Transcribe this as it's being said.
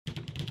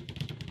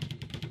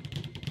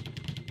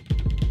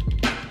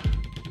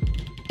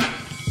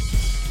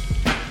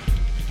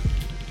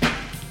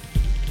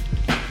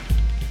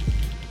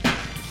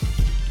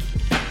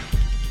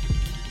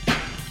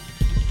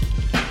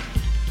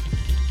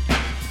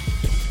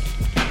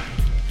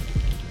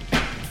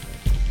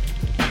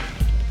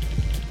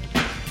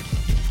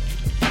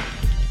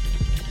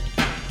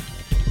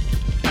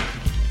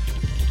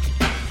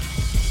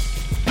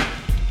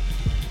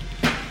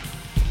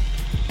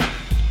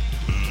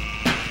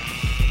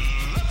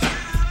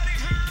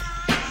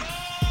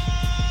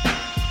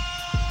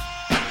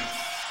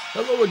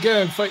Hello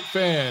again, fight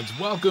fans.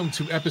 Welcome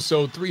to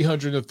episode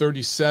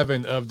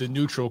 337 of the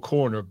Neutral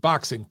Corner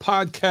Boxing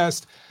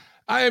Podcast.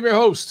 I am your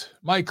host,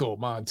 Michael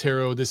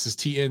Montero. This is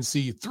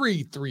TNC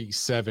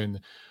 337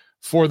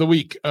 for the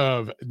week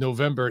of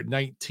November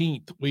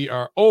 19th. We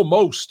are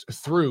almost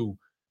through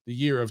the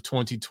year of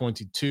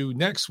 2022.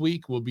 Next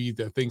week will be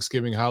the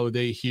Thanksgiving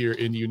holiday here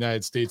in the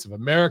United States of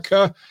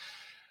America.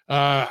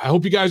 I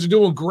hope you guys are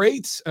doing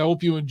great. I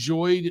hope you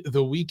enjoyed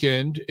the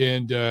weekend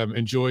and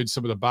enjoyed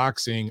some of the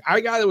boxing. I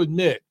got to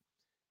admit,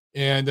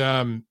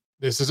 and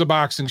this is a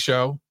boxing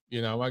show,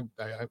 you know,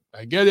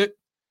 I get it,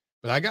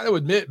 but I got to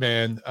admit,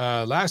 man,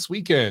 last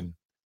weekend,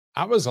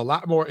 I was a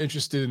lot more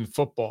interested in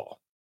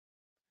football.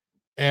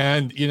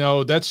 And, you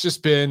know, that's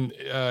just been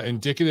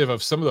indicative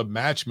of some of the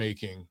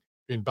matchmaking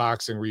in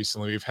boxing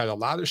recently. We've had a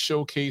lot of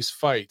showcase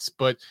fights,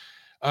 but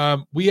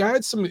we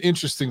had some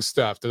interesting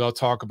stuff that I'll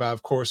talk about.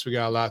 Of course, we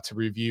got a lot to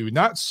review,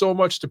 not so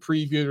much to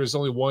preview. There's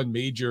only one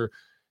major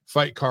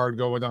fight card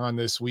going on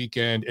this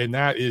weekend, and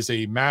that is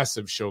a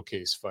massive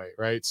showcase fight,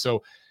 right?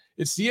 So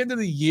it's the end of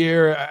the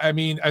year. I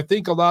mean, I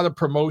think a lot of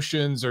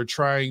promotions are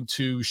trying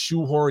to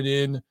shoehorn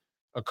in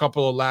a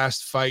couple of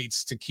last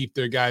fights to keep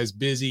their guys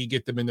busy,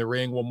 get them in the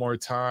ring one more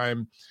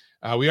time.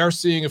 We are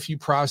seeing a few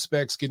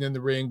prospects get in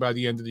the ring by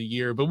the end of the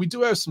year, but we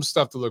do have some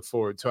stuff to look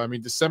forward to. I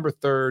mean, December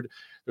 3rd,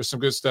 there's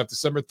some good stuff.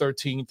 December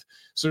 13th.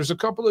 So there's a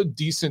couple of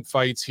decent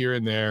fights here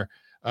and there.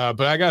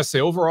 But I got to say,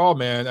 overall,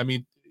 man, I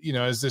mean, you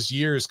know, as this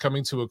year is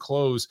coming to a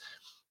close,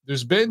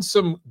 there's been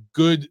some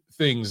good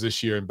things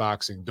this year in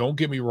boxing. Don't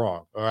get me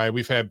wrong. All right.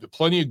 We've had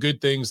plenty of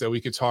good things that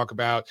we could talk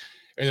about.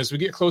 And as we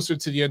get closer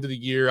to the end of the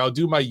year, I'll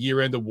do my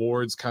year-end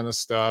awards kind of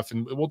stuff.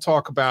 And we'll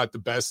talk about the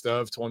best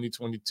of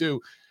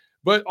 2022.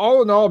 But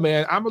all in all,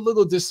 man, I'm a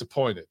little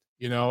disappointed,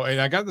 you know, and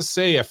I got to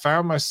say, I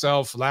found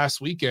myself last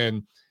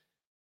weekend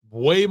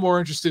way more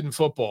interested in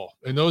football.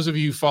 And those of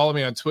you who follow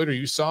me on Twitter,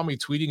 you saw me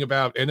tweeting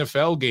about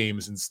NFL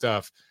games and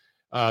stuff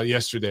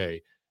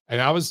yesterday.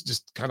 And I was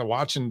just kind of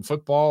watching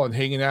football and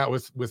hanging out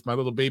with my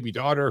little baby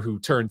daughter who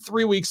turned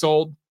 3 weeks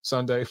old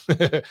Sunday.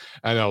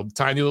 I know,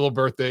 tiny little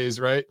birthdays,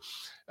 right?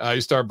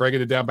 You start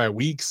breaking it down by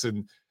weeks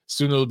and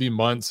soon it'll be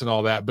months and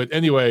all that. But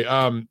anyway,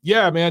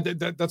 yeah, man,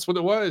 that's what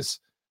it was.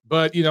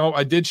 But, you know,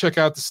 I did check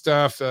out the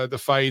stuff, the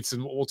fights,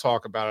 and we'll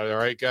talk about it. All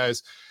right,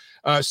 guys.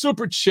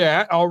 Super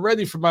chat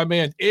already from my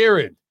man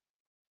Aaron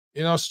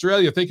in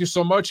Australia. Thank you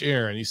so much,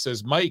 Aaron. He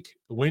says, Mike,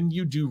 when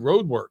you do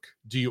road work,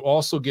 do you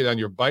also get on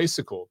your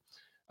bicycle?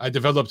 I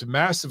developed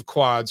massive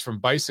quads from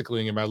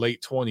bicycling in my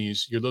late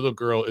 20s. Your little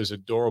girl is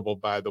adorable,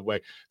 by the way.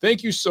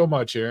 Thank you so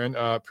much, Aaron.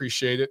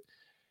 Appreciate it.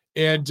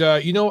 And,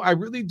 you know, I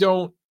really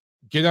don't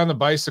get on the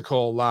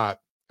bicycle a lot.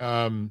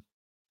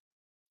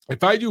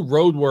 If I do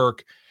road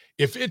work,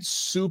 if it's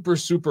super,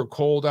 super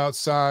cold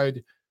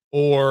outside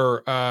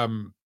or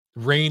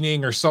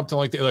raining or something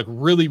like that, like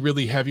really,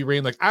 really heavy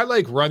rain, like I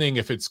like running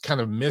if it's kind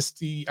of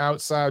misty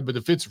outside, but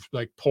if it's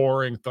like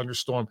pouring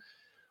thunderstorm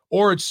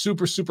or it's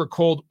super, super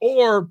cold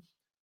or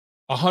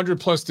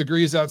 100+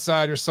 degrees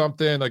outside or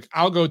something, like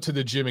I'll go to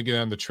the gym and get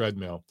on the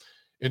treadmill.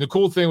 And the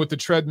cool thing with the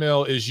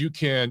treadmill is you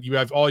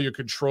have all your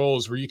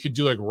controls where you can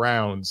do like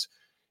rounds,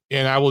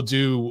 and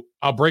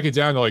I'll break it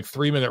down to like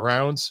 3-minute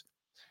rounds,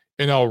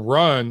 and I'll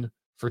run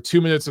for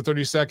 2 minutes and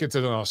 30 seconds,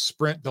 and then I'll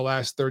sprint the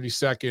last 30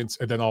 seconds,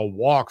 and then I'll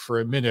walk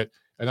for a minute,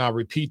 and I'll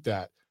repeat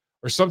that.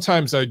 Or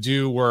sometimes I'll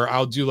do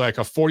like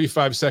a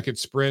 45-second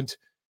sprint,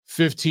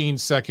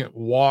 15-second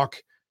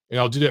walk,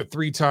 and I'll do that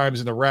 3 times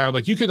in a round.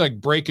 Like you can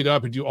like break it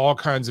up and do all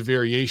kinds of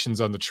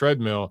variations on the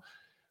treadmill.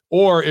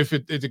 Or if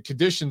the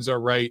conditions are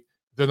right,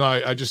 then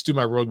I just do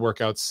my road work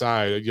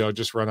outside, you know,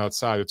 just run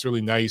outside. It's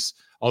really nice,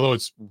 although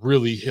it's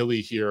really hilly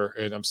here,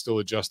 and I'm still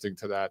adjusting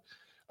to that.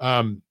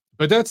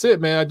 But that's it,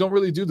 man. I don't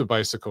really do the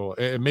bicycle,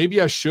 and maybe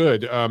I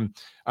should.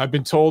 I've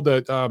been told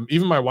that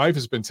even my wife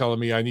has been telling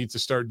me I need to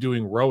start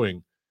doing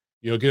rowing,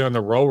 you know, get on the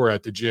rower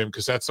at the gym,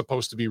 because that's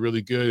supposed to be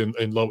really good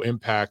and low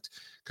impact,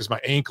 because my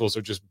ankles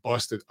are just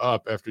busted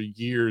up after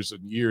years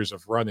and years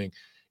of running.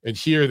 And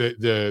here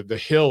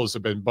the hills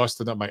have been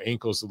busting up my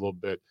ankles a little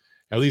bit.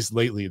 At least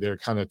lately, they're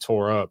kind of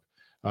tore up.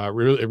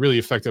 It really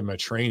affected my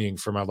training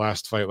for my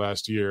last fight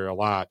last year a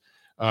lot.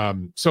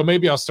 So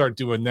maybe I'll start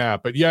doing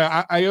that. But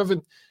yeah, I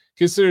haven't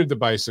considered the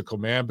bicycle,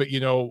 man. But, you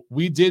know,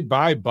 we did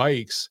buy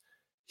bikes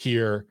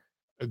here.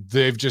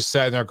 They've just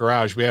sat in our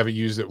garage. We haven't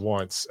used it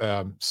once.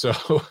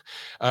 So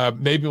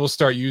maybe we'll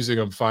start using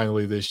them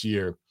finally this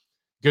year.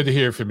 Good to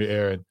hear from you,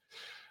 Aaron.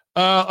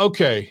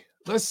 Okay,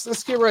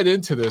 let's get right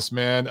into this,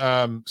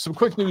 man. Some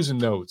quick news and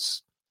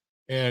notes.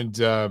 And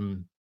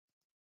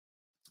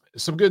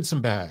some good,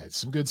 some bad,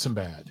 some good, some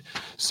bad.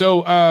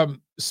 So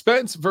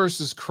Spence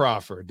versus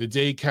Crawford, the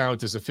day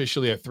count is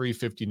officially at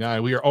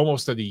 359. We are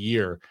almost at a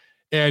year.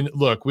 And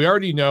look, we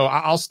already know,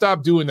 I'll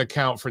stop doing the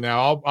count for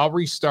now. I'll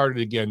restart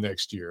it again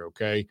next year,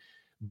 okay?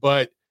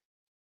 But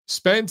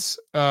Spence,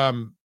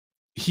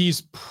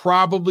 he's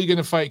probably going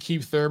to fight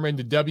Keith Thurman.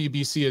 The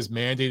WBC has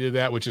mandated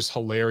that, which is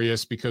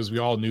hilarious because we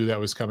all knew that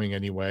was coming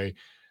anyway.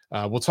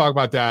 We'll talk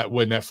about that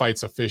when that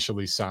fight's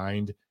officially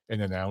signed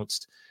and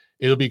announced.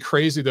 It'll be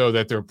crazy, though,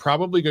 that they're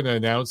probably going to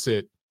announce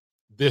it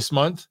this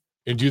month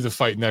and do the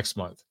fight next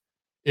month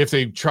if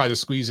they try to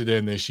squeeze it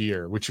in this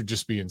year, which would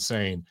just be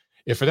insane.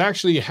 If it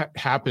actually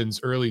happens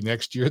early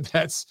next year,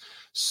 that's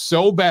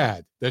so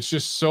bad. That's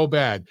just so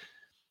bad.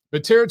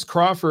 But Terrence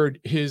Crawford,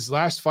 his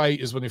last fight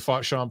is when he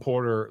fought Sean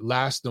Porter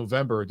last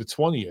November, the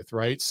 20th,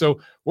 right?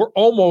 So we're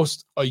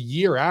almost a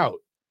year out.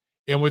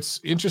 And what's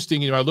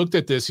interesting, I looked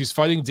at this. He's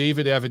fighting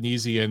David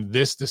Avanesian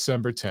this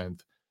December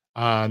 10th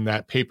on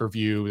that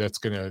pay-per-view. That's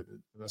gonna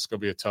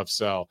be a tough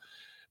sell.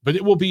 But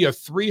it will be a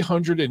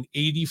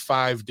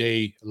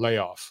 385-day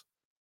layoff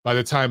by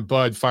the time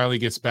Bud finally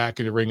gets back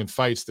in the ring and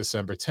fights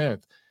December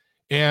 10th.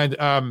 And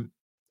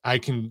I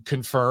can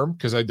confirm,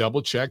 because I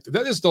double-checked,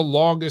 that is the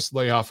longest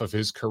layoff of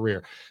his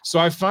career. So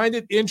I find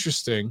it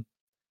interesting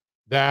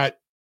that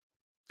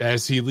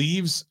as he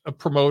leaves a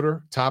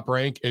promoter, Top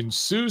Rank, and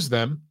sues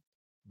them,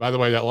 by the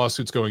way, that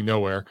lawsuit's going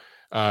nowhere.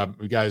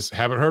 You guys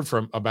haven't heard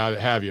about it,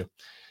 have you?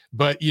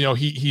 But,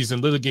 he's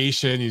in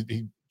litigation.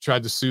 He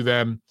tried to sue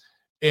them.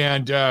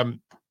 And the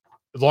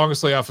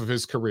longest layoff of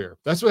his career.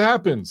 That's what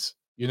happens.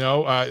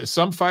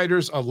 Some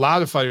fighters, a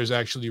lot of fighters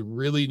actually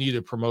really need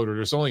a promoter.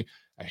 There's only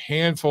a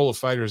handful of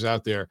fighters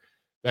out there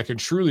that can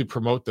truly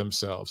promote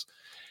themselves.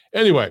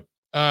 Anyway,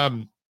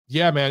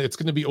 yeah, man, it's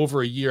going to be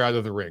over a year out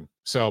of the ring.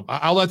 So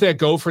I'll let that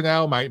go for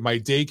now, my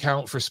day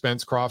count for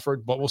Spence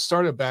Crawford, but we'll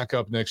start it back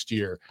up next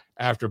year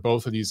after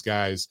both of these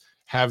guys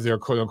have their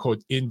quote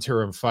unquote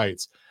interim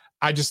fights.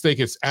 I just think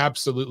it's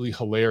absolutely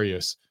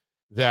hilarious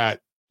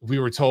that we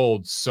were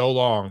told so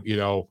long,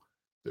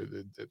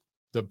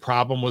 the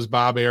problem was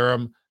Bob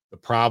Arum. The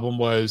problem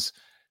was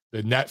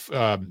the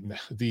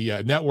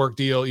network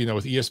deal,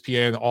 with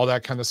ESPN, all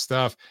that kind of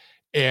stuff.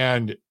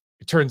 And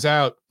it turns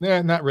out,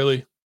 not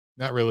really.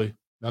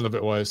 None of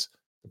it was.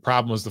 The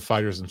problem was the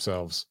fighters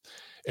themselves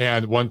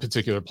and one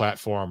particular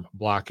platform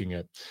blocking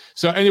it.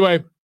 So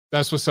anyway,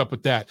 that's what's up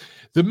with that.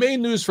 The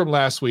main news from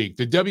last week,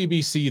 the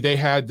WBC, they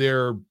had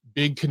their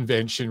big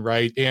convention,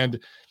 right? And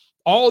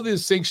all of the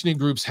sanctioning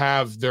groups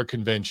have their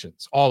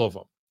conventions, all of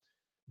them.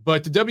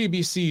 But the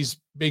WBC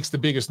makes the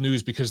biggest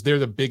news because they're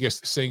the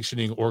biggest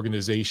sanctioning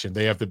organization.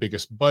 They have the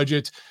biggest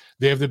budget.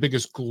 They have the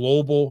biggest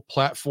global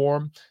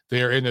platform.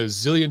 They are in a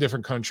zillion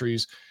different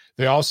countries.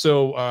 They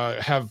also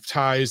have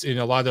ties in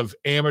a lot of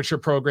amateur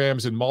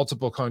programs in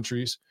multiple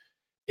countries.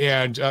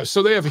 And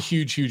so they have a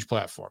huge, huge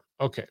platform.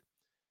 Okay.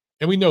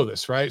 And we know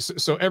this, right?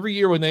 So every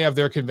year when they have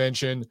their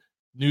convention,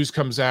 news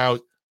comes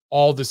out,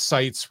 all the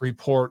sites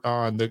report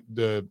on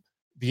the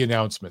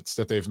announcements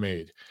that they've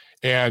made.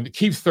 And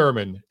Keith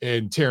Thurman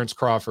and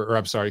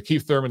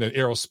Keith Thurman and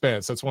Errol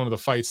Spence, that's one of the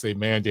fights they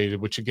mandated,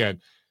 which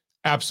again,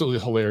 absolutely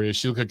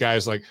hilarious. You look at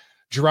guys like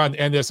Jaron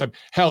Ennis.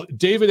 Hell,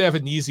 David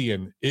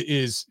Avanesian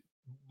is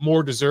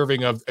more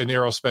deserving of an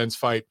Errol Spence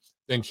fight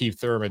than Keith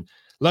Thurman,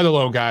 let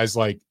alone guys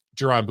like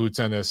Jaron Boots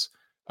Ennis,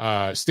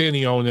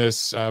 Stanley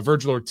Onis,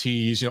 Virgil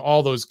Ortiz,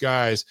 all those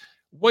guys,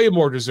 way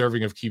more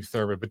deserving of Keith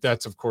Thurman. But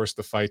that's, of course,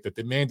 the fight that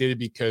they mandated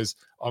because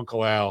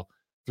Uncle Al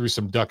threw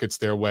some ducats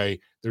their way.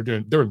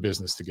 They're in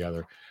business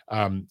together,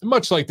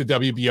 much like the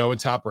WBO and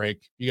Top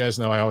Rank. You guys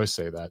know I always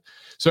say that.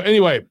 So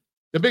anyway,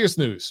 the biggest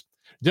news,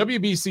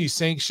 WBC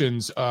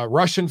sanctions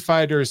Russian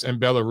fighters and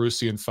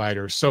Belarusian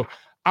fighters. So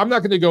I'm not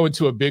going to go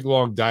into a big,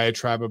 long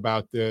diatribe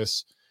about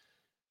this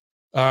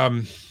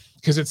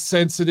because it's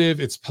sensitive.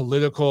 It's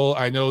political.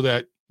 I know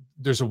that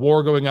there's a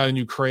war going on in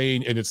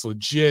Ukraine and it's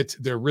legit.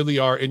 There really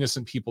are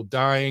innocent people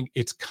dying.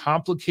 It's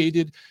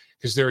complicated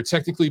because there are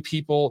technically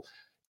people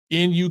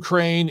in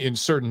Ukraine, in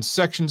certain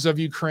sections of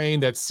Ukraine,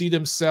 that see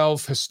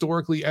themselves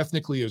historically,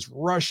 ethnically as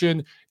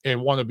Russian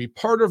and want to be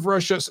part of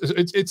Russia.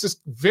 It's this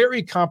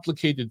very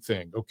complicated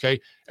thing, okay?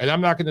 And I'm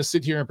not going to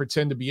sit here and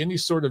pretend to be any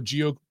sort of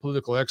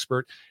geopolitical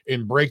expert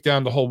and break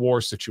down the whole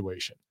war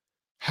situation.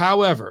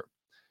 However,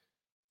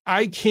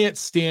 I can't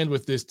stand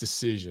with this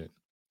decision.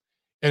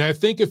 And I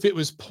think if it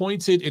was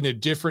pointed in a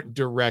different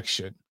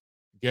direction,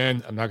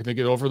 again, I'm not going to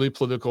get overly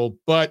political,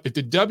 but if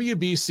the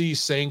WBC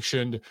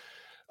sanctioned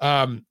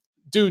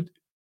dude,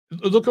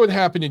 look at what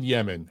happened in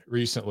Yemen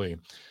recently.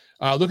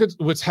 Look at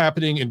what's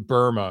happening in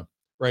Burma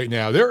right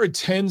now. There are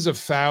tens of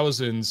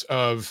thousands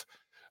of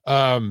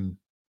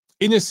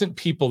innocent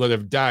people that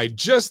have died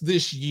just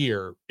this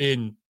year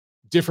in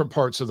different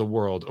parts of the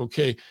world,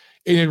 okay?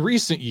 And in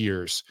recent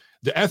years,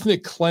 the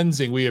ethnic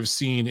cleansing we have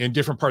seen in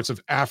different parts of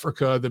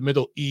Africa, the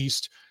Middle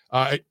East,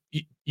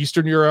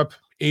 Eastern Europe,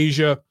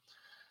 Asia,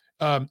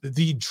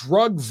 the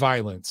drug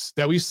violence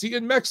that we see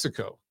in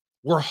Mexico,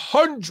 where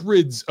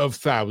hundreds of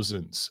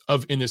thousands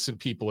of innocent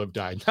people have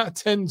died, not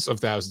tens of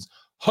thousands,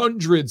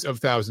 hundreds of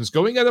thousands,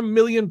 going at 1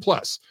 million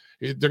plus.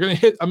 They're going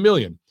to hit 1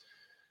 million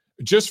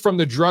just from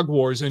the drug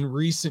wars in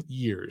recent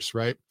years,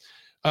 right?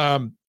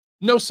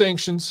 No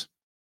sanctions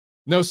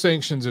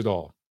at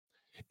all.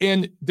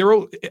 And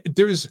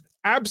there's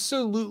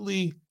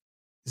absolutely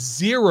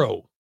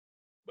zero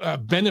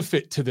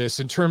benefit to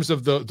this in terms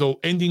of the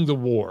ending the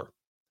war.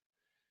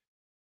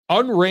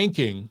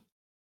 Unranking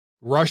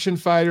Russian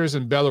fighters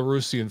and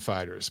Belarusian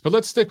fighters. But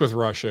let's stick with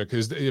Russia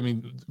because,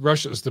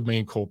 Russia is the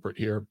main culprit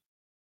here.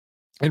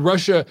 And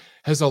Russia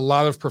has a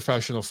lot of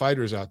professional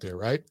fighters out there,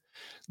 right?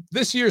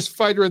 This year's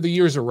fighter of the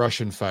year is a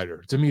Russian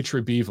fighter,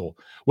 Dmitry Bivol,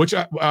 which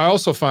I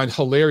also find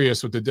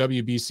hilarious with the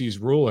WBC's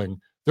ruling.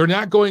 They're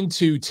not going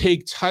to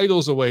take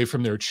titles away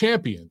from their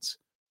champions.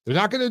 They're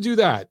not going to do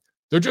that.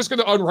 They're just going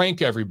to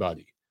unrank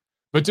everybody.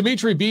 But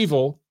Dmitry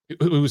Bivol,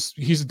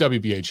 he's a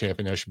WBA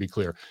champion, I should be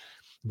clear.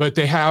 But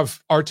they have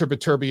Artur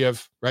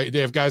Beterbiev, right? They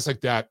have guys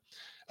like that.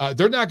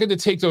 They're not going to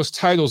take those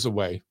titles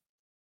away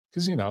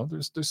because, you know,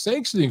 there's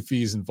sanctioning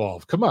fees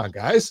involved. Come on,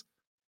 guys.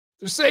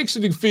 There's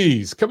sanctioning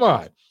fees. Come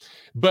on.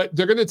 But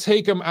they're going to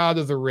take them out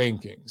of the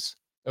rankings.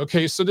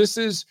 Okay, so this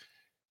is,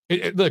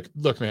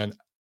 look, man,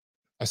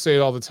 I say it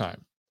all the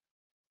time.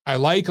 I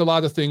like a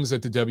lot of things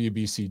that the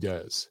WBC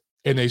does,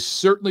 and they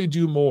certainly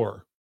do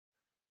more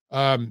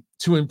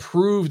to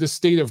improve the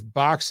state of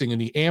boxing in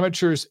the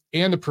amateurs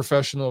and the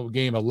professional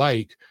game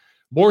alike,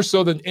 more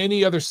so than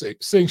any other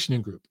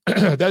sanctioning group.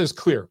 That is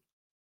clear.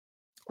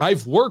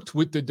 I've worked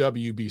with the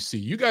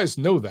WBC. You guys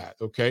know that,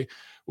 okay?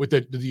 With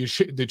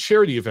the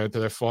charity event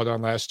that I fought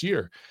on last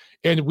year.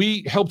 And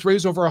we helped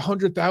raise over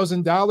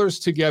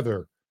 $100,000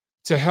 together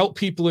to help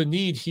people in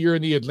need here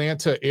in the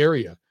Atlanta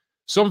area.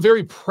 So I'm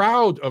very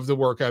proud of the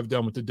work I've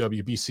done with the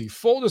WBC.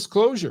 Full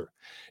disclosure.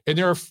 And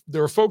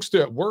there are folks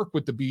that work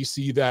with the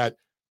BC that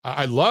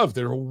I love.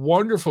 They're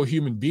wonderful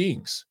human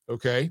beings,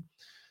 okay?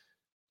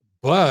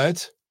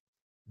 But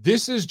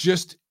this is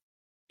just,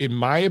 in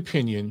my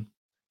opinion,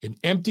 an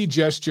empty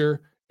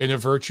gesture and a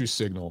virtue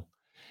signal.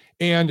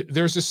 And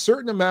there's a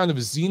certain amount of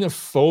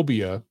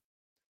xenophobia,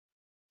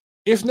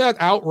 if not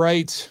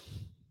outright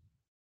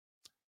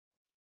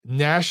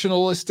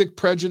nationalistic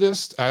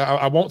prejudice.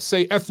 I won't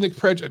say ethnic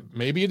prejudice.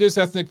 Maybe it is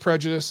ethnic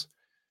prejudice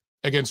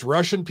against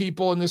Russian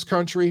people in this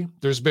country.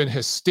 There's been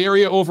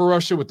hysteria over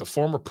Russia with the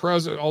former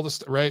president, all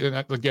this, right?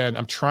 And again,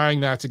 I'm trying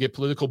not to get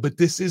political, but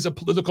this is a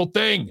political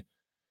thing.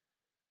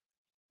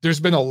 There's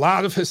been a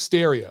lot of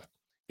hysteria,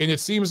 and it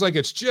seems like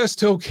it's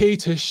just okay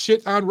to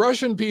shit on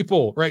Russian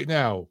people right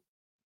now.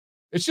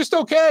 It's just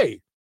okay.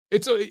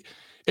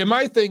 And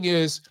my thing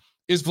is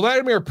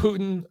Vladimir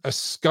Putin a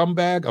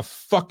scumbag, a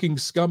fucking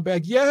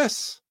scumbag?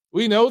 Yes,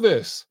 we know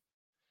this.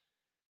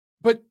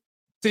 But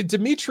did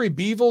Dmitry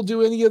Bivol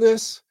do any of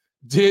this?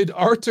 Did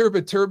Artur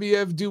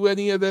Beterbiev do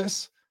any of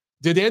this?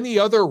 Did any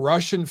other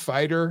Russian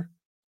fighter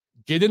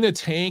get in a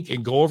tank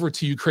and go over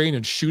to Ukraine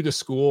and shoot a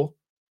school?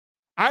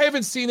 I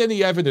haven't seen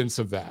any evidence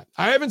of that.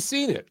 I haven't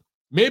seen it.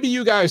 Maybe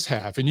you guys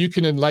have, and you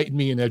can enlighten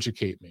me and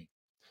educate me.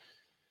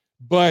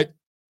 But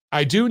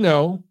I do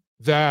know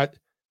that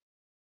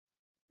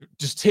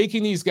just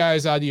taking these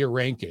guys out of your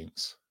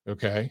rankings,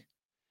 okay,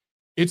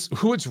 it's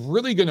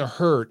really going to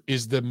hurt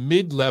is the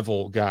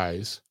mid-level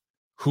guys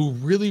who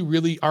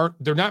really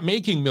aren't, they're not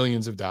making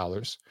millions of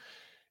dollars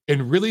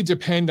and really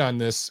depend on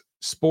this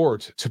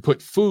sport to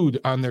put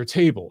food on their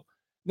table.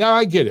 Now,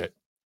 I get it.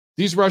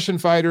 These Russian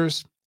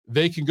fighters,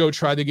 they can go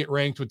try to get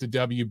ranked with the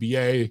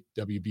WBA,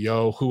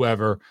 WBO,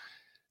 whoever.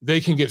 They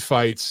can get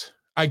fights.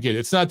 I get it.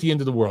 It's not the end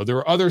of the world. There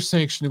are other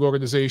sanctioning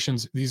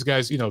organizations. These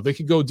guys, you know, they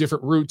could go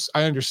different routes.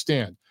 I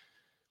understand.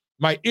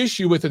 My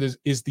issue with it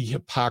is the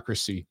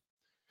hypocrisy.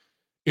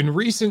 In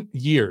recent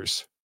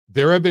years,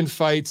 there have been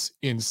fights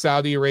in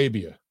Saudi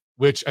Arabia,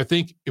 which I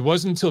think it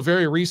wasn't until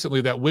very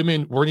recently that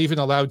women weren't even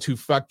allowed to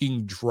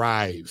fucking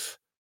drive.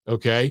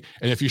 Okay.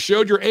 And if you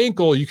showed your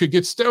ankle, you could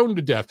get stoned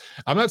to death.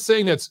 I'm not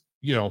saying that's,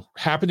 you know,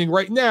 happening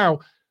right now,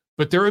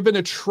 but there have been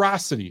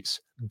atrocities,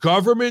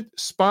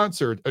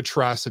 government-sponsored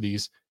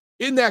atrocities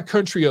in that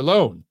country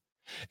alone.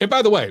 And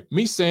by the way,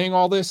 me saying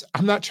all this,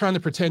 I'm not trying to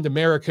pretend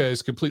America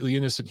is completely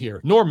innocent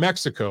here, nor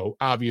Mexico,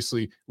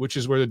 obviously, which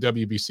is where the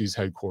WBC is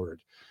headquartered.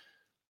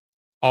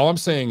 All I'm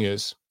saying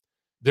is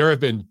there have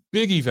been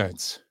big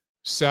events,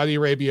 Saudi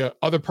Arabia,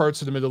 other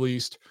parts of the Middle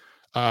East,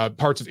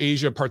 parts of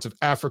Asia, parts of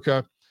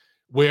Africa,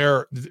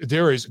 where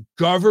there is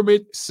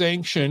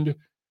government-sanctioned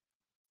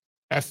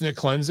ethnic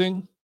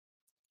cleansing,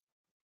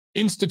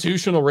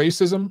 institutional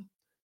racism,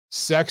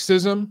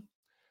 sexism.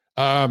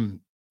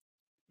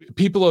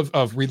 People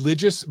of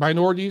religious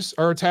minorities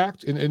are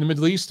attacked in the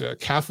Middle East,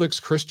 Catholics,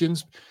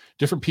 Christians,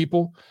 different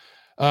people.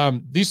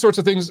 These sorts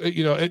of things,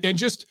 you know, and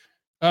just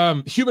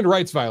human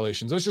rights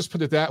violations. Let's just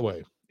put it that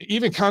way.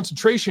 Even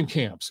concentration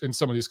camps in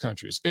some of these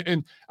countries.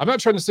 And I'm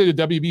not trying to say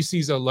the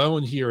WBC's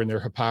alone here in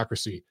their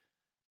hypocrisy.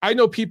 I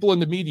know people in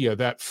the media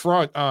that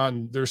front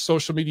on their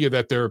social media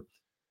that they're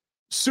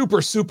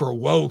super, super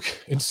woke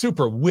and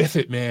super with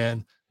it,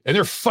 man. And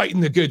they're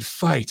fighting the good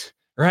fight,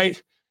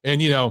 right? And,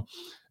 you know,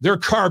 their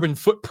carbon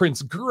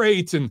footprint's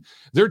great, and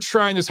they're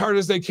trying as hard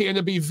as they can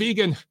to be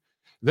vegan.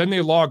 Then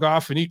they log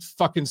off and eat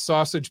fucking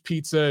sausage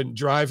pizza and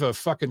drive a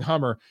fucking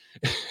Hummer.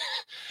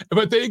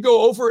 But they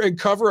go over and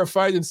cover a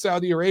fight in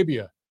Saudi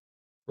Arabia,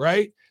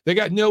 right? They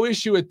got no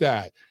issue with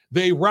that.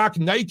 They rock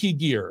Nike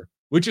gear,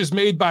 which is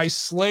made by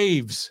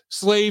slaves,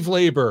 slave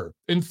labor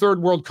in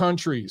third world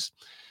countries.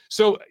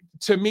 So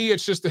to me,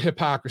 it's just the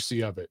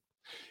hypocrisy of it.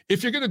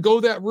 If you're going to go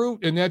that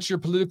route and that's your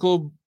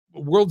political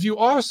worldview,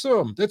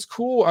 awesome. That's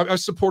cool. I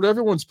support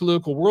everyone's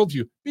political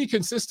worldview. Be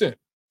consistent.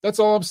 That's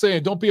all I'm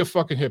saying. Don't be a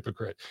fucking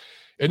hypocrite.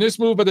 And this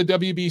move by the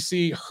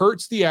WBC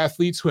hurts the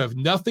athletes who have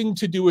nothing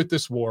to do with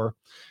this war.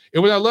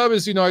 And what I love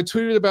is, I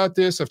tweeted about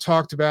this, I've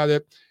talked about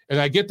it, and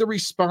I get the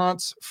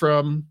response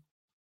from,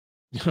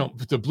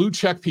 the blue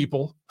check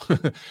people,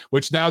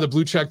 which now the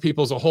blue check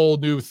people is a whole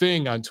new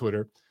thing on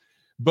Twitter.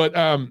 But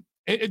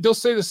they'll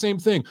say the same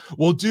thing.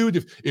 Well,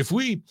 dude, if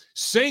we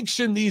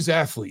sanction these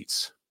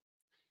athletes,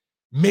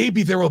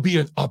 maybe there will be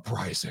an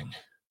uprising.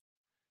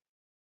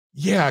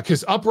 Yeah,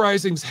 because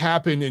uprisings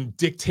happen in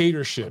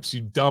dictatorships,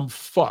 you dumb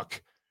fuck.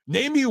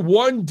 Name me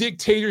one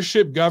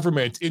dictatorship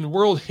government in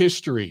world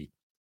history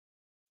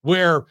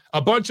where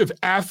a bunch of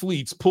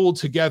athletes pulled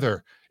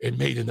together and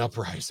made an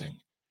uprising.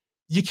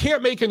 You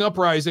can't make an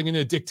uprising in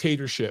a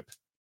dictatorship.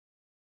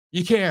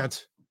 You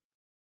can't.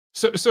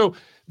 So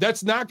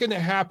that's not going to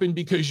happen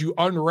because you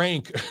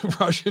unrank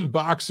Russian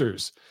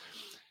boxers.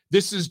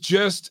 This is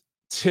just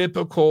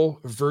typical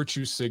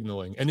virtue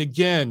signaling. And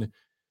again,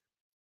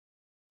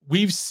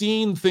 we've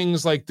seen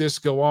things like this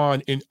go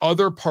on in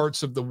other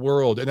parts of the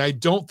world. And I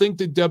don't think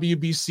the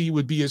WBC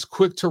would be as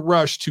quick to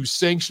rush to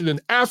sanction an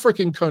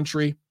African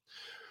country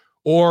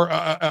or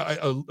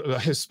a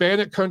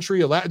Hispanic country,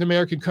 a Latin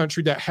American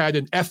country that had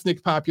an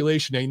ethnic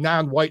population, a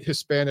non-white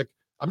Hispanic,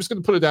 I'm just going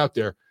to put it out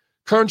there,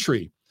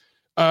 country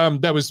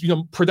that was,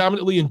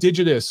 predominantly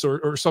indigenous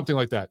or something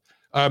like that.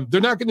 They're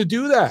not going to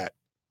do that.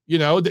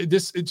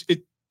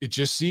 It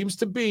just seems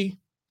to be,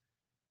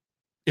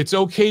 it's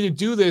okay to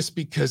do this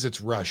because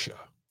it's Russia.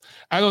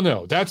 I don't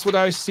know. That's what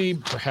I see.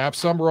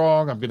 Perhaps I'm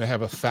wrong. I'm going to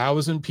have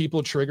 1,000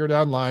 people triggered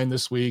online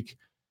this week.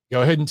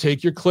 Go ahead and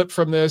take your clip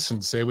from this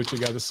and say what you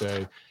got to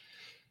say.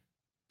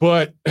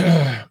 But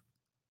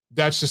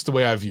that's just the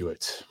way I view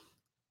it.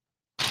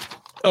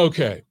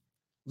 Okay,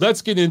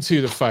 let's get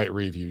into the fight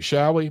review,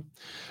 shall we?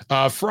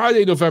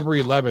 Friday, November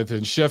 11th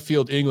in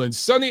Sheffield, England,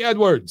 Sonny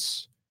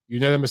Edwards,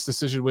 unanimous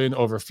decision win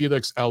over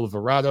Felix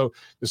Alvarado.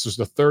 This was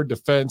the third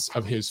defense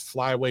of his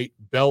flyweight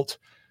belt.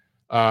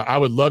 I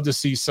would love to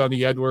see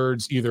Sonny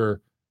Edwards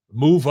either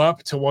move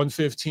up to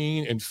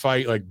 115 and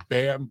fight like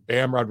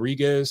Bam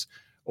Rodriguez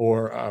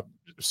or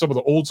some of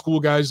the old school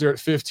guys there at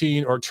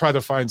 15, or try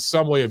to find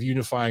some way of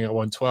unifying at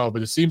 112.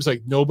 But it seems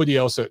like nobody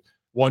else at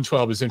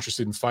 112 is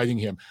interested in fighting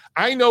him.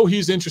 I know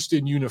he's interested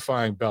in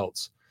unifying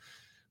belts,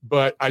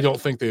 but I don't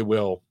think they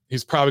will.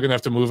 He's probably going to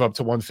have to move up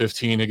to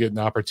 115 to get an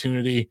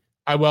opportunity.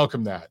 I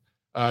welcome that.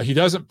 He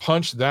doesn't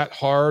punch that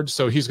hard,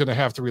 so he's going to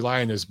have to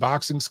rely on his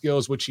boxing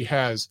skills, which he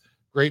has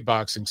great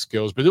boxing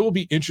skills. But it will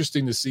be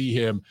interesting to see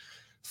him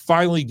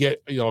finally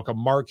get like a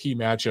marquee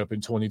matchup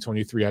in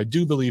 2023. I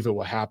do believe it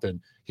will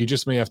happen. He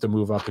just may have to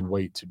move up and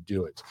wait to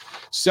do it.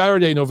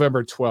 Saturday,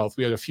 November 12th,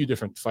 we had a few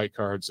different fight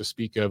cards to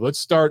speak of. Let's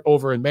start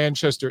over in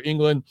Manchester,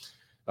 England.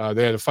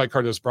 They had a fight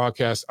card that was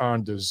broadcast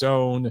on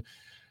DAZN.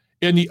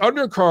 In the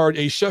undercard,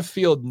 a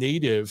Sheffield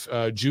native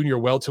junior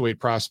welterweight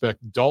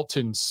prospect,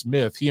 Dalton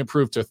Smith, he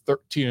improved to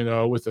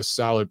 13-0 with a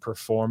solid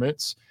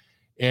performance.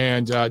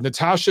 And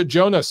Natasha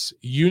Jonas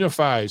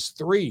unifies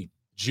 3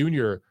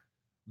 junior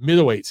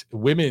middleweight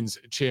women's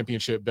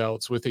championship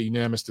belts with a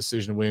unanimous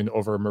decision win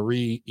over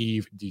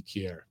Marie-Eve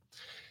Diquier.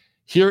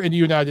 Here in the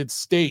United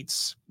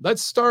States,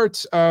 let's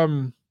start.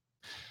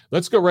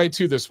 Let's go right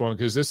to this one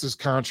because this is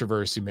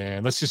controversy,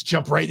 man. Let's just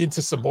jump right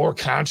into some more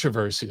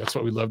controversy. That's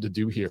what we love to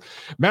do here.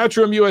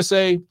 Matchroom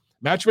USA.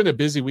 Matchroom had a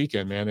busy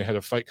weekend, man. They had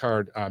a fight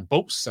card on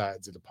both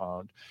sides of the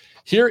pond.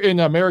 Here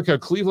in America,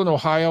 Cleveland,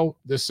 Ohio,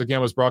 this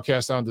again was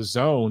broadcast on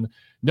DAZN.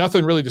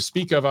 Nothing really to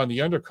speak of on the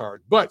undercard.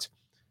 But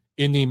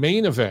in the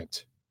main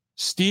event,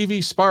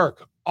 Stevie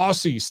Spark,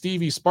 Aussie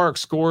Stevie Spark,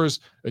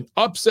 scores an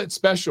upset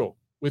special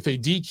with a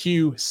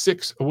DQ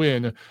 6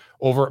 win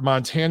over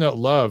Montana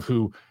Love,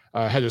 who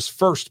had his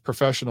first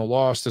professional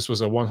loss. This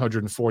was a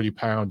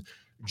 140-pound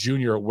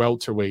junior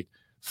welterweight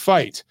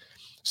fight.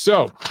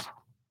 So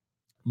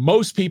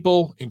most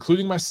people,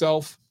 including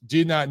myself,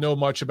 did not know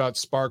much about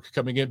Spark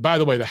coming in. By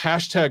the way, the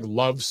hashtag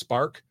Love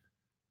Spark,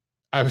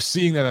 I was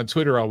seeing that on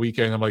Twitter all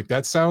weekend. I'm like,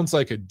 that sounds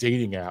like a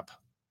dating app.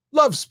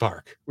 Love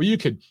Spark, where you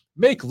could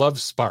make love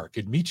spark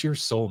and meet your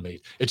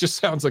soulmate. It just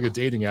sounds like a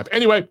dating app.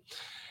 Anyway,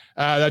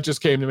 that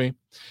just came to me.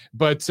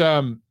 But,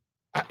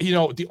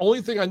 the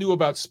only thing I knew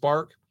about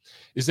Spark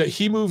is that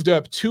he moved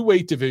up 2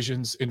 weight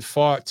divisions and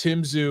fought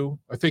Tim Tszyu,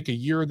 I think a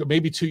year ago,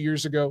 maybe 2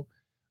 years ago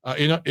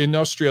in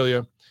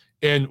Australia,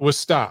 and was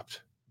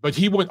stopped. But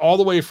he went all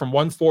the way from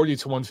 140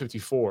 to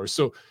 154.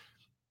 So,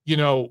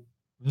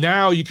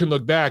 now you can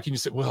look back and you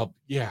say, well,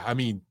 yeah, I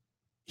mean,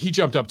 he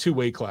jumped up 2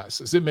 weight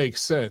classes. It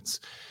makes sense.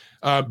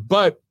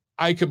 But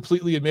I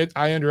completely admit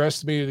I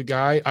underestimated the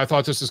guy. I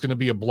thought this was going to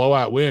be a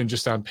blowout win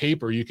just on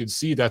paper. You could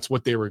see that's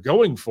what they were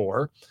going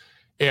for.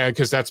 And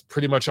because that's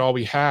pretty much all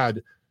we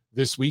had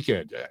this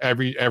weekend.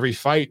 Every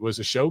fight was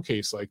a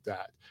showcase like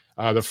that.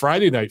 The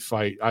Friday night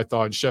fight, I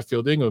thought in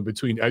Sheffield, England,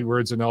 between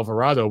Edwards and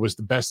Alvarado was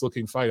the best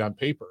looking fight on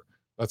paper.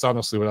 That's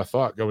honestly what I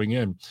thought going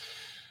in.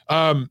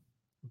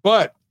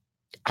 But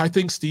I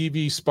think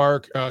Stevie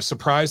Spark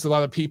surprised a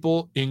lot of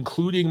people,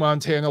 including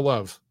Montana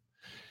Love.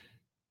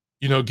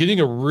 Getting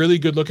a really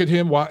good look at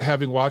him,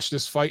 having watched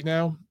this fight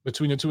now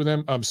between the two of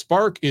them.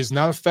 Spark is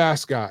not a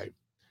fast guy.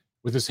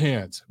 with his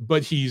hands,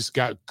 but he's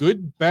got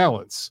good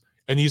balance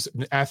and he's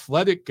an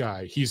athletic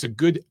guy. He's a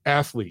good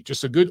athlete,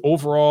 just a good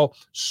overall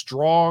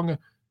strong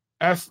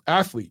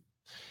athlete.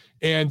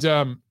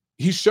 And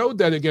he showed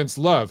that against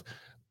Love.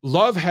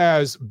 Love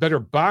has better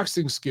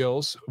boxing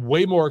skills,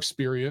 way more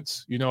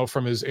experience,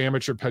 from his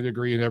amateur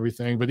pedigree and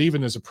everything. But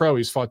even as a pro,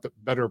 he's fought the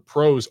better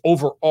pros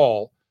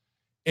overall.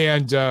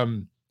 And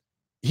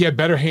he had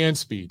better hand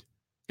speed.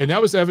 And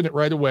that was evident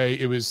right away.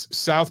 It was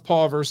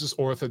southpaw versus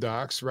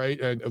orthodox, right?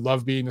 And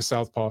Love being the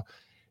southpaw.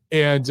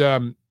 And,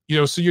 so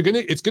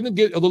it's going to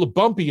get a little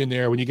bumpy in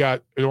there when you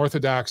got an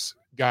orthodox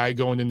guy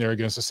going in there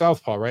against a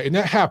southpaw, right? And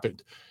that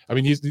happened. I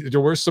mean,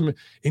 there were some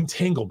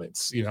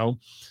entanglements,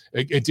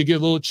 it did get a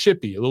little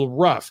chippy, a little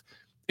rough.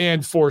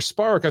 And for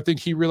Spark, I think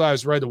he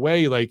realized right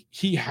away, like,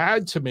 he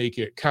had to make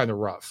it kind of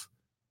rough.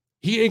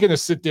 He ain't going to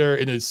sit there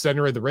in the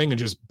center of the ring and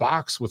just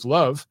box with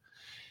Love.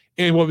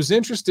 And what was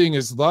interesting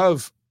is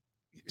Love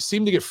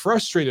seemed to get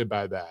frustrated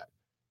by that.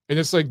 And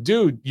it's like,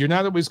 dude, you're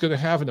not always going to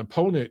have an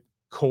opponent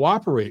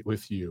cooperate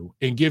with you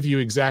and give you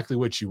exactly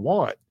what you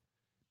want.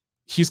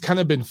 He's kind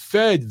of been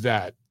fed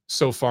that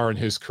so far in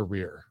his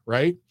career,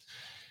 right?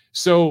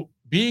 So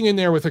being in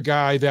there with a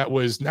guy that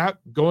was not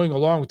going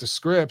along with the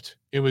script,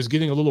 it was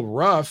getting a little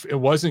rough, it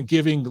wasn't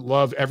giving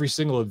Love every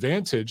single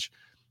advantage,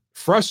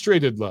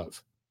 frustrated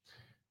Love,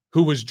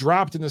 who was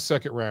dropped in the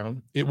second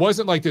round. It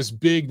wasn't like this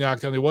big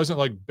knockdown. It wasn't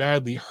like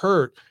badly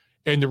hurt.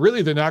 And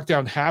really the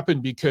knockdown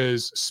happened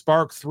because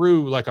Spark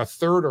threw like a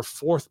third or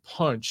fourth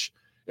punch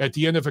at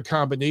the end of a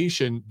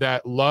combination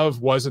that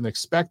Love wasn't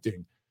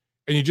expecting.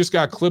 And he just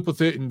got clipped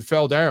with it and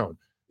fell down.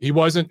 It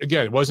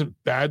wasn't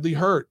badly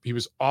hurt. He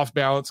was off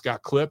balance,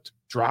 got clipped,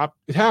 dropped.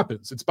 It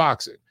happens. It's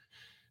boxing.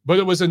 But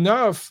it was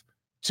enough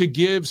to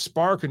give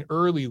Spark an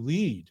early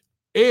lead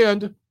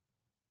and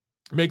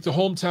make the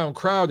hometown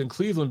crowd in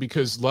Cleveland,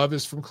 because Love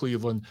is from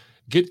Cleveland,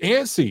 get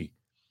antsy.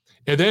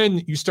 And then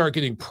you start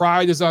getting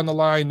pride is on the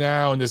line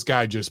now, and this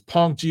guy just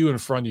punked you in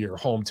front of your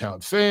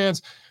hometown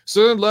fans.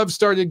 So then Love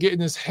started getting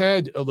his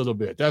head a little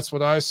bit. That's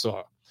what I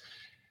saw.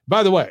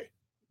 By the way,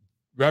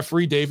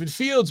 referee David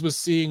Fields was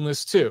seeing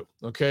this too.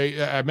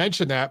 Okay, I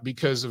mentioned that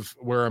because of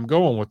where I'm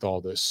going with all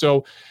this.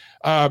 So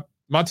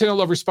Montana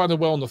Love responded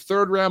well in the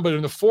third round, but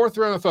in the fourth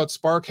round, I thought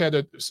Spark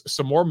had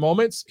some more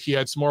moments. He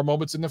had some more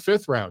moments in the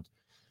fifth round.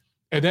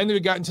 And then we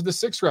got into the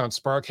sixth round.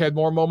 Spark had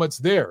more moments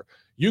there.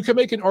 You can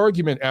make an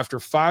argument after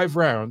 5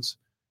 rounds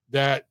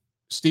that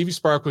Stevie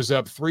Spark was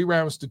up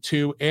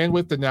 3-2, and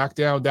with the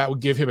knockdown, that would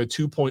give him a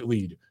 2-point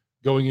lead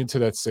going into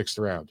that sixth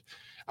round.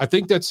 I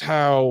think that's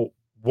how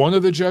one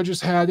of the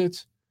judges had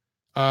it.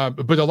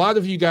 But a lot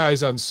of you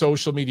guys on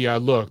social media, I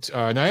looked,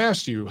 and I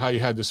asked you how you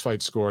had this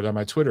fight scored on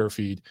my Twitter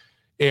feed,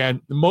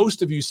 and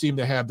most of you seem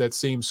to have that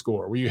same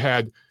score, where you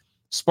had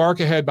Spark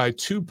ahead by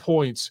 2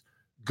 points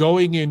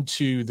going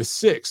into the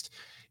sixth.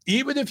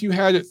 Even if you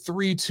had it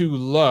 3-2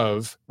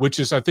 Love, which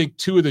is, I think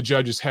 2 of the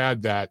judges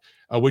had that,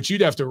 which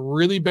you'd have to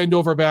really bend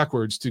over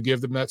backwards to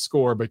give them that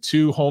score, but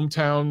 2 home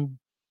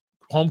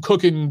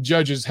cooking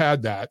judges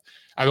had that.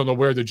 I don't know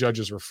where the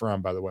judges were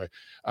from, by the way,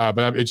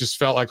 but it just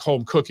felt like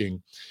home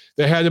cooking.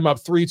 They had him up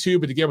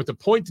 3-2, but again, with the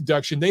point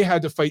deduction, they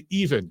had to fight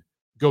even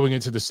going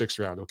into the sixth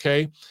round,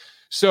 okay?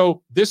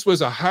 So this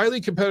was a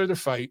highly competitive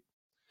fight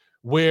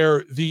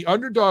where the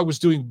underdog was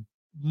doing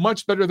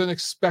much better than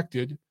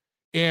expected,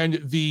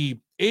 and the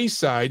A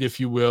side, if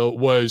you will,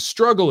 was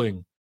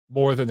struggling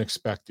more than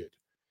expected.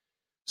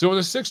 So in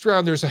the sixth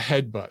round, there's a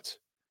headbutt,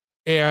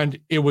 and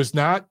it was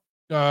not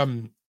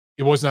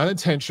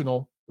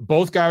intentional.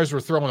 Both guys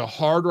were throwing a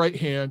hard right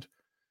hand,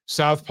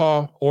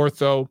 southpaw,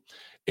 ortho,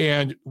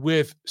 and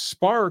with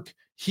Spark,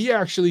 he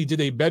actually did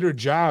a better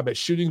job at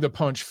shooting the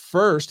punch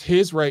first,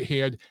 his right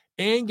hand,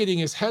 and getting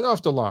his head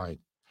off the line.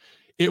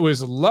 It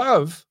was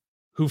Love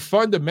who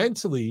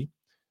fundamentally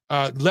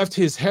left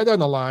his head on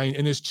the line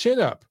and his chin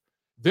up.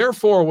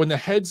 Therefore, when the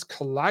heads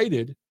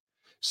collided,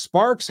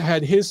 Sparks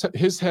had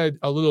his head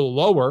a little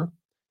lower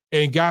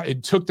and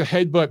took the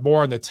headbutt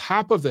more on the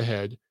top of the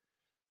head.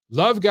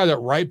 Love got it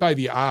right by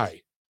the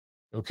eye.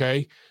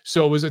 Okay,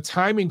 so it was a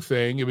timing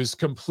thing. It was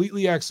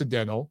completely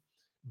accidental,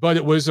 but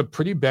it was a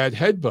pretty bad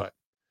headbutt.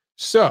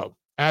 So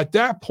at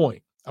that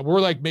point, we're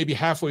like maybe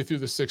halfway through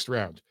the sixth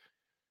round.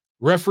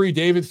 Referee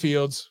David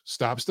Fields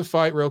stops the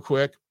fight real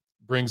quick,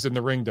 brings in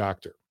the ring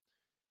doctor.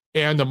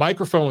 And the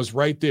microphone was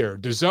right there.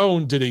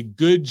 DAZN did a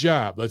good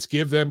job. Let's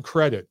give them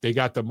credit. They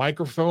got the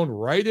microphone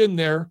right in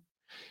there.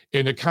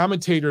 And the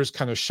commentators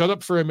kind of shut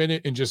up for a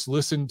minute and just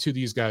listened to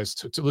these guys,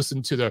 to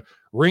listen to the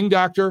ring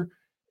doctor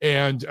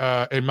and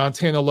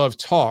Montana Love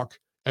talk.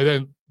 And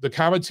then the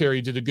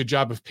commentary did a good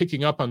job of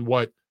picking up on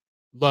what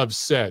Love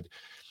said.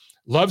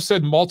 Love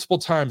said multiple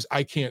times,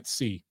 "I can't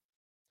see."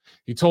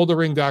 He told the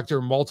ring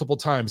doctor multiple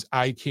times,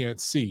 "I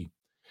can't see."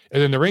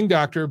 And then the ring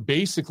doctor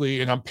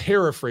basically, and I'm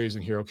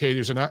paraphrasing here, okay,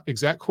 these are not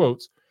exact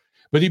quotes,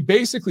 but he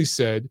basically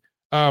said,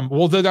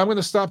 well, then I'm going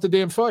to stop the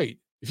damn fight.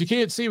 If you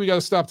can't see, we got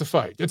to stop the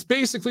fight. That's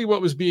basically what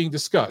was being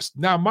discussed.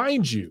 Now,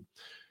 mind you,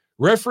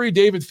 referee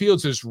David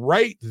Fields is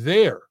right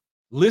there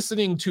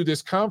listening to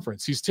this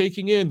conference. He's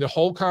taking in the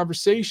whole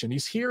conversation.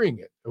 He's hearing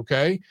it,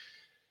 okay?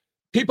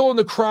 People in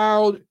the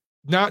crowd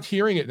not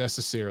hearing it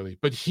necessarily,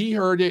 but he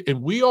heard it,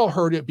 and we all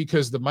heard it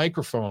because the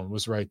microphone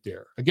was right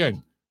there.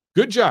 Again,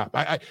 good job.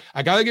 I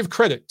got to give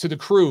credit to the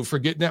crew for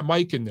getting that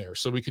mic in there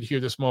so we could hear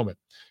this moment,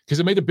 because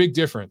it made a big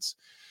difference.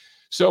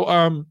 So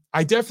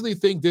I definitely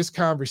think this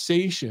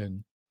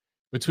conversation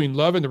between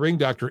Love and the ring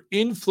doctor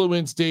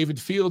influenced David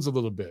Fields a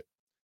little bit.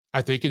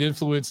 I think it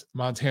influenced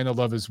Montana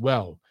Love as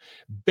well.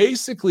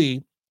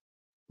 Basically,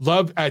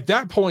 Love at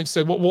that point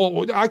said,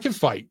 well, I can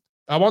fight.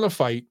 I want to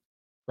fight,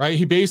 right?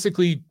 He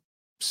basically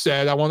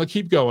said, I want to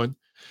keep going.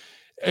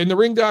 And the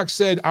ring doc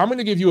said, I'm going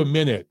to give you a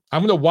minute.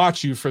 I'm going to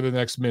watch you for the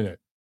next minute.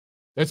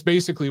 That's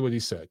basically what he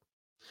said.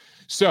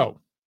 So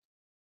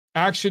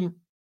action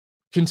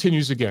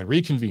continues again,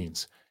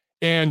 reconvenes.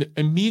 And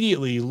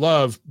immediately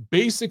Love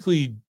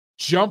basically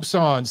jumps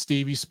on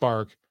Stevie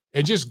Spark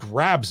and just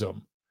grabs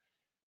him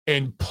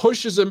and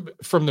pushes him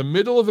from the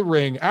middle of the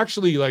ring,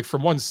 actually like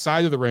from one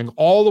side of the ring,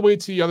 all the way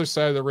to the other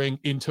side of the ring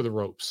into the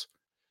ropes.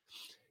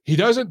 He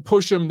doesn't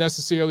push him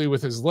necessarily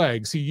with his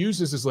legs. He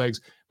uses his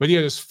legs, but he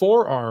had his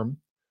forearm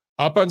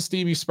up on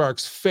Stevie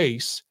Sparks'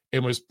 face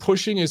and was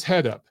pushing his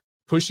head up,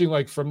 pushing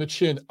like from the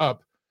chin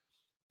up,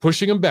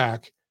 pushing him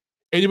back.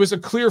 And it was a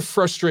clear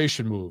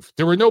frustration move.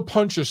 There were no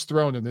punches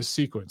thrown in this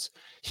sequence.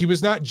 He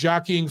was not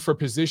jockeying for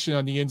position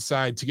on the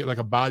inside to get like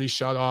a body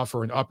shot off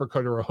or an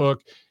uppercut or a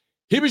hook.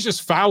 He was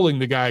just fouling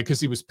the guy because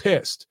he was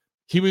pissed.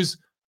 He was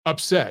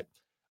upset.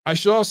 I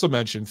should also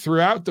mention,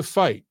 throughout the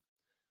fight,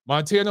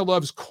 Montana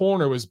Love's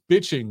corner was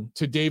bitching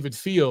to David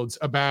Fields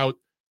about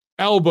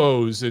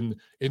elbows and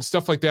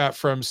stuff like that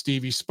from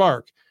Stevie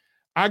Spark.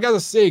 I got to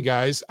say,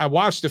 guys, I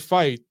watched the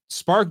fight.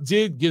 Spark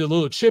did get a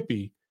little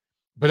chippy,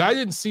 but I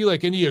didn't see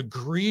like any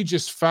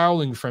egregious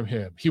fouling from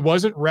him. He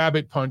wasn't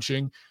rabbit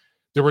punching.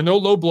 There were no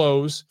low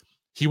blows.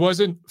 He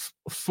wasn't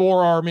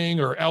forearming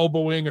or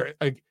elbowing, or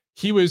like,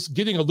 he was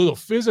getting a little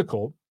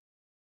physical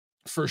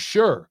for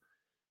sure.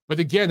 But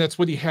again, that's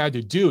what he had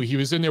to do. He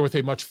was in there with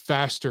a much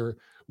faster,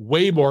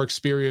 way more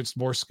experienced,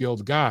 more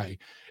skilled guy.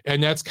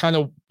 And that's kind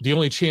of the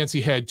only chance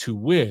he had to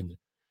win.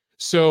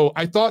 So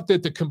I thought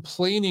that the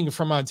complaining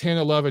from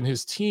Montana Love and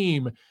his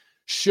team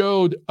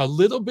showed a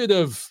little bit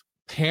of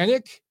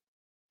panic.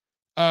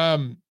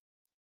 And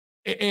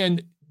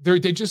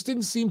they just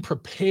didn't seem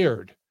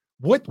prepared.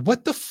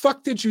 What the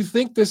fuck did you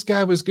think this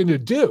guy was going to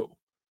do?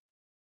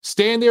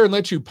 Stand there and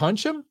let you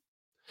punch him?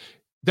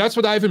 That's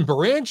what Ivan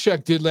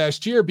Baranchek did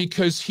last year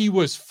because he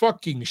was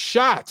fucking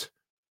shot.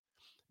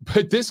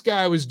 But this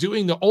guy was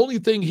doing the only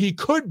thing he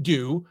could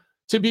do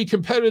to be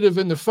competitive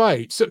in the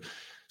fight.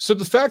 So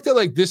the fact that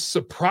like this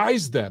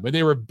surprised them and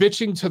they were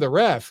bitching to the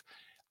ref,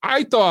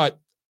 I thought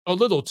a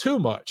little too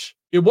much.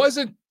 It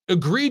wasn't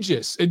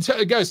egregious. And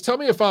guys, tell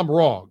me if I'm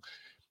wrong.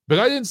 But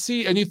I didn't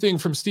see anything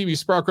from Stevie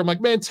Spark. I'm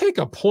like, man, take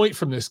a point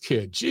from this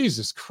kid.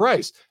 Jesus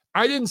Christ.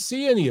 I didn't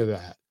see any of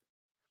that.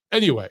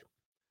 Anyway,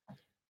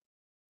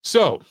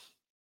 so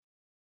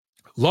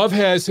Love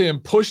has him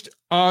pushed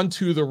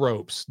onto the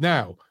ropes.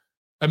 Now,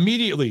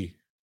 immediately,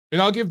 and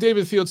I'll give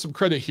David Fields some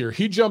credit here,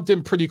 he jumped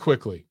in pretty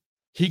quickly.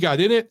 He got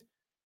in it.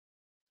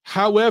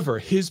 However,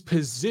 his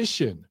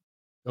position,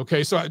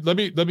 okay, so let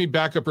me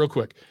back up real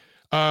quick.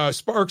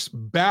 Sparks'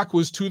 back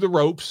was to the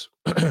ropes.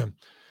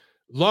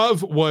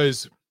 Love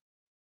was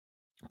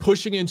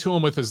pushing into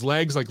him with his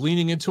legs, like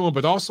leaning into him,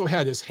 but also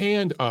had his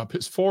hand up,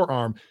 his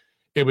forearm.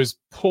 It was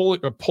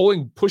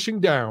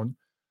pushing down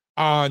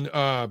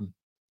on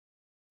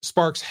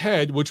Sparks'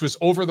 head, which was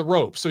over the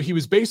rope. So he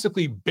was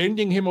basically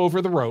bending him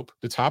over the rope,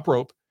 the top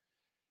rope.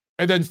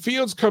 And then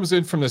Fields comes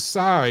in from the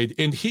side,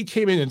 and he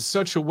came in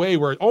such a way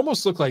where it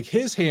almost looked like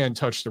his hand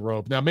touched the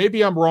rope. Now,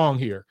 maybe I'm wrong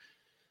here,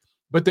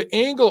 but the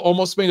angle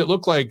almost made it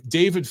look like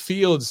David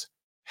Fields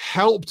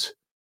helped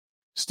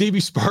Stevie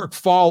Spark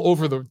fall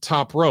over the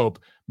top rope.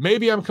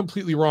 Maybe I'm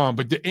completely wrong,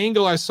 but the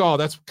angle I saw,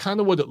 that's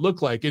kind of what it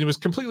looked like. And it was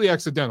completely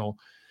accidental.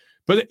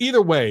 But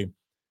either way,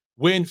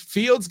 when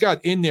Fields got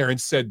in there and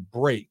said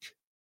break,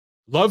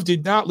 Love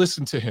did not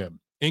listen to him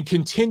and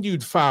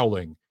continued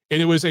fouling.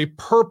 And it was a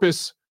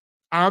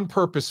on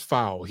purpose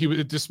foul.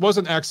 This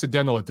wasn't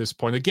accidental at this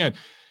point. Again,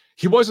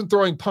 he wasn't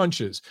throwing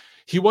punches.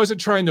 He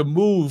wasn't trying to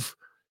move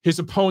his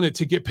opponent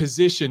to get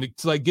position,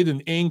 to like get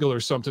an angle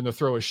or something to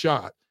throw a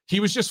shot. He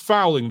was just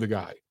fouling the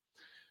guy.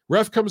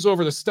 Ref comes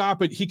over to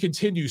stop it. He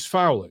continues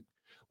fouling.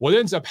 What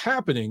ends up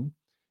happening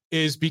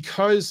is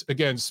because,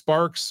 again,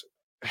 Sparks,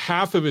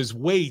 half of his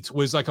weight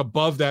was like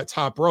above that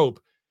top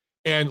rope,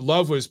 and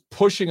Love was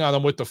pushing on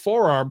him with the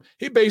forearm.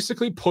 He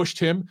basically pushed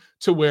him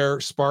to where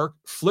Spark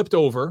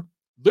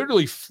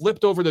literally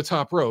flipped over the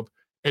top rope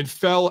and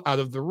fell out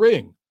of the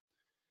ring.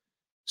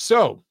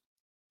 So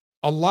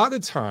a lot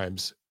of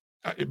times,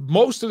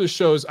 most of the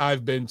shows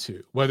I've been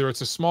to, whether it's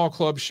a small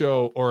club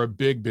show or a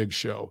big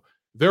show,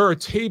 there are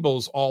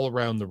tables all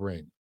around the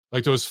ring,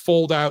 like those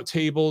fold out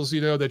tables,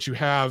 that you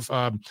have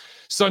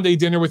Sunday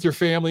dinner with your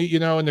family,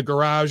 in the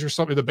garage or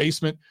something, the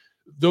basement,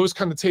 those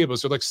kind of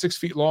tables. They're like 6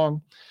 feet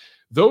long.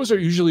 those are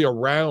usually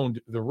around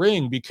the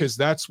ring because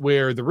that's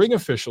where the ring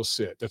officials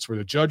sit. That's where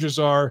the judges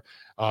are,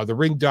 the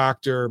ring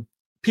doctor,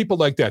 people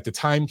like that, the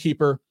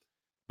timekeeper.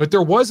 But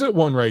there wasn't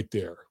one right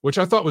there, which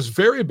I thought was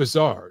very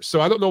bizarre.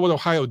 So I don't know what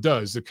Ohio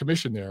does, the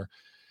commission there,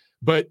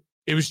 but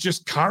it was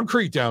just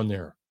concrete down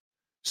there.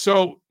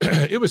 So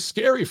it was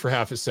scary for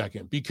half a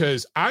second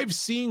because I've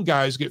seen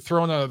guys get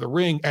thrown out of the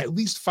ring at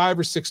least 5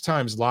 or 6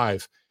 times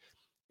live.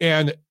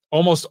 And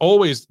almost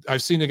always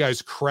I've seen the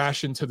guys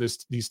crash into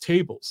these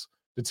tables.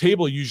 The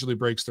table usually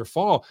breaks their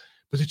fall,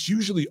 but it's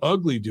usually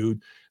ugly,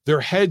 dude.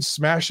 Their head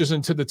smashes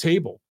into the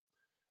table.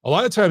 A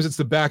lot of times it's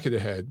the back of the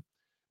head,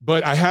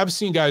 but I have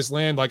seen guys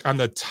land like on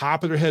the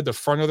top of their head, the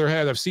front of their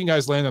head. I've seen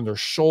guys land on their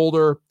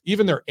shoulder,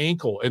 even their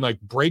ankle, and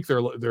like break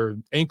their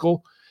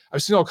ankle.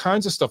 I've seen all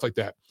kinds of stuff like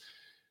that.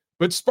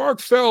 But Spark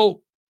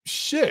fell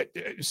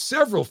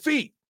several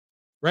feet,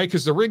 right?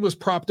 Because the ring was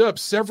propped up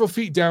several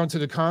feet down to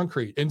the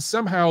concrete. And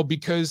somehow,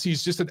 because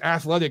he's just an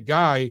athletic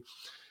guy,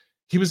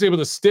 he was able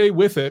to stay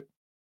with it,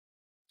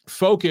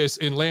 focus,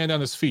 and land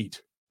on his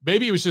feet.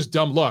 Maybe it was just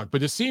dumb luck,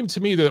 but it seemed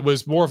to me that it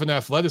was more of an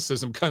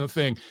athleticism kind of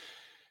thing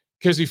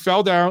because he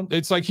fell down.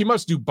 It's like he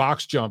must do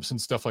box jumps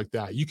and stuff like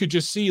that. You could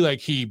just see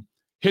like he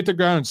hit the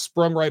ground and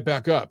sprung right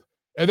back up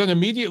and then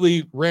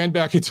immediately ran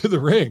back into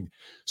the ring.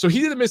 So he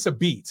didn't miss a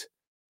beat.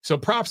 So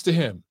props to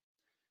him.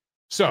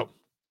 So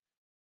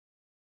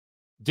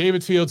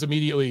David Fields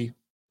immediately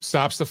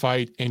stops the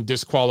fight and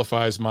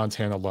disqualifies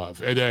Montana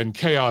Love. And then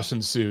chaos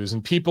ensues.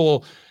 And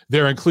people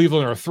there in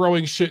Cleveland are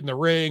throwing shit in the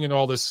ring and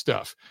all this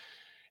stuff.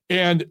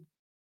 And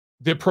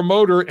the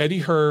promoter, Eddie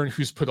Hearn,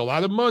 who's put a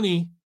lot of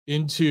money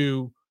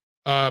into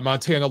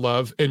Montana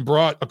Love and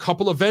brought a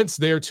couple events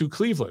there to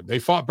Cleveland. They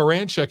fought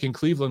Baranchek in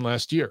Cleveland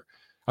last year.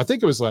 I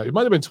think it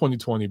might have been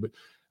 2020, but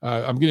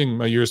I'm getting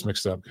my years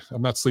mixed up.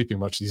 I'm not sleeping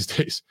much these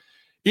days.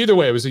 Either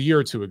way, it was a year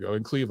or two ago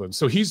in Cleveland.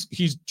 So he's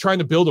trying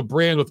to build a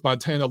brand with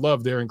Montana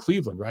Love there in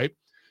Cleveland, right?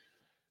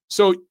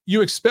 So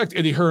you expect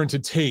Eddie Hearn to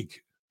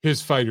take his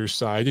fighter's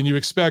side, and you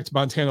expect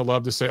Montana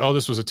Love to say, oh,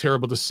 this was a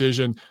terrible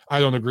decision. I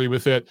don't agree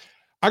with it.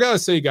 I got to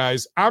say,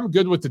 guys, I'm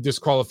good with the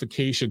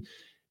disqualification.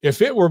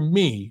 If it were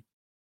me,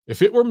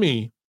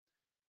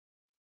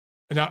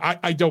 and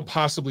I don't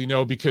possibly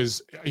know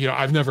because,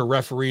 I've never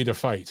refereed a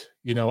fight.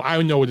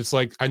 I know what it's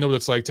like. I know what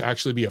it's like to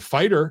actually be a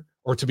fighter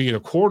or to be in a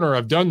corner.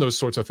 I've done those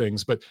sorts of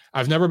things, but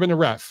I've never been a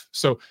ref.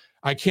 So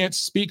I can't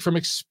speak from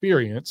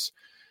experience,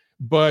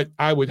 but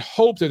I would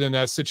hope that in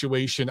that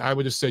situation, I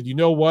would have said, you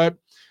know what?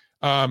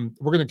 We're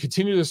going to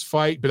continue this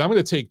fight, but I'm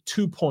going to take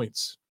 2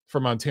 points for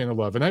Montana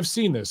Love. And I've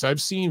seen this.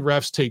 I've seen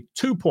refs take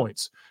 2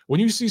 points. When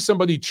you see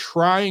somebody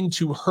trying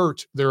to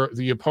hurt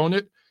the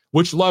opponent,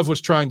 which Love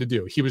was trying to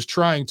do. He was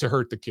trying to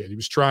hurt the kid. He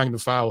was trying to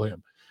foul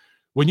him.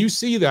 When you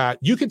see that,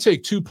 you can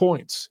take 2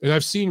 points. And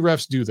I've seen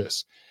refs do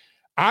this.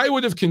 I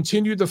would have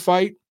continued the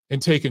fight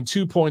and taken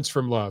 2 points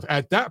from Love.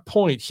 At that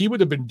point, he would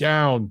have been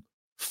down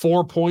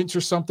 4 points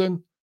or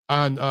something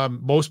on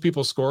most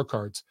people's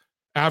scorecards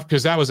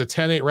because that was a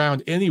 10-8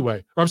 round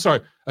anyway. Or I'm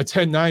sorry, a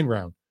 10-9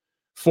 round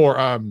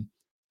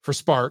for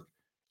Spark.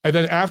 And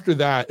then after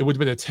that, it would have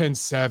been a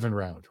 10-7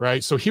 round,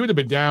 right? So he would have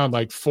been down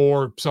like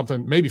 4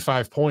 something, maybe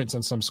 5 points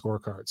on some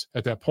scorecards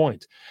at that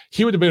point.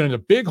 He would have been in a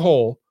big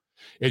hole,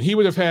 and he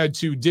would have had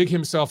to dig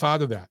himself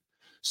out of that.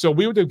 So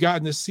we would have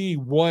gotten to see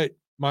what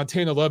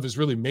Montana Love is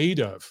really made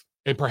of.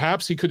 And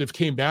perhaps he could have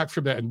came back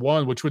from that and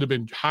won, which would have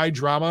been high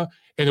drama,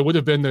 and it would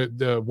have been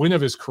the win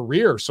of his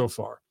career so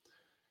far.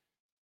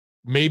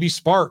 Maybe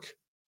Spark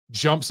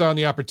jumps on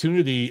the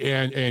opportunity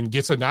and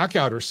gets a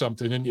knockout or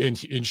something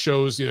and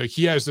shows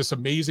he has this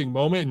amazing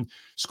moment and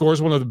scores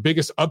one of the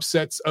biggest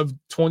upsets of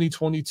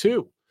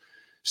 2022.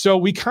 So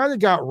we kind of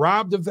got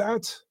robbed of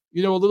that, a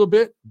little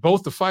bit,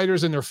 both the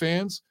fighters and their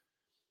fans.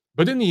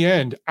 But in the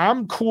end,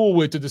 I'm cool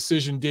with the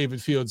decision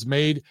David Fields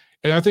made.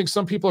 And I think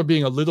some people are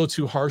being a little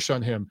too harsh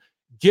on him,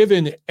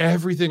 given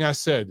everything I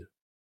said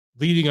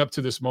leading up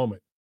to this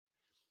moment.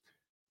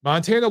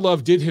 Montana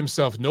Love did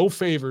himself no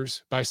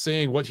favors by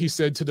saying what he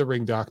said to the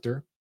ring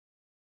doctor.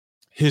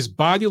 His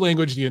body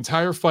language, the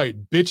entire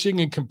fight,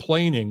 bitching and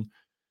complaining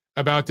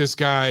about this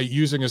guy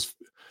using his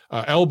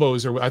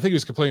elbows, or I think he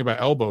was complaining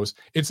about elbows,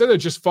 instead of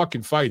just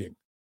fucking fighting.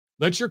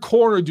 Let your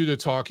corner do the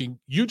talking.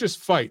 You just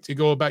fight and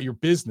go about your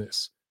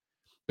business.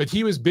 But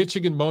he was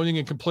bitching and moaning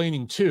and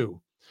complaining too.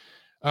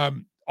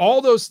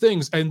 All those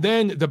things. And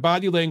then the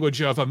body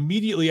language of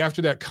immediately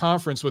after that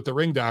conference with the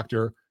ring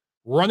doctor,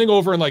 running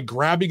over and like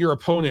grabbing your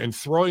opponent and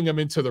throwing him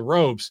into the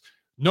ropes.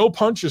 No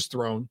punches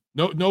thrown.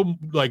 No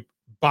like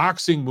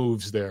boxing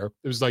moves there.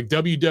 It was like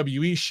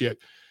WWE shit.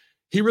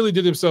 He really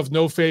did himself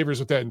no favors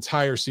with that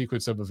entire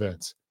sequence of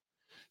events.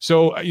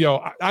 So,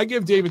 I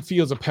give David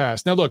Fields a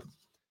pass. Now, look,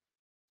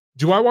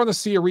 do I want to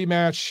see a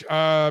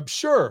rematch?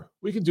 Sure,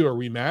 we can do a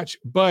rematch.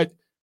 But,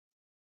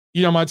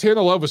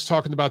 Montana Love was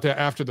talking about that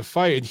after the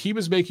fight, and he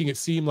was making it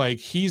seem like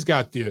he's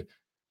got the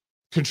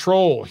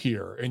control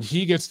here and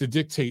he gets to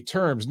dictate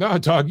terms. No,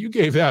 dog, you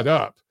gave that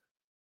up.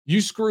 You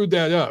screwed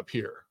that up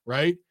here,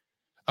 right?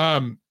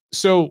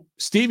 So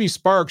Stevie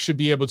Sparks should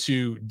be able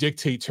to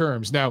dictate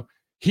terms. Now,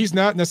 he's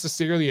not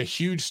necessarily a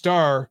huge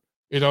star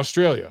in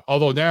Australia,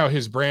 although now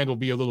his brand will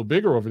be a little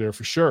bigger over there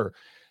for sure.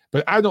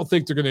 But I don't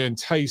think they're going to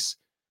entice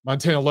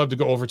Montana Love to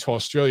go over to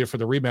Australia for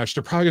the rematch.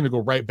 They're probably going to go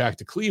right back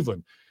to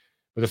Cleveland.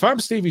 But if I'm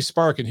Stevie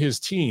Spark and his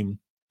team,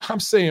 I'm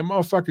saying,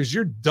 motherfuckers,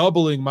 you're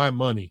doubling my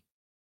money.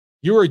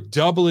 You are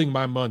doubling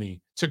my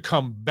money to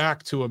come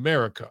back to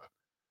America.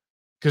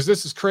 Because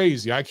this is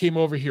crazy. I came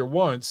over here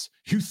once.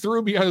 You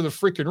threw me out of the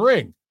freaking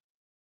ring.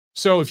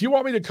 So if you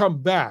want me to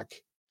come back,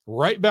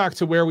 right back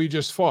to where we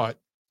just fought,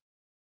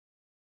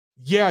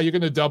 yeah, you're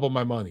going to double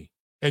my money.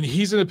 And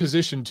he's in a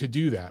position to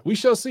do that. We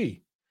shall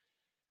see.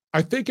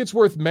 I think it's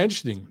worth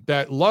mentioning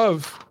that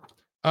Love,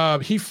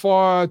 he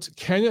fought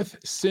Kenneth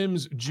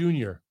Sims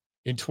Jr.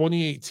 in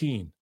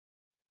 2018.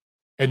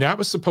 And that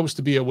was supposed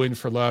to be a win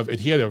for Love. And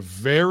he had a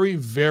very,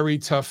 very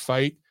tough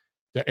fight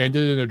that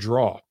ended in a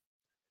draw.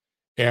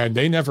 And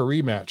they never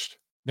rematched.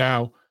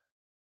 Now,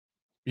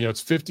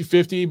 it's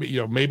 50-50,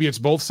 but, maybe it's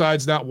both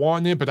sides not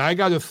wanting it. But I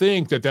got to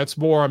think that that's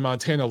more on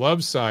Montana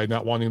Love's side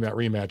not wanting that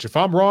rematch. If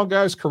I'm wrong,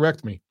 guys,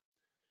 correct me.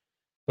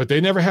 But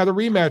they never had a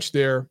rematch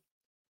there.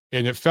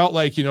 And it felt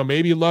like,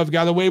 maybe Love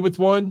got away with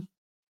one,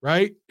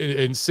 right?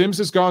 And Sims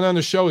has gone on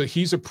to show that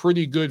he's a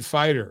pretty good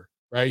fighter,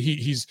 right?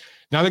 He's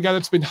not a guy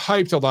that's been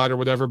hyped a lot or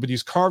whatever, but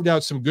he's carved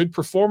out some good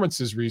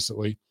performances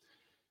recently.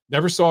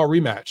 Never saw a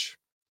rematch.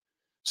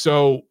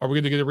 So are we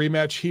going to get a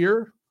rematch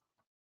here?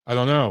 I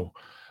don't know.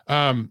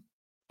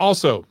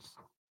 Also,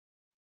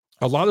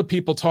 a lot of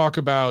people talk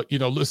about,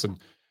 listen,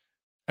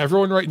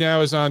 everyone right now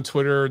is on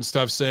Twitter and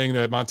stuff saying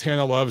that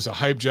Montana Love is a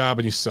hype job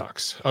and he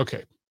sucks.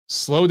 Okay,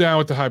 slow down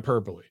with the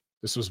hyperbole.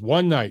 This was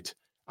one night.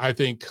 I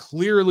think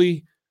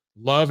clearly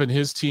Love and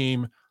his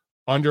team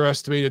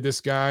underestimated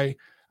this guy.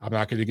 I'm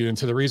not going to get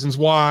into the reasons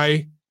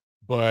why,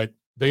 but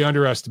they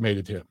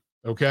underestimated him,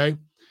 okay?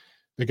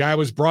 The guy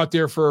was brought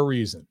there for a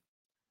reason.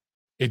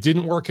 It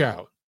didn't work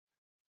out.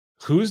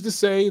 Who's to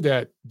say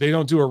that they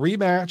don't do a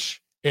rematch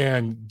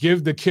and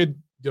give the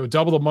kid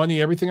double the money,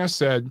 everything I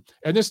said,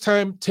 and this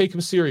time take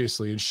him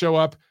seriously and show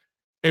up?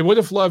 And what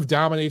if Love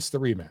dominates the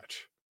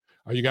rematch?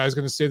 Are you guys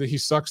going to say that he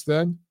sucks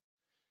then?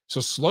 So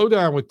slow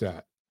down with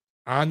that.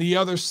 On the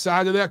other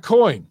side of that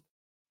coin,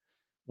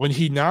 when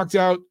he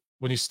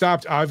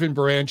stopped Ivan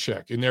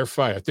Baranchyk in their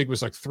fight, I think it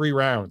was like 3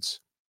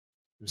 rounds.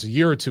 It was a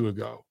year or two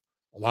ago.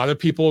 A lot of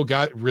people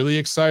got really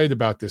excited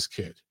about this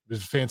kid. It was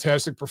a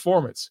fantastic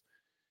performance.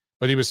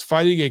 But he was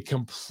fighting a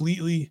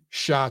completely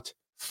shot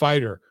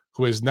fighter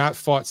who has not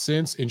fought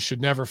since and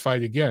should never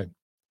fight again.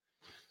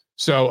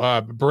 So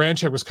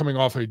Baranchyk was coming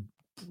off a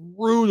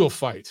brutal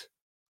fight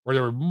where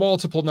there were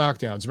multiple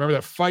knockdowns. Remember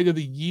that fight of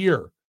the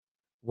year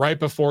right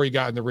before he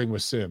got in the ring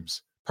with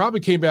Sims? Probably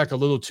came back a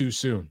little too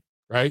soon,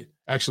 right?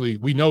 Actually,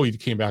 we know he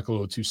came back a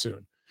little too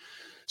soon.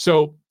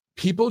 So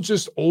people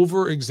just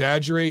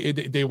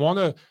over-exaggerate. They want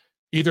to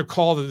either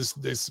call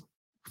this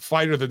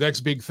fighter the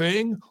next big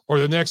thing or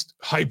the next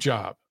hype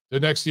job, the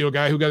next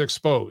guy who got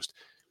exposed.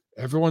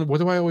 Everyone, what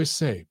do I always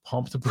say?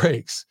 Pump the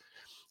brakes.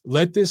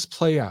 Let this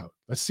play out.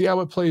 Let's see how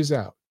it plays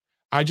out.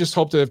 I just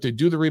hope that if they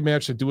do the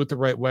rematch, they do it the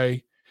right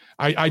way.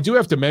 I do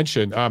have to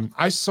mention,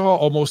 I saw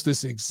almost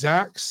this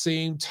exact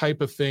same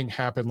type of thing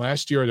happen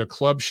last year at a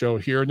club show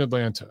here in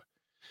Atlanta,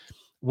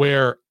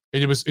 where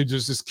it was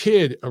this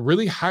kid, a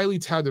really highly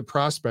touted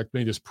prospect,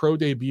 made his pro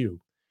debut,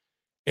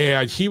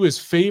 and he was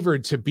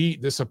favored to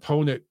beat this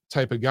opponent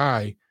type of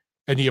guy,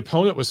 and the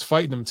opponent was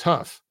fighting him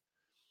tough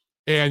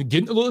and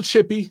getting a little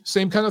chippy,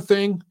 same kind of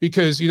thing,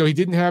 because he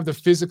didn't have the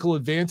physical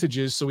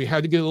advantages, so he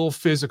had to get a little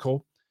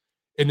physical.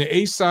 And the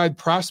A-side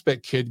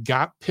prospect kid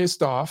got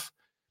pissed off,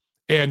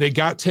 and they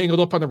got tangled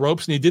up on the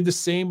ropes, and he did the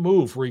same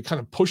move where he kind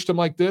of pushed him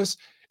like this,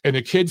 and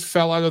the kid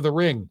fell out of the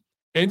ring,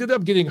 ended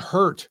up getting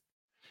hurt.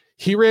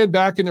 He ran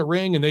back in the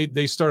ring, and he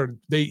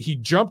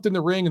jumped in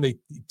the ring, and they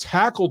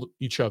tackled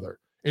each other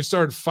and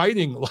started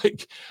fighting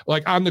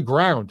like on the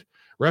ground.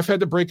 Ref had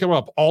to break him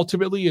up.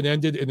 Ultimately, it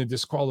ended in a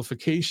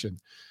disqualification.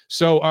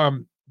 So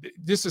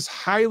this is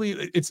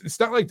it's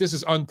not like this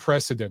is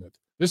unprecedented.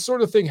 This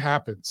sort of thing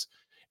happens.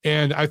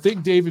 And I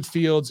think David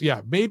Fields,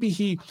 maybe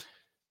he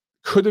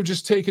could have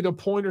just taken a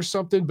point or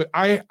something, but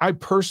I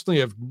personally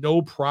have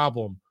no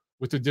problem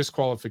with the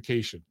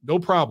disqualification. No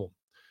problem.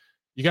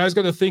 You guys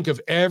got to think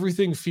of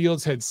everything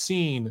Fields had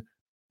seen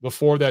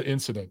before that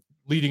incident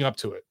leading up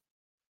to it.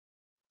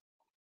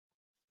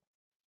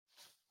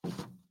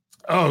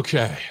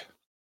 Okay.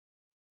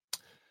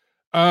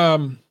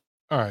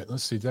 All right,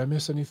 let's see. Did I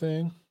miss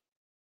anything?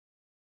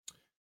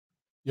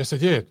 Yes, I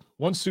did.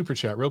 One super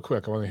chat real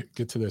quick. I want to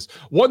get to this.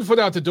 1 foot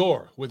out the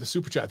door with a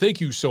super chat.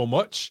 Thank you so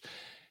much.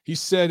 He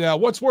said,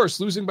 what's worse,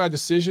 losing by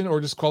decision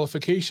or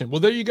disqualification? Well,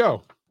 there you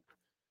go.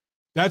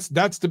 That's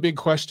the big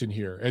question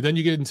here. And then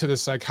you get into the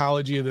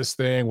psychology of this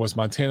thing. Was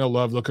Montana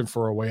Love looking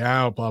for a way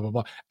out? Blah, blah,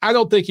 blah. I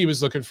don't think he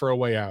was looking for a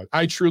way out.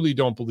 I truly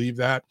don't believe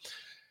that.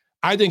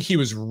 I think he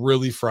was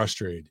really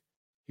frustrated.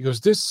 He goes,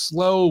 this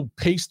slow,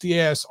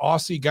 pasty-ass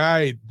Aussie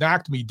guy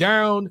knocked me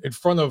down in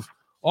front of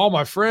all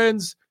my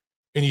friends,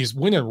 and he's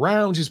winning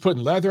rounds. He's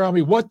putting leather on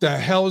me. What the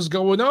hell is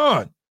going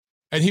on?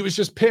 And he was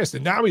just pissed.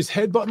 And now he's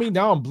headbutting me.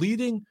 Now I'm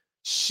bleeding.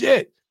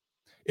 Shit.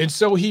 And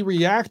so he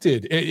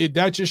reacted.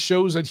 That just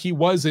shows that he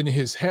was in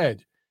his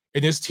head.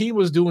 And his team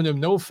was doing him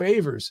no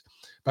favors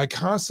by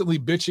constantly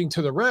bitching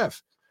to the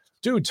ref.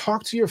 Dude,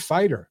 talk to your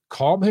fighter.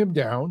 Calm him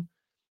down.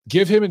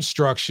 Give him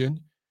instruction.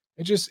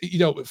 And just,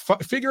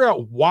 figure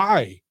out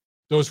why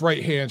those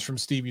right hands from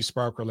Stevie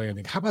Spark are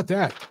landing. How about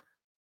that?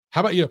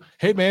 How about,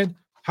 hey, man,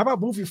 how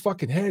about move your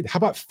fucking head? How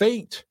about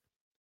feint?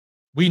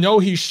 We know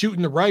he's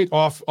shooting the right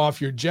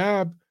off your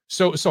jab.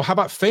 So how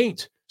about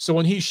feint? So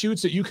when he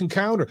shoots it, you can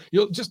counter.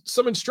 Just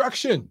some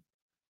instruction.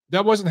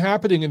 That wasn't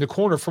happening in the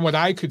corner from what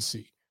I could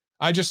see.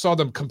 I just saw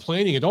them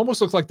complaining. It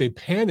almost looked like they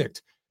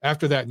panicked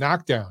after that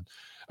knockdown.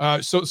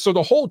 So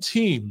the whole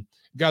team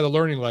got a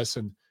learning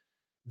lesson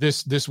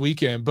this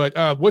weekend.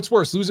 But what's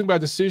worse, losing by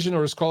decision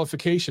or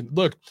disqualification?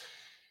 Look,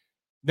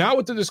 now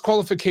with the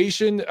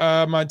disqualification,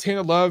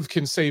 Montana Love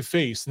can save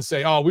face and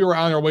say, "Oh, we were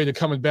on our way to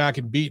coming back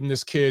and beating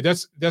this kid."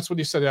 That's what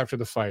he said after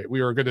the fight.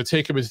 We were going to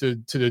take him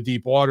to the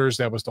deep waters.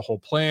 That was the whole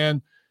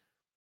plan.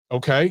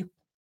 Okay,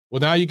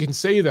 well now you can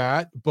say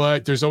that,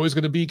 but there's always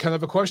going to be kind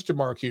of a question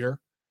mark here.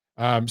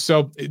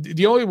 So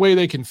the only way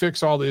they can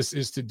fix all this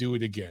is to do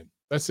it again.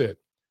 That's it.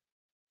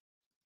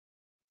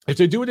 If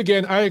they do it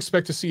again, I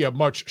expect to see a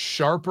much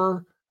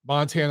sharper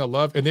Montana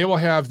Love, and they will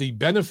have the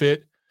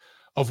benefit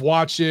of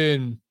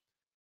watching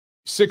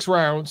 6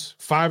 rounds,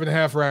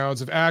 5.5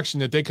 rounds of action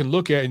that they can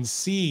look at and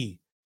see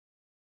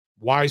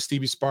why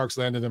Stevie Sparks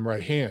landed them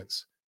right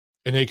hands,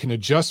 and they can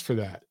adjust for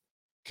that.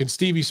 Can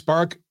Stevie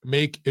Spark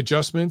make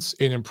adjustments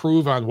and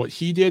improve on what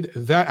he did?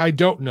 That I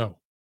don't know.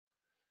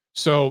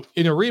 So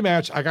in a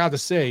rematch, I got to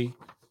say,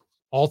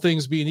 all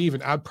things being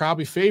even, I'd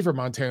probably favor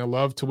Montana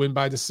Love to win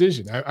by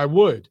decision. I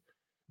would,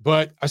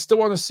 but I still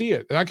want to see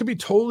it. And I could be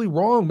totally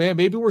wrong, man.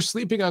 Maybe we're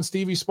sleeping on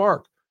Stevie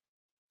Spark.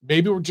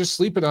 Maybe we're just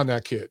sleeping on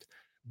that kid.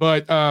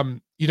 But,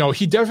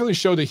 he definitely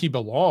showed that he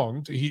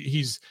belonged.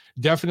 He's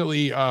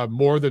definitely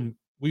more than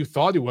we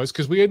thought he was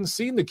because we hadn't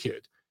seen the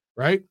kid,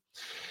 right?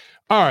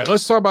 All right,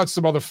 let's talk about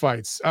some other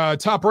fights.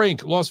 Top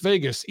Rank, Las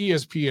Vegas,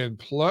 ESPN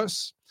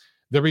Plus.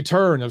 The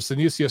return of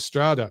Senicia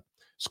Estrada,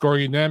 scoring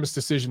a unanimous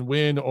decision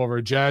win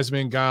over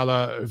Jasmine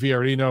Gala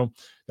Villarino.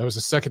 That was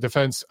the second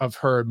defense of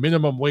her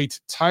minimum weight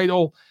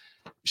title.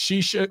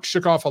 She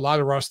shook off a lot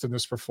of rust in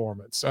this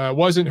performance. It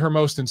wasn't her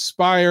most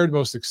inspired,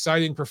 most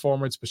exciting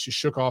performance, but she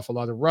shook off a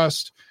lot of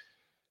rust.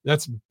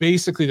 That's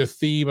basically the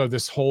theme of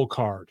this whole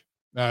card.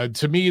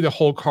 To me, the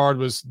whole card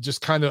was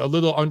just kind of a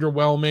little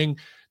underwhelming.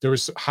 There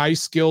was high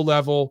skill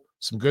level,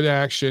 some good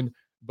action,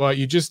 but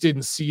you just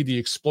didn't see the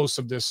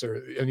explosiveness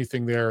or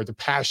anything there, the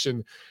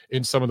passion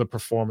in some of the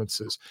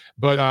performances.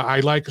 But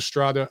I like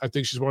Estrada. I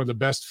think she's one of the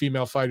best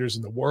female fighters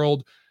in the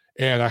world.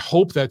 And I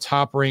hope that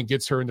Top Rank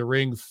gets her in the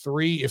ring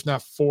 3, if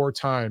not 4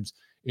 times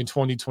in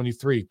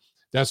 2023.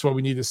 That's what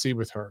we need to see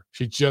with her.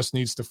 She just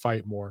needs to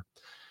fight more.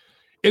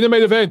 In the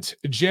main event,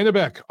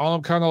 Janibek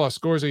Alimkhanuly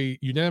scores a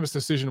unanimous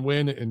decision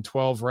win in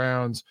 12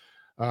 rounds.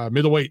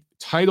 Middleweight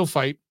title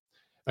fight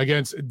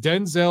against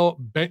Denzel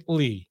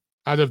Bentley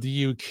out of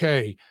the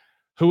UK,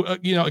 who,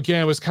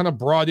 again, was kind of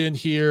brought in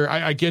here.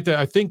 I get that.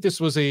 I think this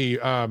was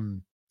a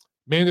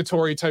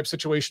mandatory type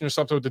situation or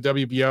something with the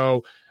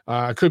WBO.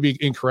 I could be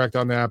incorrect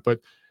on that, but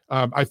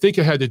I think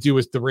it had to do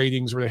with the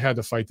ratings where they had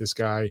to fight this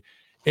guy.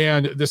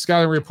 And the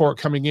scouting report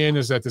coming in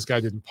is that this guy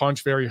didn't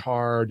punch very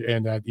hard,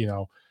 and that,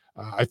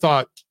 I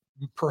thought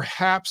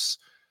perhaps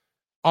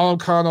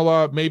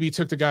Alimkhanuly maybe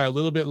took the guy a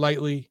little bit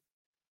lightly,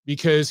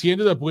 because he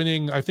ended up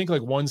winning, I think,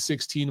 like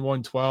 116,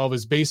 112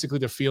 is basically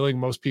the feeling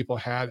most people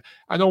had.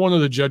 I know one of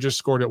the judges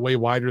scored it way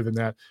wider than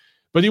that,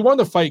 but he won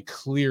the fight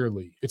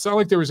clearly. It's not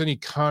like there was any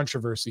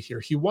controversy here.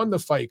 He won the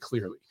fight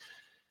clearly,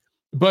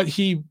 but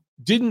he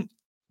didn't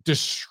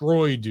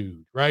destroy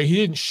dude, right? He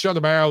didn't shut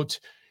him out.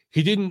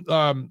 He didn't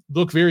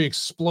look very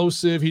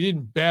explosive. He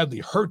didn't badly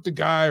hurt the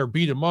guy or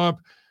beat him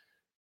up.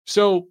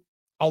 So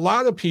a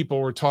lot of people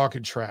were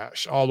talking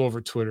trash all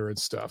over Twitter and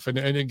stuff. And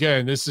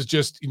again, this is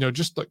just,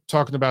 just like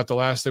talking about the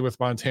last day with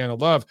Montana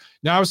Love.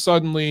 Now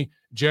suddenly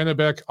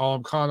Janibek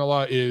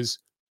Alimkhanuly is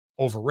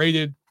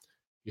overrated.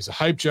 He's a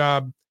hype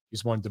job.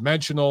 He's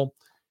one-dimensional.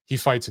 He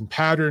fights in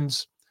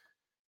patterns.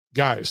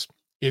 Guys,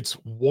 it's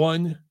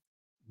one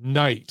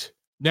night.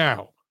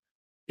 Now,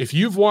 if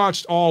you've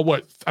watched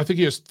I think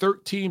he has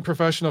 13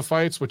 professional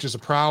fights, which is a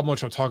problem,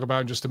 which I'll talk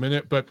about in just a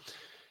minute. But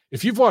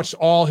if you've watched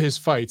all his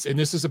fights, and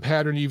this is a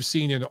pattern you've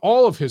seen in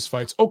all of his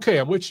fights, okay,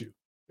 I'm with you.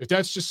 If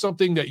that's just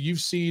something that you've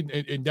seen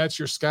and that's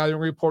your scouting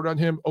report on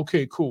him,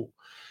 okay, cool.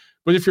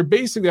 But if you're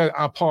basing that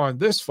upon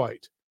this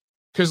fight,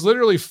 because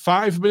literally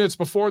 5 minutes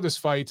before this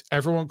fight,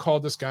 everyone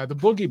called this guy the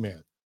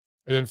boogeyman.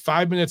 And then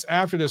 5 minutes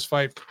after this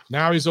fight,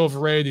 now he's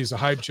overrated. He's a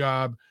hype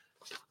job.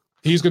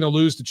 He's going to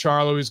lose to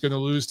Charlo. He's going to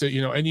lose to,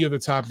 any of the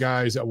top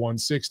guys at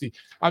 160.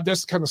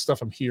 That's the kind of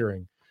stuff I'm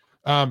hearing.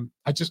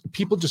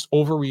 People just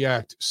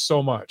overreact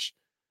so much.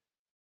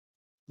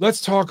 Let's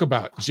talk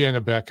about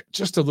Janibek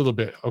just a little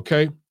bit,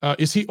 okay?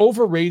 Is he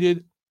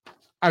overrated?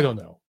 I don't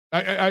know.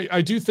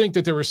 I do think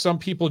that there were some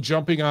people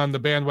jumping on the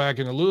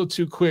bandwagon a little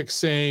too quick,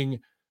 saying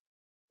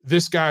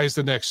this guy is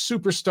the next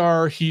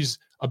superstar. He's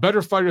a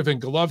better fighter than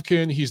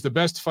Golovkin. He's the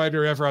best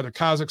fighter ever out of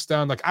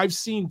Kazakhstan. Like, I've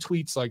seen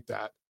tweets like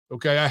that.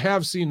 Okay. I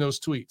have seen those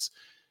tweets.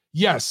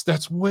 Yes,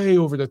 that's way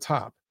over the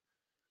top.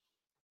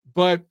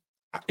 But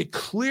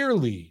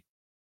clearly,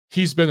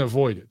 he's been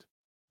avoided.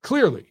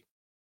 Clearly.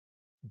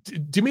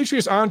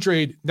 Demetrius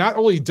Andrade not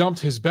only dumped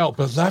his belt,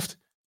 but left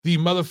the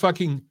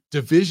motherfucking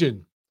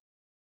division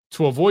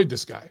to avoid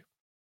this guy.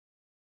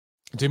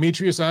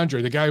 Demetrius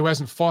Andrade, the guy who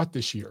hasn't fought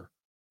this year,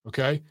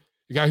 okay?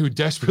 The guy who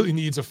desperately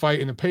needs a fight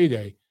and a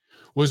payday,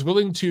 was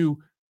willing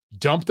to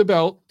dump the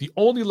belt, the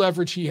only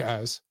leverage he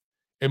has,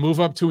 and move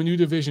up to a new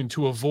division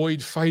to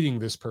avoid fighting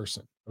this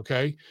person,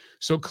 okay?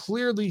 So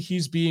clearly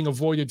he's being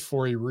avoided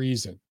for a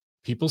reason.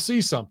 People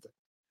see something.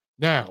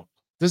 Now,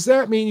 does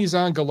that mean he's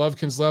on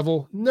Golovkin's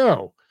level?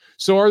 No.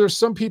 So are there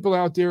some people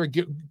out there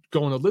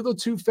going a little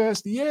too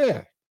fast?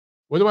 Yeah.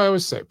 What do I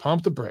always say?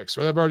 Pump the brakes.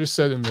 What I've already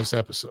said in this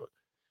episode.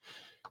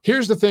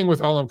 Here's the thing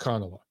with Alam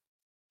Kanala.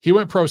 He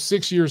went pro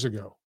 6 years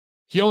ago.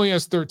 He only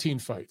has 13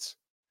 fights.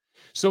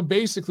 So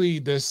basically,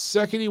 the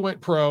second he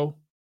went pro,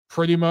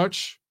 pretty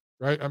much,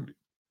 right? I'm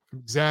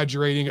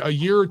exaggerating, a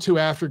year or two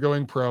after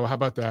going pro, how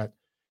about that?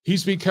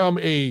 He's become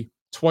a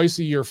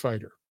twice-a-year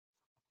fighter.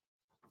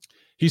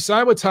 He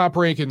signed with Top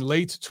Rank in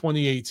late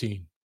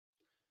 2018.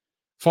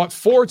 Fought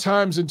 4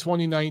 times in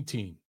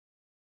 2019.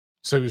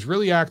 So he was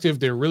really active.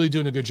 They were really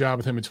doing a good job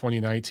with him in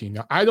 2019.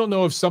 Now, I don't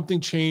know if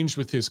something changed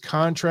with his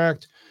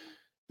contract,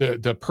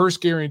 the purse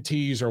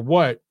guarantees or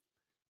what,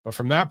 but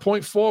from that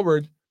point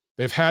forward,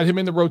 they've had him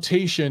in the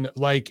rotation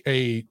like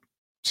a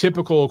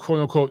typical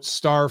quote-unquote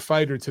star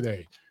fighter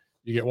today.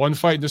 You get one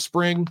fight in the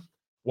spring,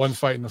 one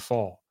fight in the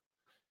fall.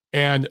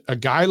 And a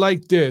guy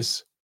like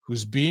this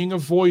who's being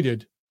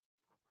avoided,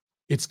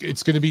 it's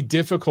going to be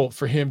difficult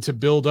for him to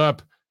build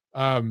up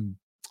a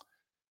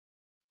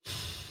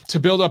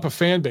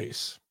fan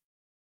base.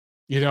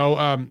 You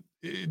know,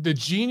 the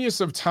genius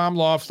of Tom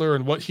Loeffler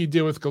and what he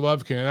did with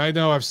Golovkin, and I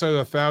know I've said it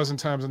 1,000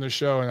 times on the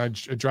show, and I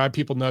drive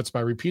people nuts by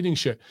repeating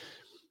shit.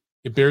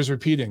 It bears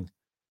repeating.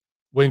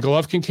 When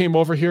Golovkin came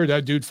over here,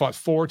 that dude fought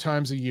 4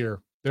 times a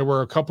year. There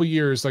were a couple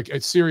years, like,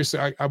 it's seriously,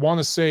 I want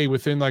to say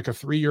within like a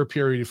 3-year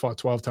period, he fought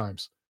 12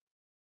 times.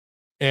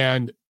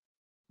 And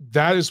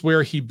that is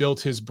where he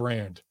built his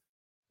brand.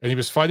 And he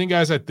was fighting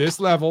guys at this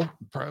level,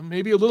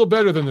 maybe a little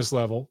better than this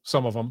level,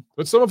 some of them,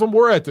 but some of them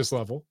were at this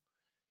level.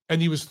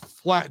 And he was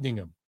flattening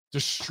them,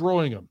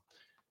 destroying them.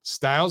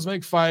 Styles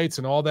make fights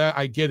and all that.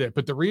 I get it.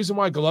 But the reason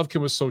why Golovkin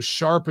was so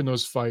sharp in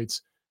those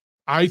fights,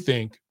 I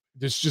think,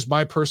 this is just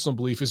my personal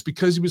belief, is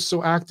because he was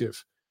so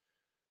active.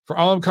 For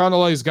Alam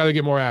Kanala, he's got to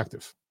get more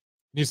active.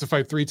 He needs to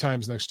fight 3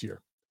 times next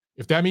year.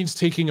 If that means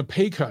taking a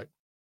pay cut,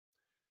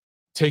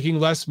 taking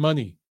less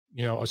money,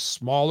 you know, a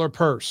smaller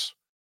purse,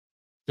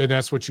 then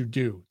that's what you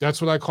do.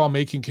 That's what I call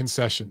making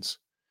concessions.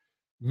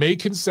 Make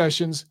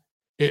concessions.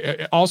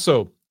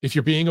 Also, if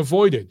you're being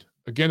avoided,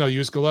 again, I'll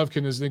use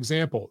Golovkin as an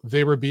example.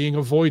 They were being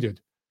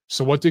avoided.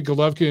 So what did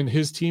Golovkin and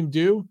his team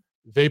do?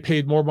 They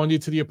paid more money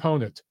to the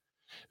opponent.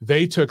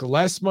 They took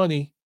less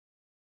money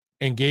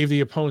and gave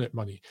the opponent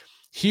money.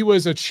 He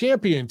was a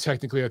champion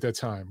technically at that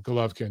time,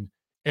 Golovkin,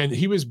 and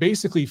he was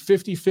basically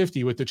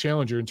 50-50 with the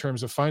challenger in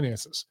terms of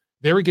finances.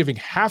 They were giving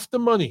half the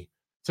money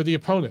to the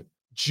opponent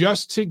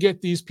just to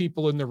get these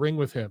people in the ring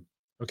with him,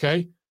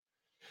 okay?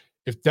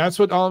 If that's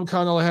what Alam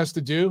Kanala has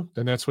to do,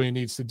 then that's what he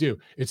needs to do.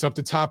 It's up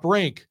to Top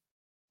Rank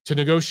to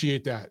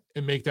negotiate that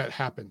and make that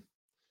happen.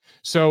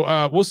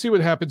 So we'll see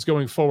what happens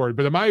going forward.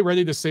 But am I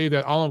ready to say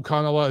that Alam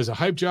Kanala is a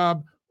hype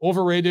job,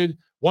 overrated,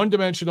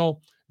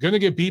 one-dimensional, going to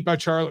get beat by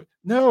Charlie?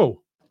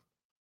 No.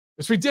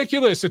 It's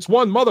ridiculous. It's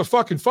one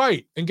motherfucking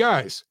fight. And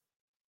guys,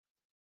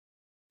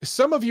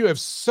 some of you have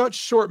such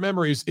short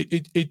memories.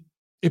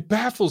 It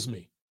baffles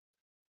me.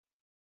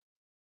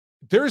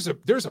 There's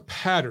a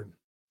pattern,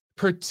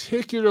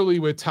 particularly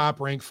with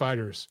top rank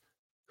fighters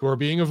who are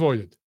being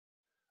avoided,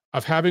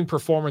 of having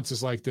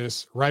performances like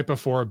this right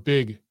before a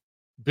big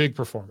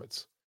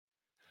performance.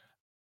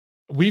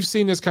 We've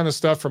seen this kind of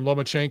stuff from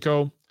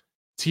Lomachenko,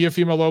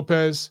 Teofimo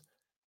Lopez,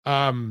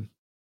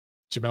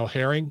 Jamel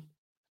Herring.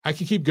 I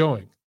can keep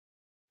going.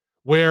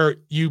 Where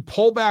you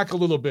pull back a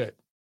little bit,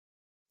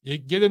 you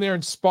get in there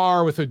and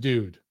spar with a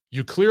dude.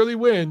 You clearly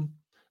win,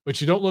 but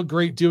you don't look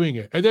great doing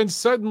it. And then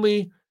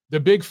suddenly the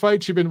big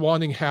fight you've been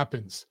wanting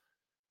happens.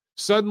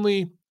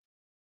 Suddenly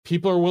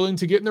people are willing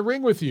to get in the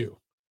ring with you.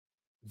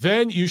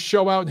 Then you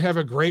show out and have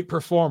a great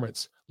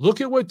performance.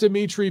 Look at what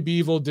Dimitri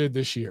Bivol did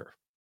this year.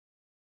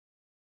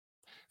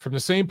 From the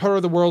same part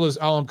of the world as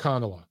Alam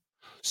Kanala.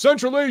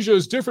 Central Asia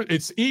is different.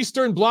 It's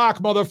Eastern Bloc,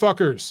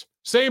 motherfuckers.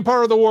 Same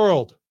part of the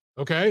world.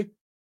 Okay?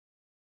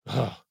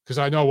 Because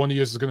I know one of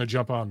you is going to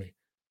jump on me.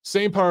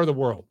 Same part of the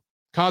world.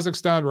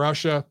 Kazakhstan,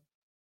 Russia.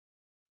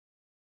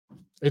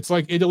 It's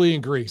like Italy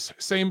and Greece.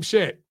 Same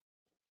shit.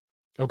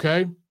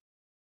 Okay?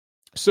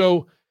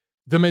 So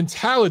the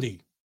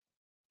mentality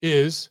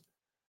is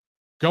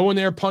go in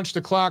there, punch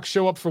the clock,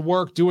 show up for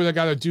work, do what I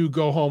got to do,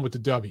 go home with the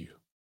W.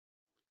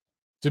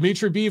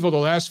 Dimitri Bivol, the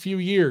last few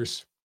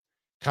years,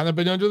 kind of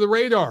been under the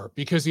radar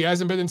because he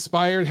hasn't been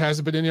inspired,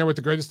 hasn't been in there with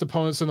the greatest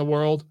opponents in the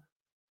world.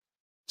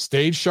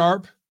 Stayed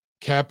sharp,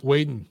 kept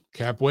waiting.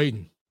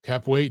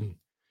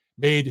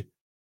 Made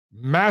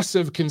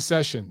massive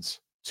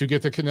concessions to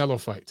get the Canelo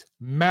fight.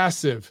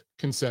 Massive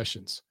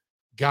concessions.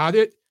 Got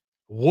it,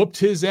 whooped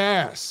his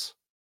ass.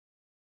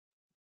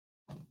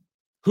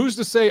 Who's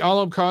to say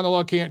Alam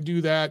Canelo can't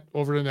do that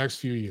over the next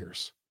few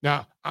years?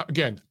 Now,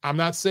 again, I'm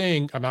not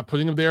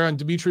putting him there on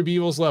Dimitri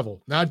Bivol's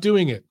level. Not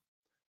doing it.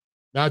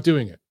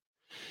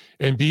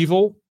 And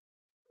Bivol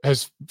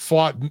has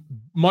fought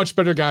much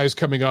better guys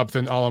coming up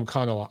than Alam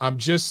Canelo. I'm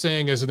just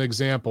saying as an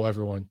example,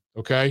 everyone,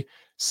 okay?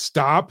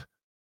 Stop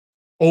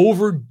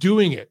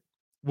overdoing it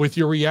with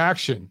your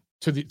reaction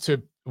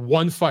to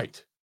one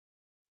fight.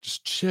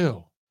 Just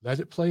chill. Let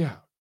it play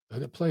out.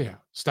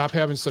 Stop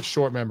having such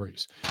short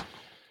memories.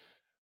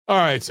 All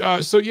right.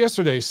 So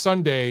yesterday,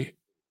 Sunday,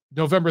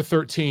 November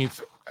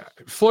 13th,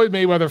 Floyd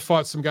Mayweather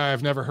fought some guy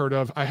I've never heard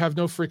of. I have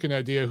no freaking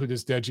idea who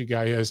this Deji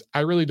guy is. I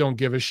really don't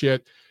give a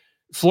shit.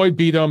 Floyd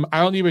beat him. I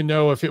don't even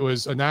know if it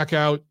was a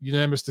knockout,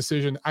 unanimous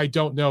decision. I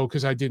don't know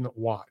because I didn't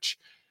watch.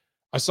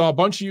 I saw a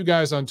bunch of you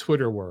guys on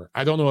Twitter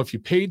I don't know if you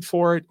paid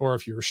for it or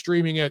if you were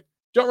streaming it.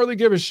 Don't really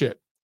give a shit.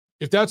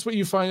 If that's what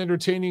you find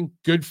entertaining,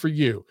 good for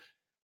you.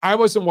 I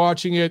wasn't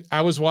watching it.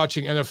 I was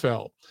watching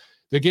NFL.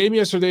 The game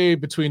yesterday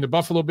between the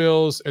Buffalo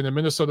Bills and the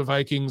Minnesota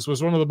Vikings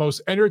was one of the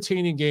most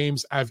entertaining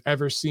games I've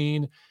ever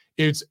seen.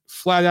 It's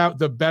flat out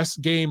the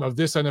best game of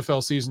this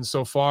NFL season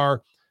so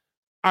far.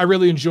 I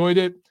really enjoyed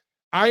it.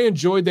 I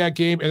enjoyed that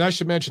game. And I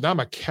should mention,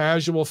 I'm a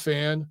casual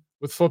fan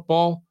with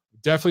football.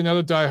 Definitely not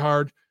a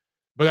diehard.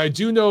 But I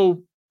do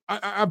know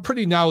I'm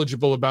pretty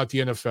knowledgeable about the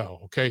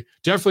NFL, okay?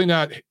 Definitely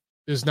not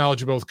as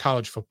knowledgeable with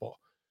college football.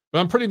 But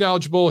I'm pretty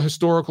knowledgeable,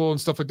 historical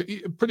and stuff like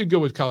that. Pretty good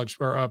with college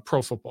or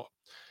pro football.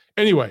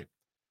 Anyway,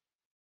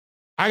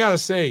 I got to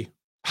say,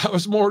 I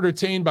was more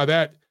entertained by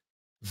that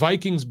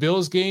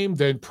Vikings-Bills game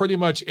than pretty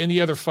much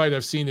any other fight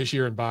I've seen this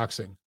year in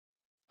boxing.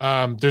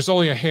 There's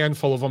only a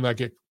handful of them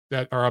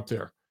that are up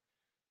there.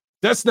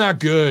 That's not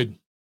good.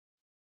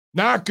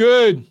 Not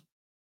good.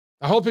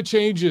 I hope it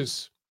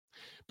changes.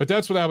 But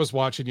that's what I was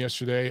watching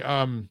yesterday.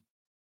 The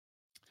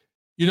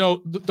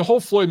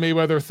whole Floyd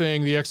Mayweather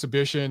thing, the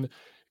exhibition,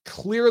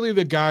 clearly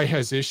the guy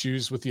has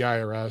issues with the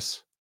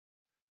IRS.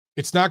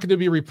 It's not going to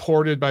be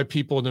reported by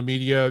people in the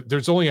media.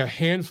 There's only a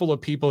handful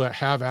of people that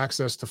have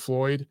access to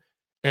Floyd,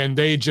 and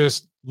they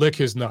just lick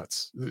his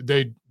nuts.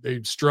 They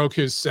stroke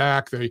his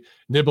sack. They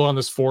nibble on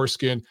his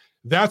foreskin.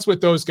 That's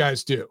what those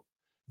guys do.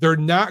 They're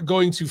not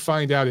going to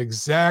find out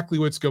exactly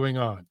what's going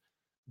on.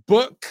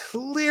 But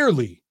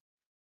clearly,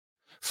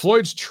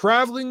 Floyd's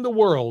traveling the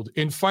world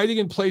and fighting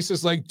in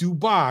places like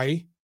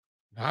Dubai,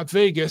 not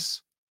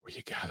Vegas, where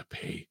you got to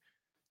pay.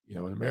 In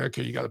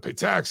America, you got to pay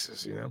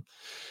taxes,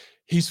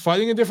 He's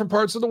fighting in different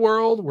parts of the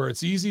world where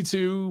it's easy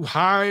to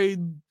hide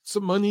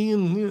some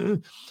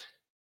money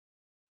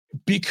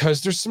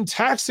because there's some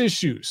tax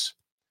issues.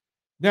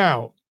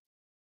 Now,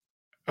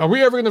 are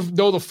we ever going to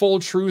know the full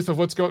truth of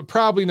what's going on?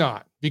 Probably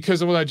not,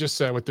 because of what I just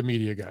said with the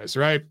media guys,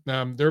 right?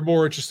 They're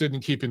more interested in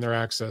keeping their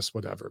access,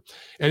 whatever.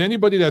 And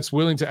anybody that's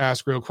willing to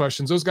ask real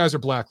questions, those guys are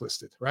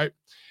blacklisted, right?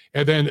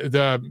 And then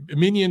the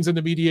minions in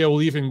the media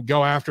will even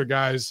go after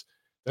guys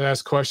that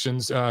ask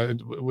questions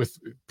with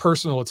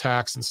personal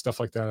attacks and stuff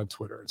like that on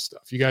Twitter and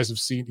stuff. You guys have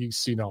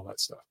seen all that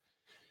stuff.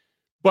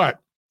 But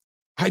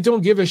I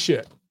don't give a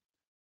shit.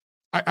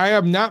 I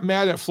am not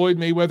mad at Floyd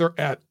Mayweather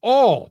at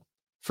all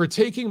for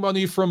taking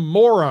money from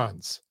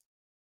morons.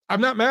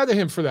 I'm not mad at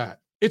him for that.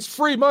 It's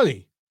free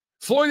money.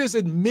 Floyd has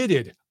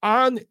admitted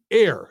on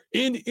air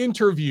in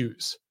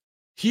interviews,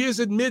 he has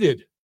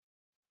admitted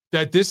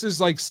that this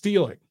is like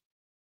stealing.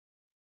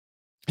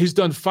 He's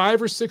done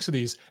 5 or 6 of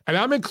these, and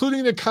I'm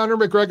including the Conor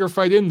McGregor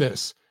fight in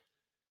this.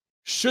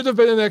 Should have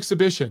been an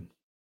exhibition.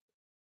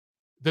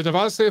 The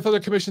Nevada State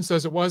Athletic Commission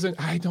says it wasn't.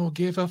 I don't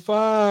give a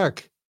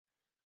fuck.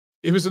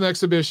 It was an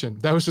exhibition.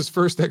 That was his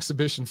first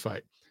exhibition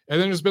fight.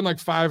 And then there's been like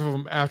 5 of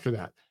them after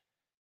that.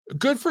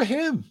 Good for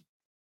him.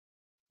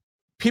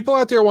 People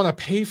out there want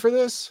to pay for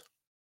this.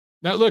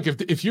 Now, look,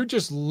 if you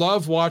just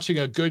love watching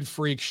a good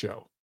freak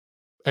show,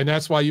 and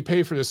that's why you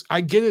pay for this, I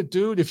get it,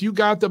 dude. If you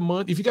got the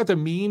money, if you got the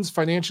means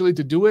financially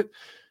to do it,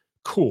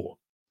 cool.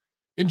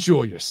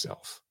 Enjoy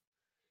yourself.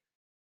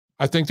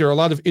 I think there are a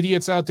lot of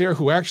idiots out there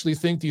who actually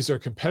think these are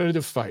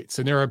competitive fights.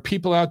 And there are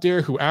people out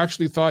there who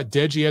actually thought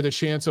Deji had a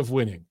chance of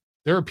winning.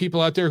 There are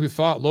people out there who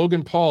thought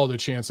Logan Paul had a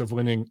chance of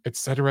winning, et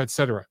cetera, et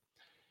cetera.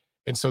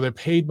 And so they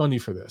paid money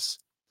for this.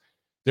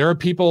 There are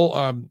people,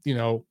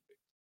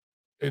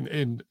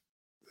 in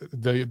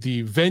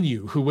the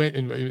venue who went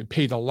and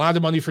paid a lot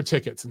of money for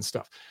tickets and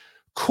stuff.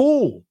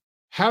 Cool.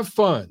 Have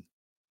fun.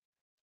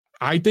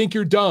 I think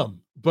you're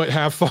dumb, but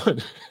have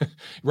fun,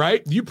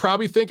 right? You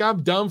probably think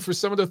I'm dumb for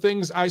some of the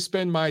things I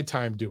spend my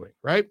time doing,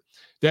 right?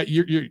 That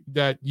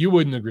you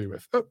wouldn't agree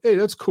with. Oh, hey,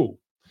 that's cool.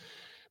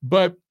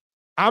 But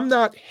I'm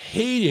not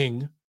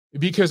hating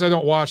because I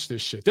don't watch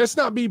this shit. That's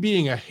not me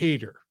being a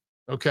hater,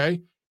 okay?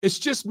 It's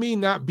just me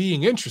not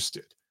being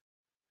interested.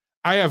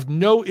 I have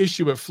no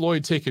issue with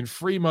Floyd taking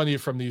free money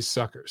from these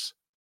suckers.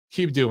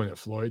 Keep doing it,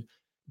 Floyd.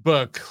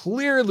 But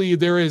clearly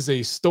there is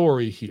a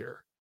story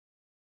here.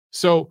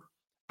 So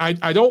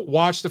I don't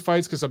watch the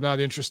fights because I'm not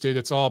interested.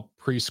 It's all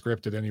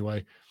pre-scripted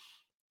anyway.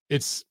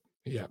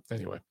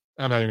 Anyway,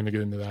 I'm not even going to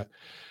get into that.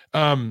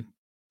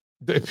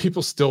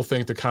 People still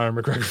think the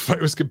Conor McGregor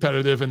fight was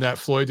competitive and that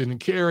Floyd didn't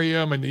carry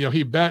him. And,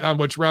 he bet on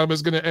which round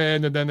was going to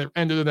end. And then it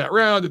ended in that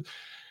round.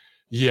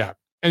 Yeah.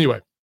 Anyway,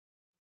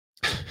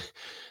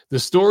 the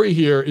story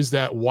here is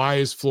that why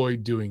is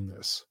Floyd doing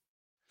this?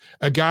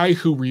 A guy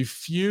who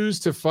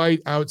refused to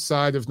fight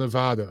outside of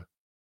Nevada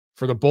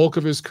for the bulk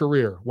of his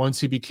career once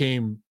he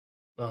became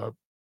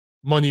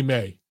Money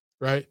May,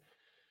 right?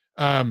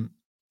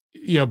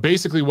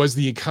 Basically was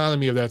the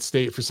economy of that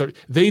state for some.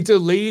 They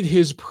delayed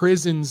his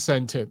prison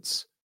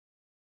sentence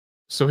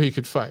so he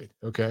could fight.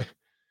 Okay.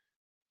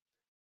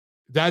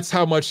 That's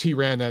how much he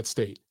ran that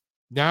state.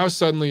 Now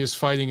suddenly is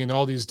fighting in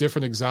all these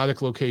different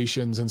exotic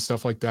locations and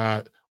stuff like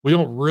that. We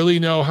don't really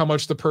know how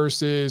much the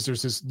purse is.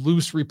 There's this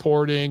loose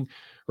reporting,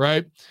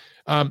 right?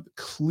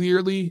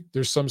 Clearly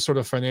there's some sort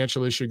of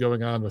financial issue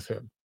going on with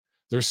him.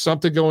 There's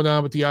something going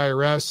on with the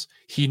IRS.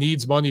 He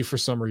needs money for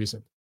some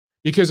reason.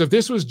 Because if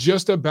this was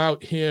just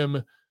about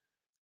him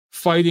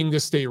fighting to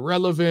stay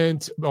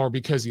relevant or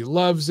because he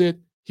loves it,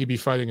 he'd be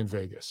fighting in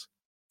Vegas.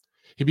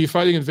 He'd be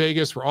fighting in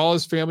Vegas where all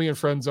his family and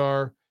friends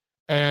are,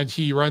 and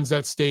he runs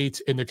that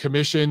state. In the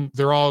commission,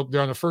 they're on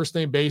a first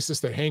name basis.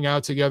 They hang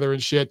out together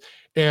and shit,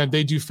 and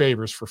they do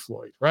favors for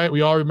Floyd, right?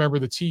 We all remember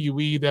the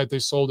TUE that they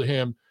sold to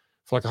him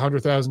for like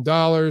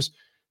 $100,000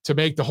 to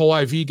make the whole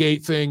IV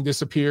gate thing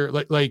disappear.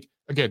 Like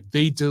again,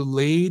 they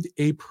delayed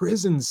a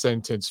prison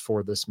sentence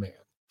for this man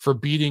for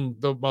beating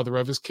the mother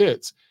of his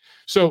kids.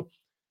 So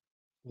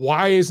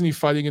why isn't he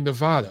fighting in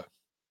Nevada?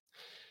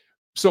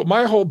 So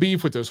my whole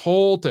beef with this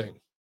whole thing,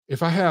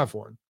 if I have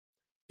one,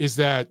 is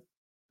that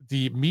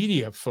the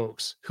media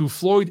folks who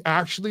Floyd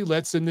actually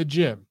lets in the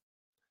gym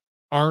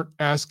aren't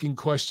asking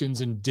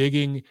questions and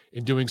digging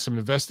and doing some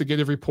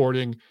investigative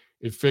reporting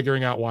and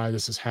figuring out why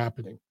this is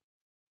happening.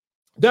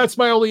 That's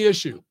my only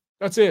issue.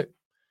 That's it.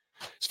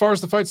 As far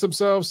as the fights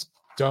themselves,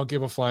 don't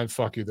give a flying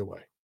fuck either way.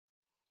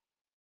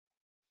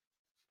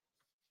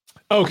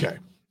 Okay.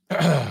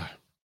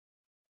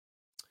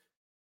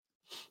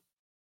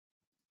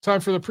 Time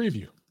for the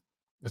preview.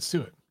 Let's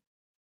do it.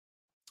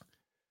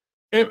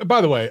 And by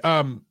the way,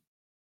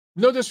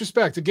 no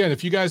disrespect. Again,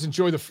 if you guys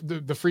enjoy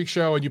the freak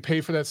show and you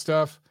pay for that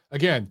stuff,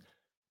 again,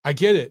 I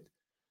get it.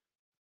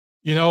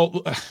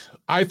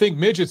 I think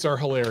midgets are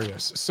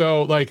hilarious.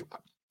 So like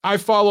I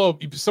follow,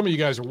 some of you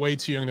guys are way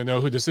too young to know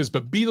who this is,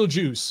 but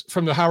Beetlejuice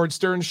from the Howard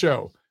Stern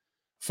show.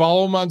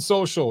 Follow him on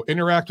social,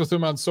 interact with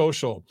him on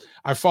social.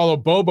 I follow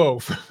Bobo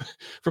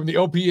from the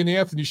Opie and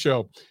Anthony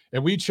show,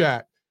 and we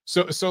chat.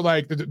 So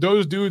like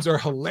those dudes are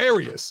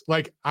hilarious.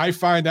 Like I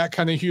find that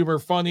kind of humor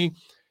funny.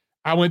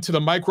 I went to the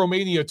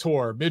Micromania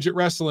tour, midget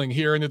wrestling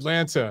here in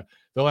Atlanta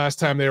the last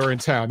time they were in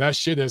town. That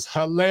shit is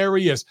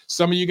hilarious.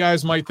 Some of you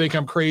guys might think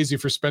I'm crazy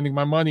for spending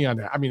my money on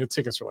that. I mean, the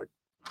tickets are like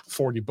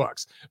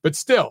 $40, but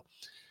still,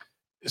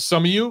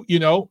 some of you,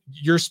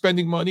 you're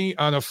spending money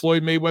on a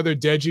Floyd Mayweather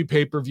Deji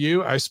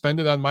pay-per-view. I spend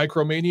it on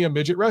Micromania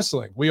midget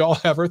wrestling. We all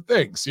have our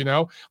things,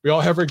 we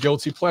all have our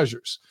guilty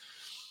pleasures.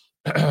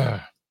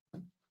 Trent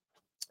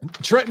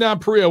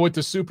Nampuria with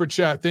the super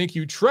chat. Thank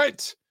you,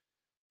 Trent.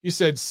 He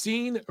said,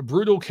 seen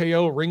brutal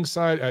KO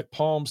ringside at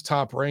Palm's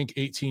Top Rank,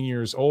 18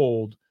 years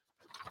old.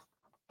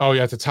 Oh,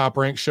 yeah, at the Top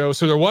Rank show.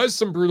 So there was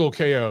some brutal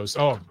KOs.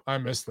 Oh, I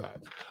missed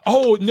that.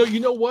 Oh, no,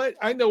 you know what?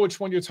 I know which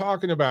one you're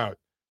talking about.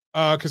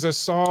 Because I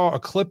saw a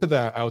clip of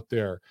that out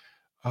there.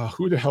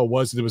 Who the hell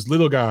was it? It was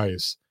little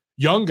guys,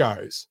 young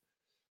guys.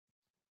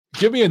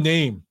 Give me a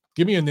name.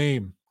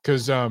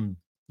 Because,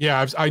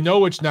 I know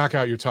which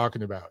knockout you're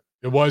talking about.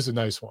 It was a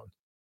nice one.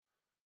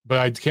 But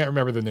I can't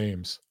remember the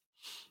names.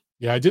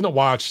 Yeah, I didn't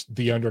watch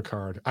the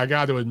undercard. I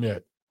got to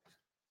admit.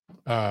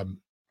 I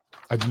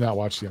did not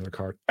watch the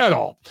undercard at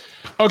all.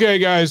 Okay,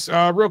 guys,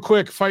 real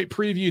quick fight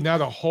preview.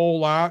 Not a whole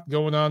lot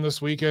going on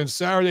this weekend.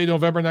 Saturday,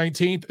 November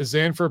 19th,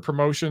 Zanfer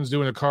Promotions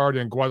doing a card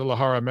in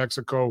Guadalajara,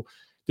 Mexico.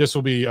 This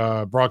will be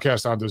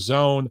broadcast on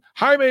DAZN.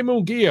 Jaime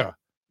Munguia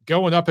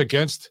going up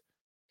against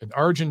an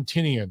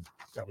Argentinian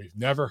that we've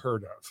never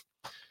heard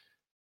of.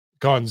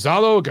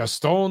 Gonzalo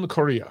Gaston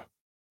Correa,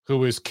 who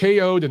was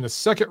KO'd in the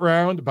second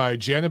round by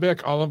Janibek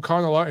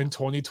Alimkhanuly in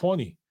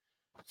 2020.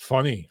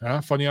 Funny,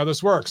 huh? Funny how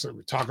this works.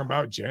 We're talking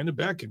about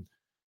Janibek, and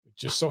it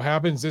just so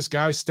happens this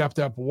guy stepped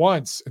up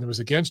once, and it was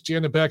against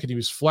Janibek, and he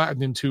was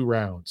flattened in 2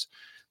 rounds.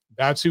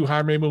 That's who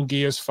Jaime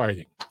Munguia is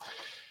fighting.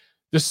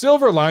 The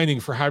silver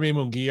lining for Jaime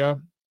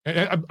Munguia,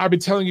 and I've been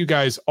telling you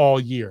guys all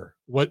year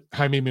what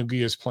Jaime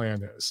Munguia's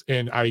plan is,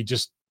 and I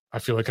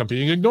feel like I'm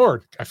being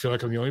ignored. I feel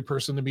like I'm the only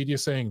person in the media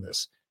saying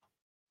this.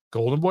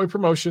 Golden Boy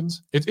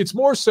Promotions. It's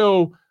more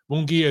so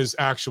Munguia's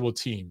actual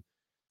team.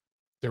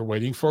 They're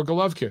waiting for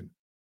Golovkin.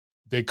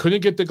 They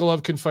couldn't get the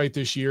Golovkin fight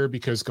this year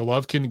because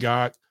Golovkin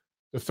got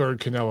the third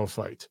Canelo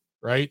fight,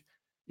 right?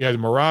 You had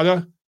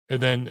Murata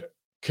and then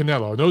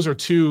Canelo. Those are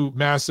 2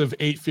 massive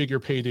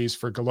 8-figure paydays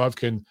for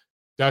Golovkin.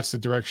 That's the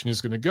direction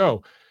he's going to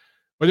go.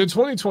 But in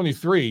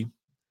 2023,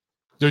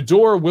 the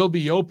door will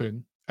be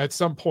open at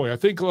some point. I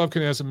think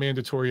Golovkin has a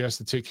mandatory he has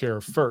to take care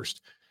of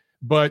first.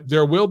 But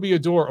there will be a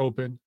door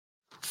open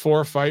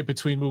for a fight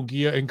between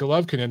Munguia and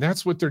Golovkin, and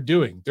that's what they're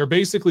doing. They're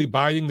basically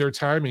biding their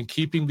time and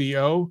keeping the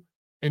O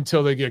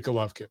until they get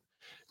Golovkin.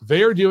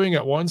 They are doing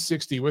at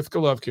 160 with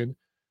Golovkin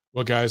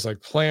what guys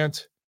like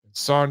Plant and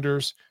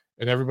Saunders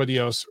and everybody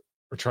else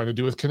are trying to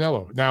do with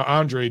Canelo. Now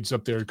Andrade's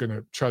up there going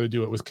to try to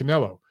do it with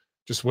Canelo.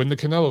 Just win the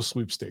Canelo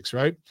sweepstakes,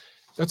 right?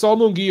 That's all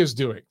Munguia is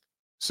doing.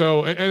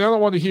 So, and I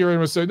don't want to hear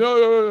anyone say,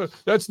 no,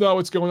 that's not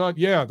what's going on.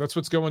 Yeah, that's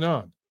what's going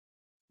on.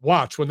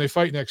 Watch when they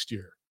fight next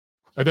year.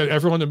 And then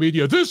everyone in the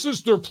media, this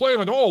is their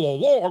plan all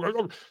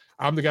along.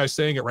 I'm the guy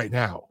saying it right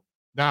now,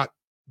 not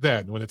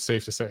then when it's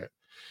safe to say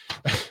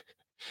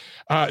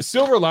it.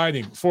 Silver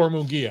lining for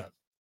Munguia.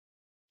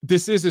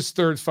 This is his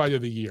third fight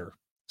of the year.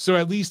 So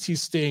at least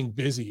he's staying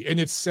busy. And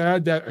it's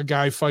sad that a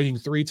guy fighting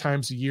 3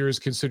 times a year is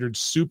considered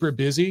super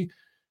busy,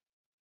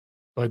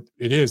 but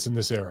it is in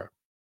this era.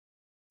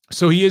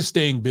 So he is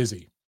staying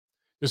busy.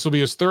 This will be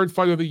his third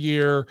fight of the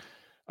year.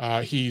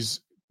 He's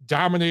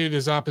dominated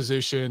his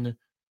opposition.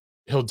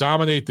 He'll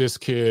dominate this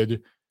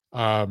kid.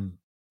 And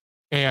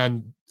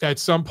at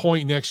some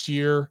point next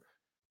year,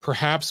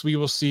 perhaps we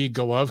will see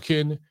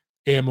Golovkin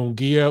and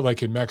Munguia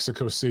like in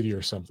Mexico City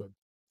or something.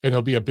 And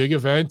it'll be a big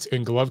event,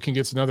 and Golovkin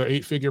gets another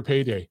 8-figure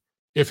payday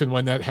if and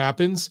when that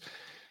happens.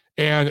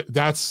 And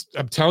that's,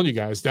 I'm telling you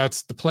guys,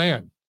 that's the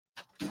plan.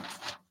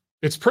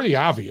 It's pretty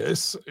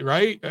obvious,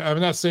 right? I'm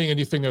not saying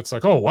anything that's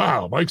like, oh,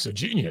 wow, Mike's a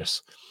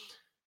genius.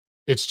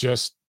 It's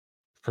just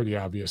pretty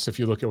obvious if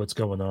you look at what's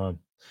going on.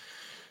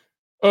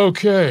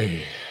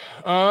 Okay.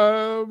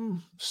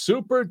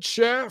 Super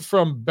chat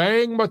from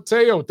Bang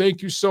Mateo.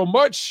 Thank you so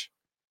much.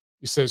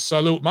 He says,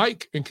 salute,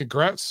 Mike, and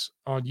congrats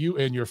on you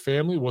and your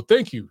family. Well,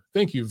 thank you.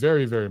 Thank you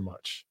very, very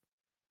much.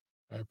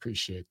 I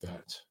appreciate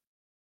that.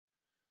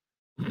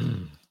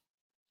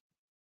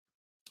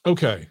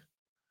 Okay.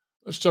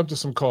 Let's jump to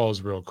some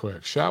calls real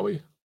quick, shall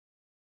we?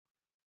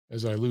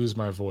 As I lose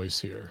my voice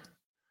here.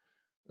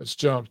 Let's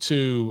jump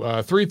to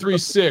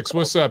 336.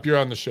 What's up? You're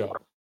on the show.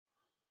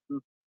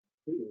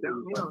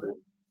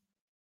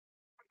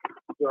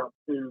 Jump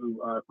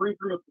to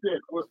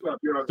 336. What's up?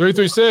 You're on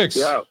 336.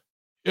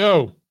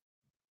 Yo.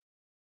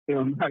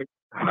 Mike,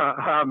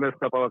 I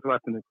messed up. I was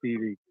watching the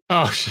TV.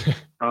 Oh, shit.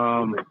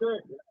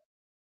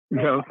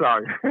 Yeah, I'm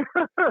sorry.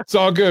 It's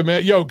all good,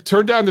 man. Yo,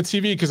 turn down the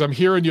TV because I'm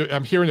hearing you.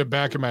 I'm hearing it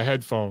back in my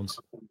headphones.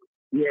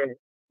 Yeah.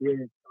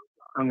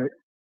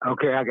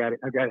 Okay, I got it.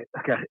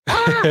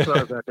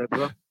 Sorry about that,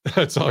 bro.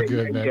 That's all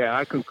good, man. Yeah,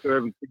 I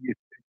concur with you.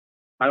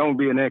 I don't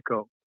be an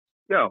echo.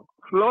 Yo,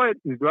 Floyd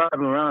is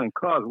driving around in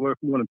cars worth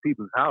more than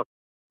people's house.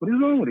 What is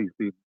wrong with these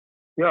people?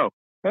 Yo,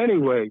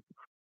 anyway,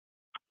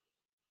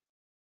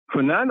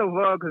 Fernando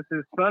Vargas'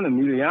 son,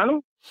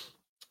 Emiliano,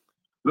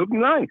 looked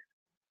nice.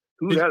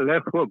 Threw that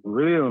left hook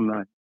real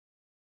nice.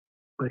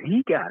 But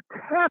he got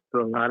tapped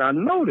a lot, I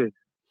noticed.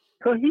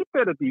 So he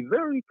better be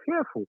very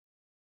careful.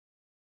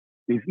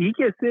 If he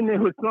gets in there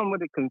with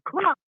somebody that can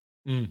clock,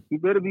 he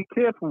better be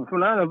careful.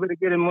 Fernando better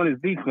get him on his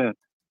defense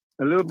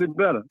a little bit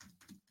better.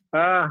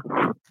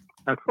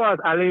 As far as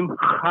Alim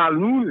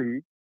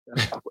Khalouli,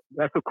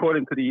 that's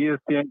according to the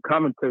ESPN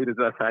commentators,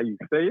 that's how you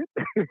say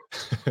it.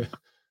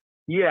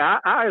 Yeah,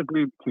 I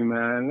agree with you,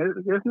 man.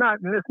 Let's not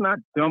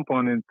jump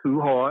on him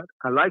too hard.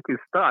 I like his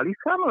style. He's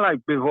kind of like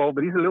Bivol,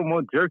 but he's a little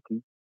more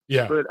jerky.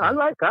 Yeah. But I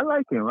like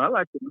him.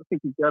 I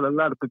think he's got a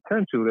lot of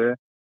potential there.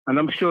 And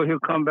I'm sure he'll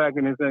come back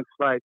in his next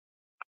fight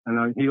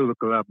and he'll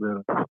look a lot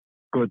better.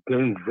 But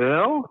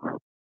Denzel,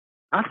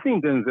 I've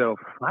seen Denzel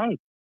fight.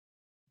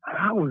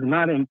 I was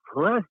not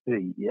impressed.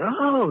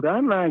 Yo,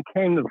 that man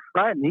came to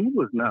fight and he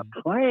was not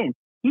playing.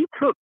 He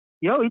took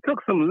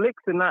some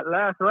licks in that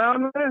last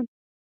round, man.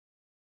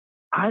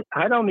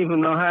 I don't even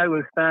know how he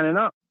was standing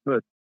up,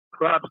 but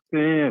props to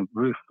him.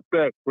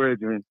 Respect,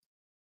 brethren,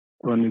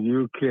 from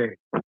the UK.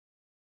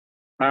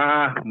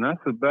 That's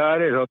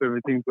about it. Hope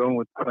everything's going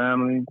with the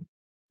family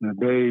and the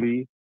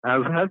baby.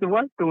 How's the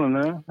wife doing,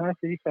 man? How's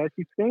she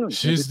feeling?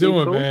 She's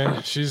doing, cool?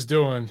 Man. She's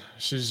doing.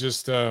 She's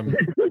just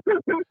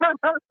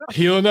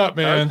healing up,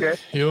 man. Okay.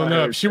 Healing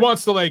up. She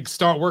wants to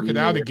start working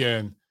out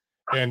again,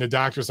 and the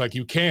doctor's like,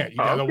 "You can't. You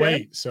gotta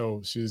wait."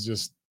 So she's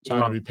just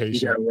trying to be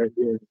patient.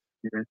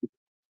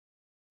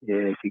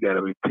 Yeah, she got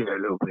to repair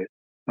a little bit.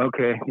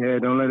 Okay, yeah,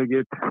 don't let her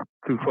get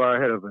too far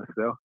ahead of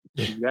herself.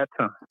 You got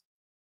time.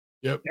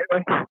 Yep.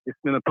 Anyway, it's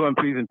been a fun,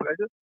 pleasing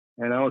pleasure,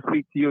 and I will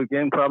speak to you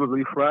again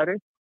probably Friday.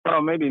 Oh,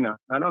 maybe not.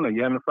 I don't know.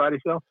 You having a Friday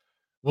show?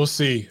 We'll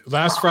see.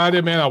 Last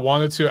Friday, man, I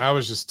wanted to. I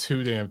was just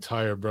too damn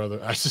tired, brother.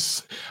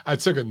 I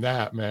took a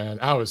nap, man.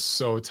 I was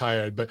so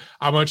tired, but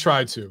I'm gonna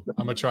try to.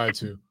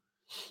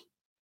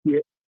 Yeah.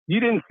 You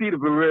didn't see the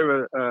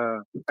Barrera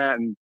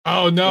patent.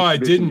 Oh no, I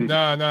didn't.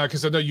 No,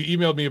 because I know you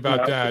emailed me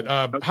about that.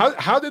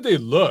 How did they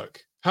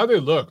look? How they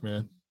look,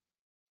 man?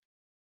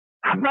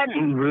 That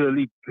didn't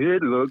really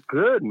look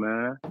good,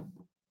 man.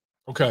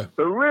 Okay.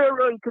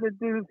 Barrera, he could have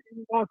did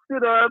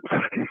sit up.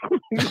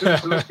 He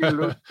was looking a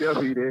little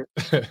chubby there.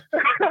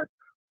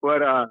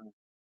 But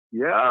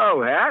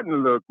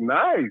Hatton looked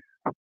nice.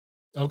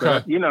 Okay.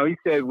 But, he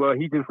said, well,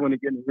 he just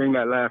wanted to get in the ring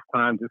that last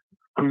time just to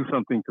prove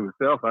something to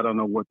himself. I don't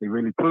know what they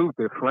really proved.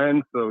 They're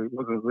friends, so it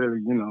wasn't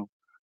really,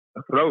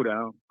 a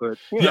throwdown. But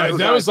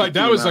that was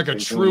like a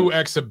true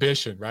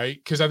exhibition, right?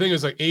 Because I think it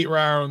was like 8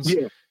 rounds.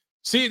 Yeah.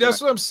 See, that's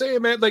what I'm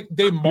saying, man. Like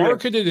they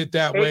marketed it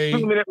that way.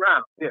 2-minute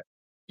round. Yeah.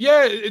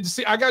 Yeah,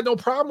 see, I got no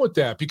problem with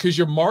that because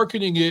you're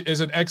marketing it as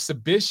an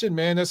exhibition,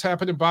 man. That's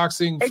happened in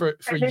boxing for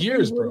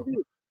years, bro.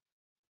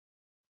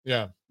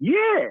 Yeah.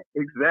 Yeah,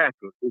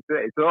 exactly.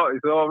 It's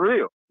all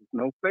real. It's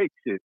no fake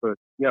shit. But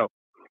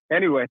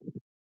anyway,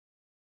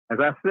 as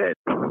I said,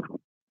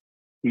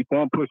 keep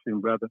on pushing,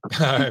 brother. Keep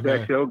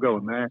that show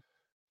going, man.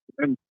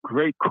 And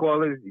great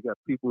callers. You got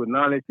people with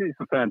knowledge. It's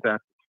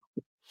fantastic.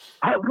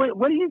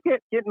 What do you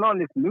getting on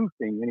this new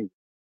thing anyway?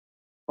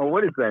 Or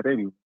what is that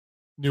anyway?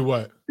 New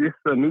what? This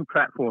a new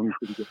platform you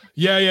should get.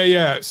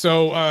 Yeah.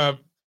 So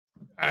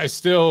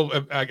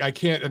I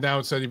can't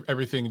announce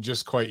everything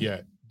just quite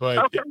yet,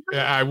 but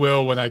I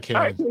will when I can.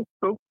 All right,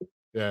 cool.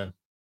 Yeah.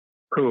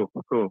 Cool.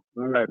 All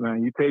right,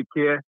 man. You take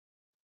care.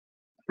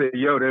 Say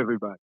yo to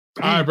everybody.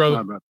 All right, brother.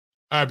 All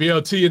right,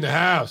 BLT in the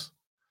house.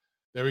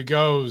 There he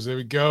goes.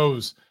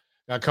 Got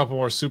a couple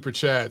more super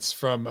chats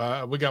from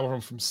we got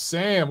one from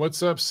Sam.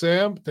 What's up,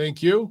 Sam?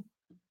 Thank you.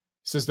 He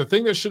says the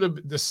thing that should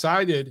have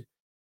decided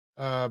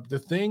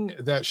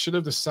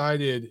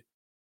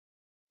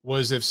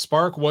was if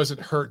Spark wasn't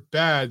hurt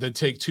bad, then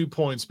take 2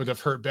 points, but if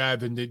hurt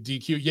bad, then the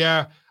DQ.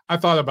 Yeah, I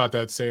thought about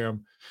that,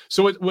 Sam.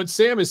 So what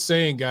Sam is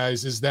saying,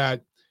 guys, is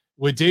that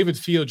what David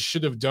Fields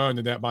should have done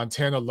in that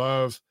Montana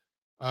Love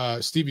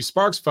Stevie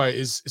Sparks fight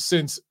is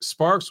since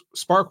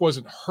Spark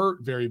wasn't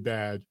hurt very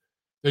bad,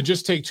 then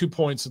just take 2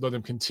 points and let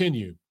him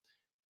continue.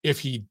 If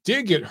he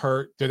did get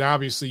hurt, then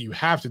obviously you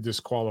have to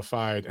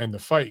disqualify it and the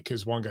fight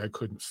because one guy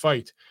couldn't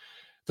fight.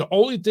 The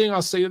only thing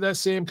I'll say to that,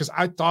 Sam, because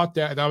I thought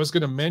that, and I was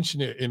going to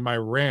mention it in my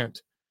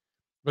rant,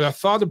 but I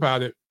thought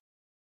about it,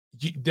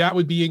 that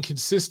would be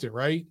inconsistent,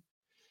 right?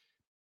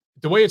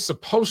 The way it's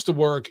supposed to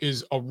work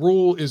is a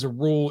rule is a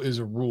rule is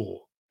a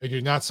rule, and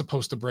you're not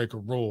supposed to break a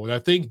rule. And I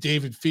think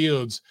David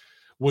Fields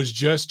was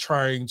just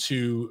trying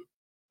to,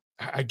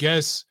 I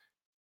guess,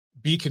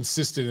 be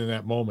consistent in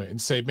that moment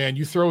and say, man,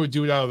 you throw a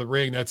dude out of the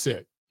ring, that's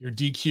it. You're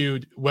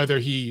DQ'd, whether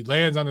he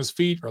lands on his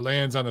feet or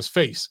lands on his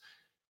face.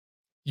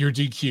 You're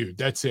DQ'd.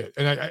 That's it.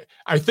 And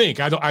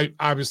I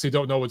obviously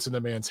don't know what's in the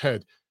man's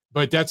head,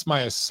 but that's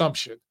my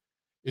assumption,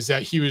 is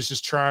that he was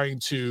just trying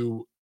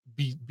to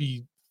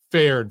be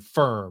fair and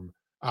firm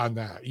on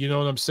that. You know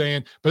what I'm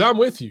saying? But I'm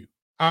with you.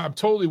 I'm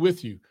totally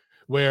with you,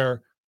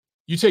 where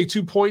you take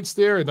 2 points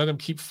there and let him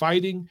keep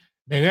fighting.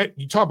 Man,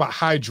 you talk about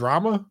high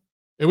drama.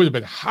 It would have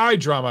been high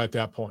drama at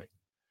that point.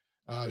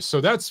 So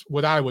that's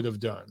what I would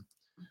have done.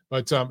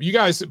 But you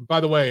guys,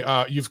 by the way,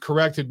 you've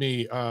corrected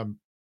me.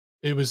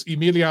 It was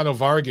Emiliano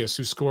Vargas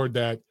who scored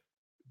that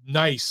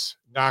nice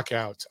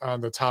knockout on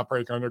the top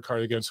rank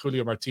undercard against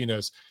Julio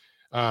Martinez.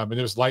 And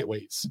it was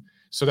lightweights.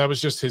 So that was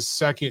just his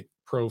second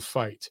pro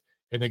fight.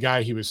 And the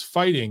guy he was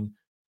fighting,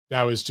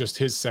 that was just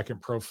his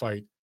second pro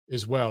fight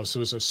as well. So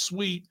it was a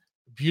sweet,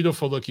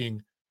 beautiful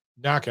looking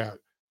knockout.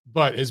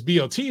 But as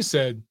BLT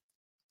said,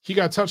 he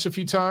got touched a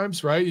few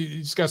times, right?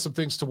 He's got some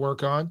things to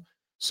work on.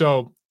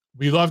 So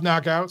we love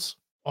knockouts.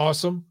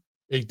 Awesome.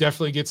 It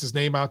definitely gets his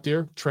name out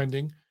there,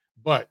 trending.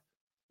 But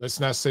let's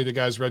not say the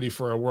guy's ready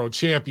for a world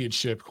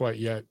championship quite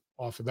yet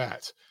off of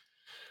that.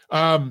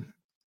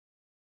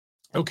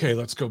 Okay,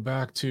 let's go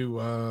back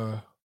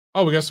to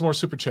we got some more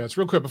super chats.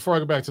 Real quick, before I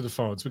go back to the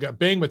phones, we got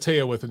Bang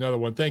Mateo with another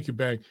one. Thank you,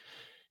 Bang.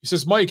 He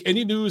says, Mike,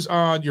 any news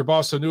on your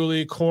boss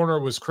Newley? Corner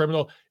was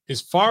criminal.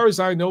 As far as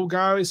I know,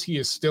 guys, he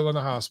is still in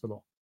the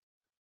hospital.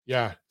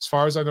 Yeah, as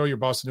far as I know, your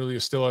boss Newley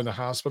is still in the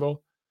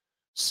hospital.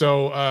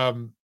 So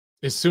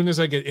as soon as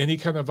I get any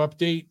kind of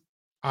update,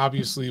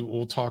 obviously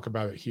we'll talk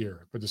about it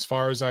here. But as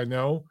far as I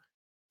know,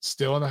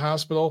 still in the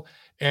hospital.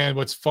 And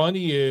what's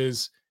funny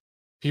is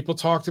people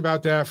talked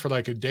about that for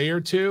like a day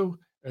or two,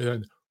 and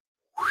then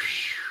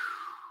whoosh,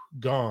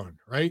 gone,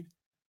 right?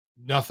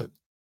 Nothing.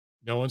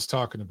 No one's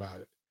talking about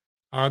it.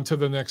 On to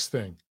the next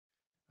thing.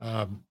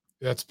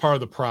 That's part of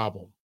the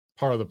problem.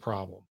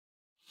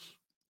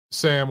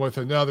 Sam with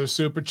another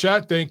super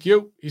chat. Thank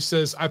you. He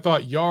says, I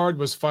thought Yard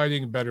was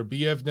fighting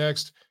Beterbiev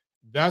next.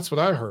 That's what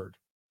I heard.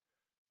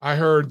 I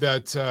heard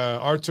that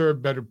Artur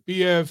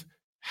Beterbiev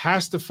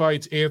has to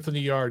fight Anthony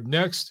Yard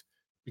next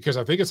because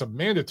I think it's a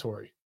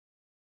mandatory.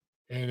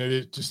 And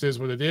it just is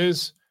what it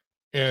is.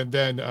 And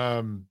then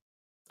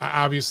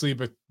obviously,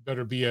 but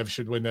Beterbiev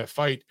should win that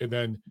fight. And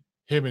then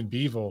him and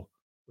Bivol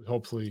would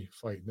hopefully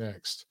fight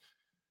next.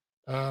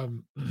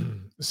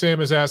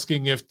 Sam is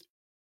asking if,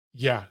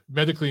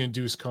 medically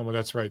induced coma.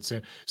 That's right,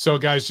 Sam. So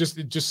guys,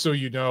 just so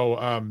you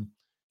know,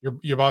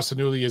 your boss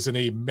Newley is in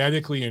a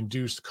medically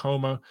induced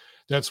coma.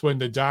 That's when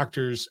the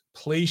doctors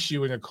place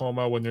you in a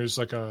coma when there's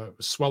like a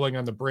swelling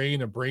on the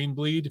brain, a brain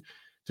bleed,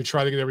 to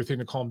try to get everything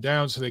to calm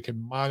down so they can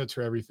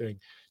monitor everything.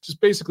 Just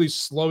basically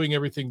slowing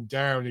everything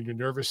down in your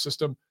nervous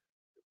system.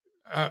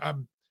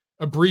 I'm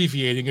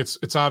abbreviating.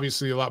 It's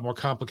obviously a lot more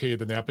complicated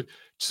than that, but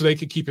so they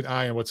can keep an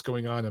eye on what's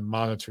going on and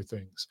monitor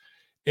things.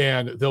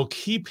 and they'll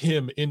keep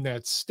him in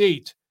that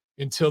state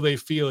until they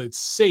feel it's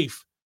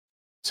safe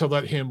to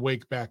let him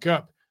wake back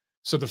up.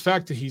 So the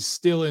fact that he's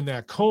still in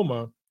that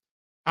coma,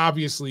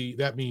 obviously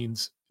that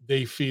means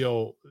they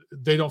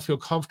don't feel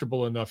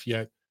comfortable enough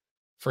yet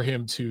for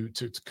him to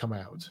come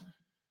out.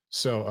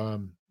 So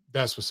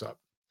that's what's up.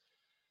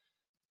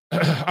 All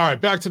right,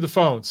 back to the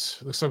phones.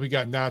 Looks like we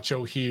got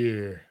Nacho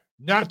here.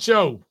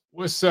 Nacho,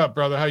 what's up,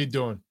 brother? How you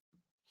doing?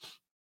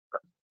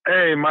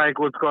 Hey, Mike,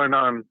 what's going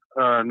on?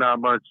 Not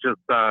much, just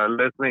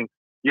listening.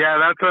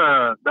 Yeah,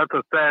 that's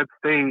a sad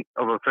state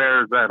of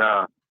affairs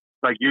that,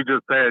 like you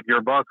just said,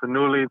 your Boston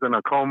Newly's in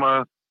a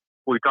coma.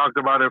 We talked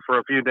about it for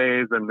a few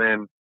days, and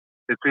then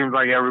it seems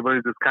like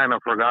everybody's just kind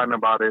of forgotten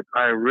about it.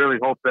 I really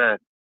hope that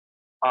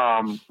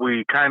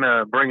we kind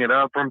of bring it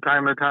up from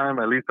time to time,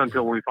 at least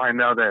until we find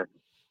out that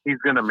he's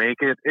going to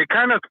make it. It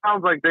kind of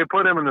sounds like they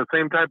put him in the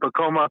same type of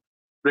coma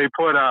they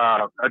put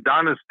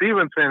Adonis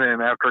Stevenson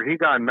in after he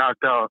got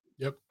knocked out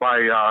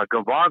by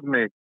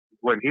Gavoznik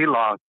when he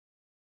lost.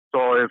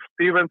 So if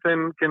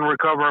Stevenson can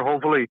recover,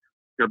 hopefully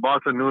your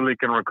Boston Newly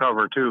can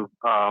recover too.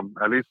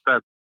 At least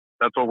that's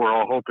what we're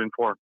all hoping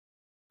for.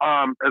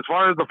 As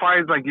far as the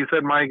fights, like you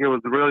said, Mike, it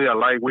was really a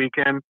light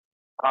weekend.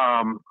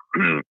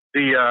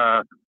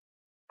 The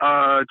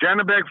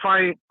Janibek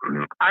fight,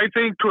 I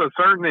think to a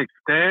certain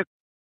extent,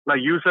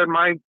 like you said,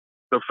 Mike,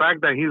 the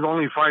fact that he's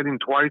only fighting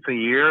twice a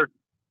year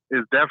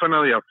is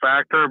definitely a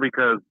factor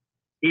because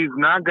he's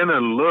not going to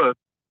look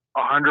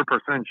 100%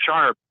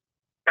 sharp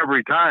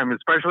every time,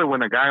 especially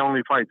when a guy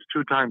only fights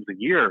 2 times a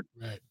year.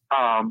 Right.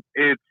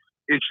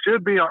 It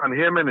should be on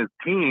him and his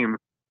team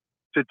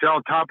to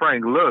tell Top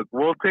Rank, look,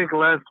 we'll take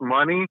less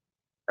money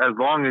as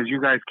long as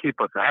you guys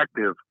keep us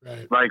active.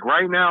 Right. Like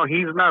right now,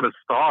 he's not a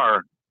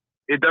star.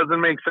 It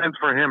doesn't make sense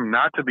for him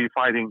not to be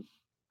fighting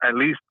at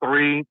least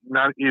 3,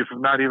 if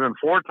not even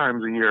 4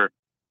 times a year.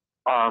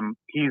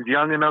 He's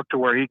young enough to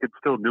where he could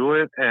still do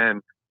it,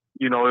 and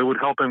it would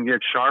help him get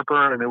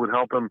sharper, and it would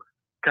help him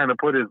kind of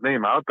put his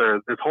name out there.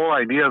 This whole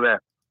idea that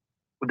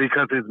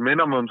because his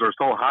minimums are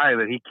so high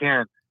that he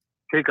can't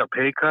take a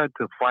pay cut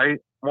to fight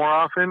more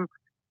often,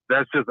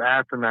 that's just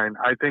asinine.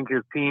 I think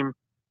his team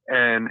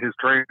and his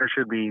trainer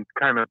should be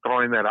kind of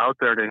throwing that out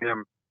there to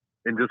him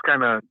and just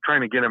kind of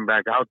trying to get him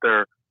back out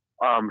there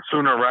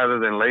sooner rather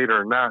than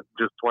later, not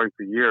just twice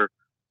a year.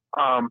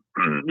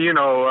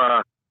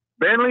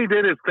 Bentley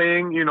did his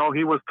thing.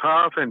 He was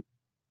tough, and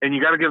you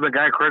got to give the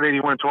guy credit. He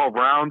went 12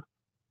 rounds.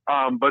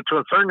 But to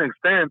a certain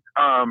extent,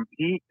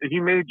 he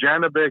made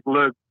Janibek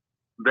look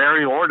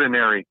very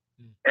ordinary.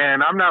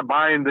 And I'm not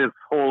buying this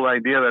whole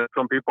idea that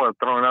some people have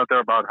thrown out there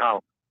about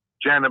how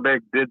Janibek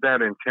did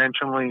that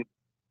intentionally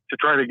to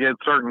try to get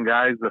certain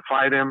guys to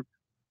fight him.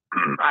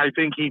 I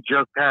think he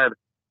just had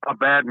a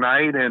bad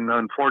night, and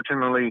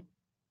unfortunately,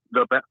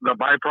 the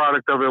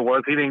byproduct of it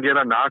was he didn't get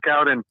a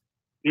knockout and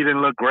he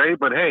didn't look great.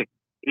 But hey,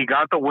 he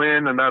got the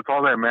win, and that's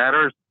all that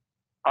matters.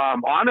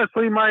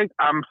 Honestly, Mike,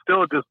 I'm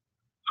still just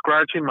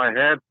scratching my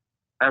head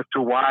as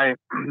to why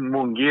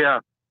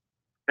Munguia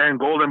and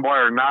Golden Boy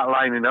are not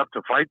lining up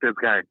to fight this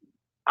guy.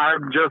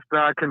 I'm just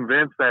not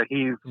convinced that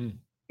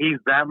he's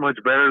that much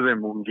better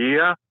than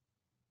Munguia.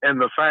 And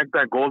the fact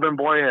that Golden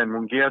Boy and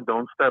Munguia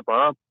don't step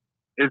up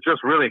is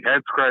just really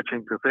head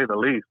scratching, to say the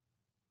least.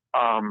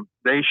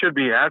 They should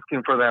be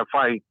asking for that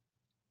fight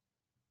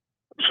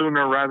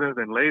sooner rather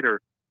than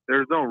later.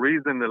 There's no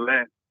reason to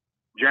let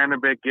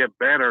Janibek get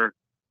better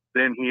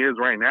than he is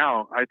right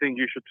now. I think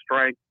you should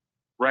strike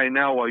right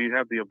now while you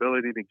have the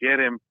ability to get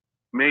him,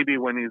 maybe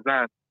when he's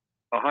not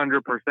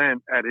 100%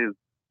 at his,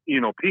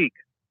 peak.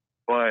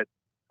 But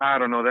I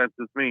don't know. That's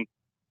just me.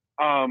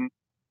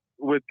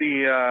 With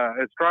the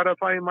Estrada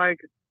fight,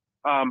 Mike,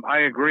 I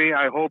agree.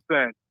 I hope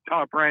that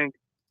Top Rank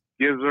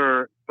gives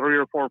her 3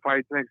 or 4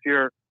 fights next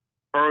year.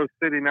 Her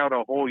sitting out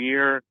a whole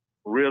year,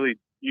 really,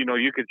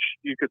 you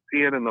could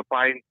see it in the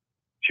fight.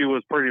 She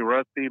was pretty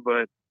rusty,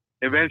 but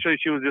eventually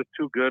she was just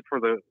too good for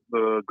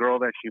the girl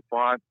that she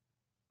fought.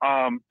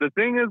 The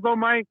thing is, though,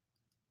 Mike,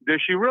 does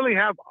she really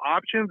have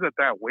options at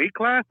that weight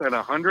class at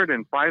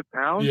 105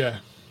 pounds? Yeah.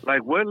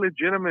 Like, what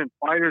legitimate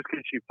fighters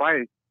can she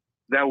fight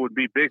that would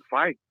be big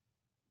fights?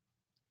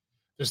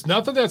 There's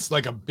nothing that's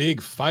like a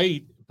big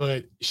fight,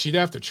 but she'd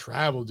have to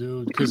travel,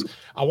 dude. Because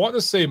I want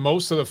to say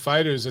most of the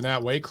fighters in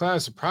that weight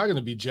class are probably going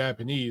to be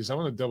Japanese. I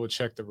want to double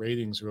check the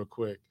ratings real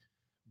quick,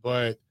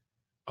 but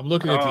I'm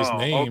looking at these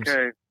names.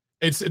 Okay.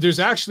 There's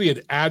actually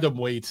an atom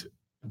weight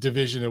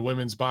division in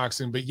women's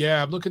boxing, but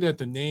yeah, I'm looking at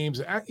the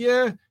names.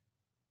 Yeah,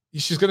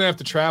 she's going to have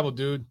to travel,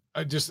 dude.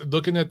 Just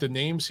looking at the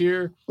names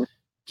here,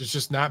 there's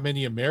just not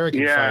many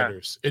American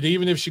fighters. And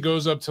even if she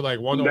goes up to like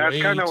 108.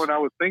 That's kind of what I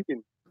was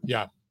thinking.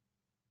 Yeah.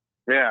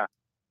 Yeah.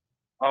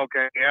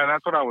 Okay. Yeah,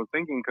 that's what I was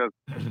thinking because,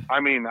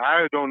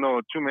 I don't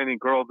know too many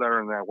girls that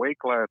are in that weight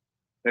class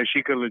that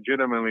she could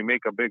legitimately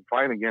make a big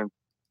fight against,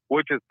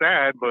 which is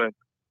sad, but,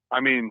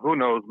 who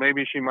knows?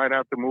 Maybe she might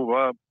have to move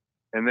up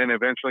and then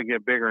eventually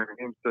get bigger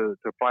names to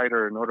fight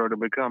her in order to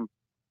become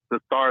the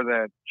star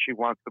that she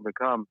wants to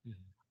become.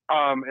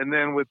 And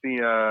then with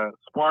the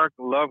Spark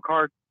Love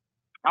card,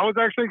 I was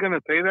actually going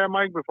to say that,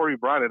 Mike, before you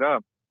brought it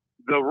up.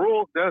 The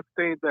rule does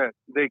state that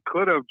they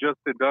could have just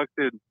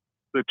deducted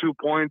the 2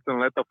 points and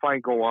let the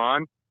fight go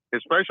on,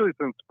 especially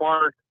since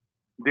Spark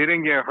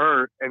didn't get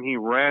hurt and he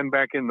ran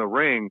back in the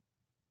ring.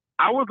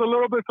 I was a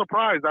little bit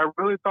surprised. I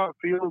really thought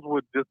Fields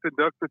would just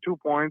deduct the 2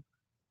 points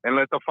and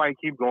let the fight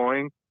keep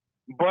going.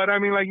 But, I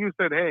mean, like you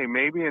said, hey,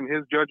 maybe in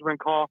his judgment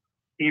call,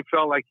 he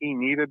felt like he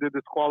needed to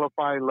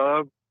disqualify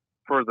Love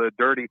for the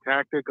dirty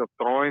tactic of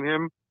throwing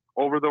him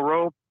over the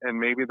rope, and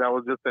maybe that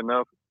was just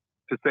enough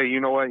to say,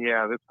 you know what,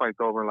 yeah, this fight's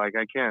over. Like,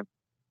 I can't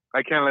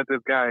let this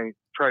guy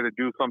try to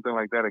do something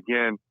like that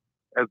again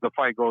as the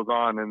fight goes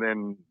on, and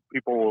then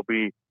people will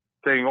be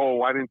saying, oh,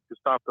 why didn't you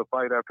stop the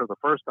fight after the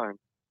first time?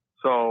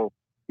 So,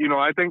 you know,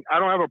 I think I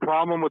don't have a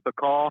problem with the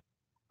call.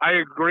 I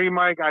agree,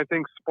 Mike. I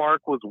think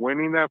Spark was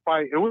winning that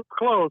fight. It was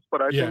close,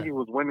 but I think he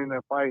was winning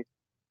that fight.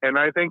 And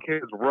I think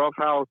his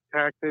roughhouse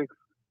tactics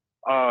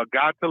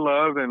got to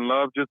Love, and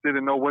Love just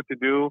didn't know what to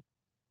do.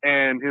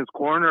 And his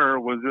corner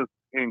was just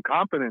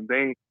incompetent.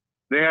 They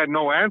had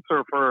no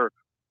answer for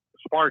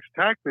Spark's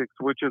tactics,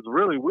 which is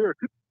really weird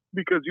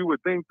because you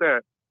would think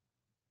that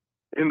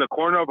in the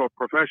corner of a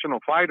professional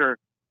fighter,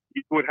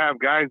 you would have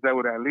guys that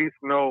would at least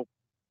know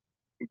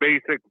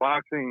basic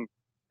boxing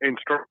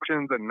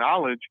instructions and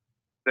knowledge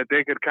that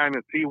they could kind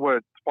of see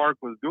what Spark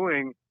was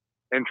doing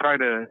and try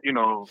to, you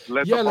know,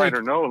 let the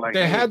fighter know. Like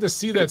they had to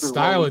see that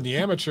style in the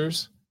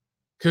amateurs.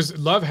 Because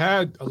Love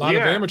had a lot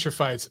of amateur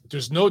fights.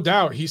 There's no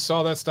doubt he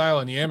saw that style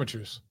in the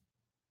amateurs.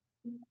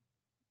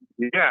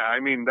 Yeah, I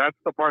mean, that's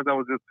the part that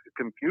was just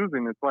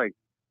confusing. It's like,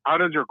 how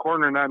does your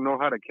corner not know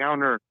how to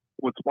counter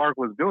what Spark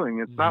was doing?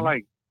 It's not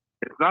like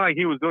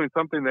he was doing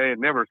something they had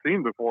never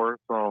seen before.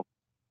 So,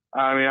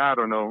 I mean, I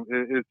don't know.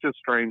 It's just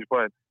strange.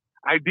 But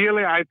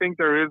ideally, I think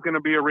there is going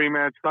to be a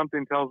rematch.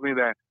 Something tells me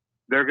that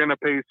they're going to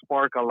pay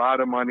Spark a lot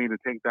of money to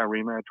take that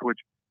rematch, which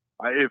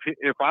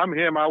if I'm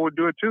him, I would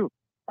do it too.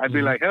 I'd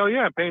be like, hell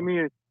yeah, pay me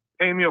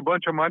a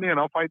bunch of money and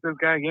I'll fight this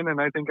guy again, and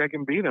I think I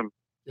can beat him,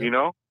 you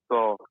know?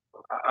 So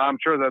I'm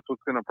sure that's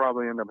what's going to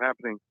probably end up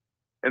happening.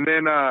 And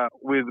then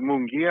with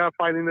Munguia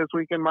fighting this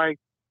weekend, Mike,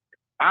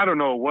 I don't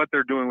know what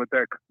they're doing with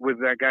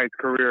that guy's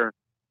career.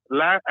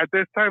 At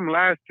this time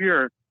last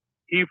year,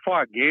 he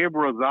fought Gabe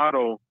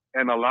Rosado,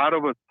 and a lot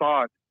of us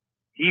thought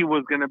he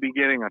was going to be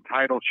getting a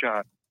title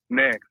shot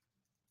next.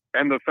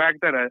 And the fact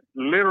that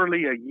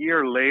literally a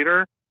year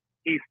later,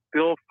 he's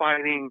still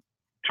fighting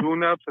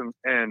tune-ups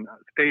and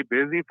stay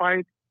busy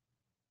fights,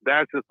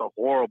 that's just a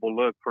horrible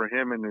look for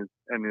him and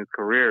his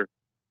career.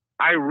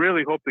 I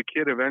really hope the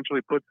kid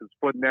eventually puts his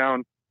foot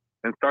down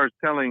and starts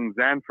telling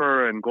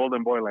Zanfer and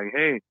Golden Boy, like,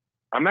 hey,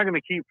 I'm not going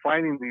to keep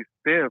fighting these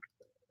stiffs,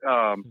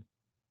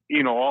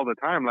 you know, all the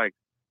time. Like,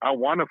 I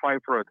want to fight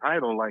for a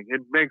title. Like,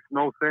 it makes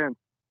no sense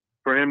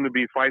for him to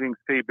be fighting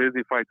stay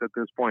busy fights at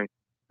this point.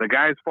 The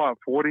guy's fought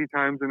 40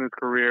 times in his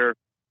career.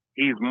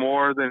 He's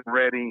more than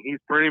ready. He's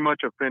pretty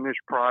much a finished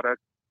product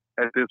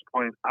at this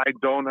point. I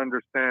don't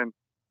understand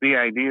the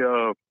idea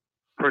of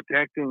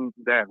protecting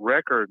that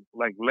record.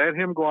 Like, let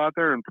him go out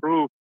there and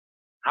prove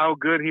how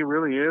good he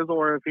really is,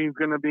 or if he's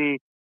going to be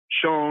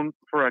shown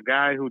for a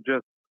guy who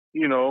just,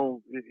 you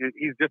know,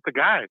 he's just a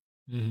guy.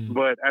 Mm-hmm.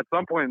 But at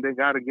some point, they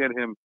got to get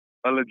him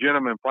a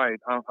legitimate fight.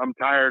 I'm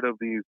tired of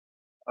these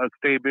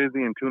stay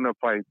busy and tune-up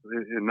fights.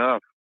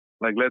 Enough.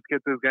 Like, let's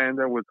get this guy in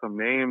there with some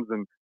names.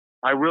 And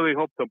I really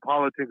hope the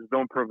politics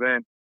don't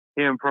prevent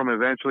him from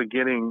eventually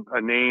getting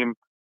a name.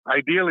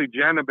 Ideally,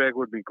 Janabek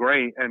would be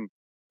great. And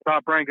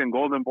Top Rank and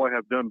Golden Boy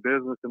have done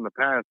business in the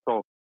past.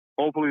 So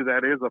hopefully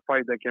that is a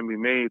fight that can be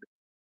made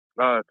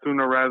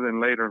sooner rather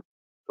than later.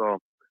 So,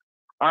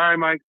 all right,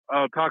 Mike,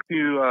 I'll talk to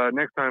you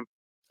next time.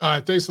 All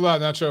right. Thanks a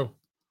lot, Nacho.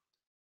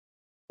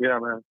 Yeah,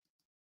 man.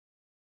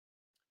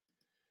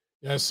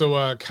 Yeah.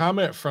 So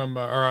comment from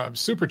or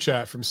super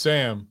chat from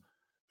Sam.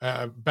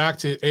 Back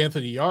to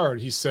Anthony Yard.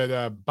 He said,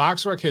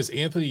 BoxRec has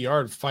Anthony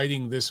Yard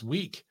fighting this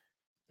week.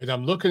 And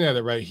I'm looking at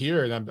it right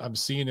here, and I'm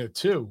seeing it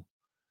too.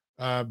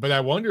 But I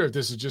wonder if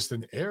this is just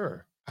an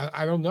error.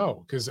 I don't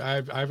know, because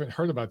I haven't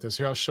heard about this.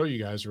 Here, I'll show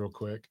you guys real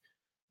quick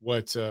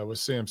what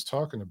Sam's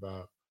talking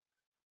about.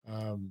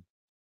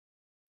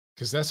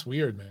 Because that's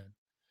weird, man.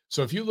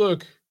 So if you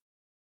look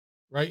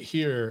right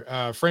here,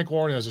 Frank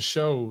Warren has a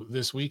show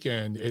this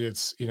weekend, and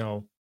it's, you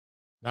know,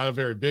 not a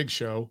very big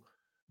show,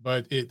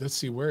 but let's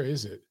see, where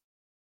is it?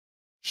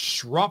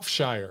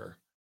 Shropshire.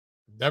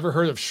 Never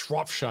heard of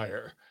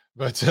Shropshire,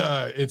 but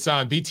it's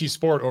on BT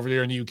Sport over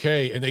there in the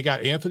UK, and they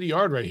got Anthony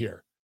Yard right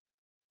here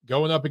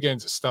going up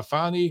against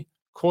Stefani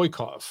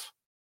Koikov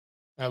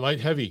at light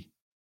heavy.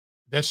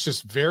 That's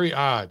just very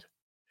odd.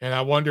 And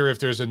I wonder if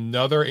there's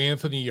another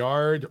Anthony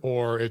Yard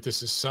or if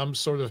this is some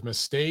sort of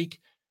mistake,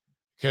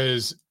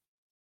 because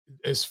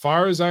as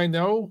far as I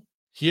know,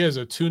 he has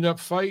a tune-up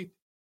fight,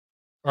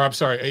 or I'm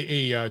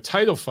sorry, a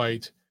title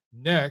fight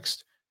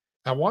next.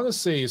 I want to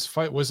say his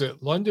fight, was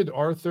it London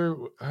Arthur?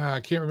 I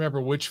can't remember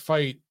which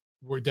fight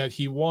that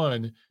he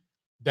won.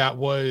 That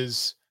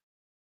was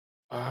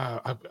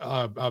an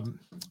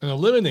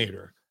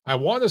eliminator. I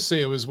want to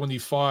say it was when he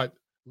fought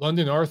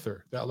London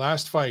Arthur, that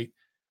last fight.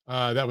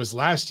 That was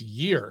last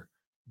year,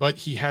 but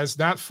he has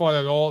not fought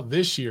at all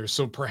this year.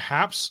 So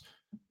perhaps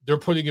they're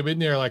putting him in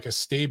there like a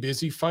stay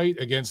busy fight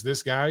against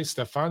this guy,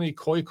 Stefani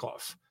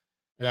Koikov.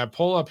 And I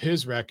pull up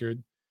his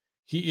record.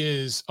 He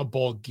is a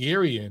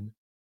Bulgarian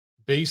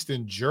based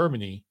in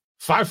Germany,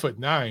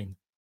 5'9".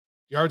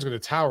 Yard's going to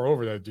tower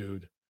over that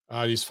dude.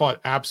 He's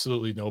fought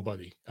absolutely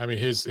nobody. I mean,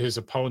 his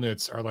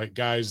opponents are like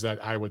guys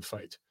that I would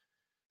fight.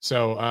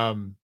 So,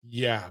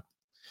 yeah.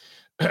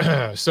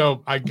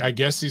 So I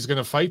guess he's going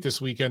to fight this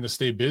weekend to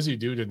stay busy,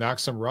 dude, to knock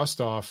some rust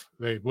off,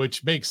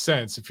 which makes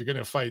sense. If you're going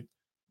to fight,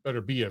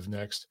 better Biev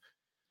next.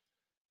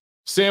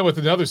 Sam with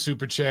another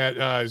super chat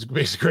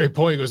makes a great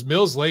point. He goes,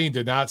 Mills Lane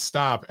did not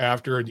stop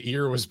after an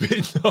ear was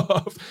bitten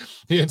off.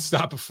 He didn't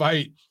stop a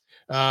fight.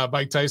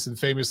 Mike Tyson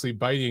famously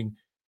biting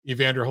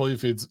Evander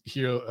Holyfield's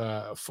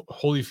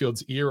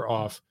ear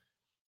off.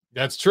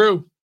 That's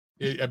true.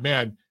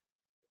 Man,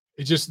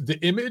 it's just the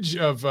image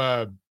of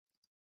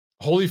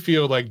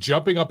Holyfield like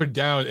jumping up and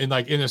down and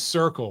like in a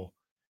circle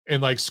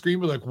and like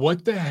screaming like,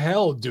 what the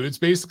hell, dude? It's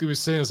basically was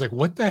saying, it's like,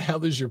 what the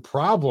hell is your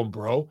problem,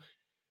 bro?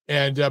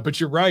 And but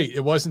you're right,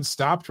 it wasn't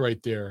stopped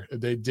right there.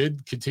 They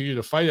did continue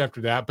to fight after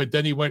that, but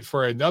then he went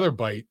for another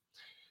bite.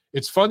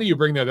 It's funny you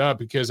bring that up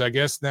because I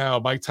guess now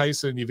Mike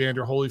Tyson and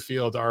Evander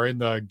Holyfield are in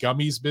the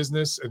gummies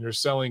business and they're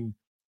selling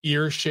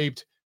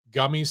ear-shaped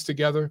gummies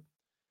together.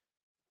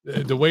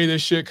 The way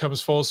this shit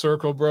comes full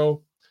circle,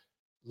 bro,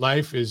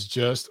 life is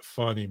just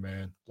funny,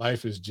 man.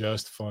 Life is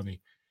just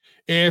funny.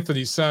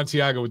 Anthony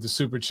Santiago with the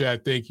super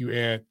chat. Thank you,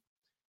 Ant.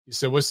 He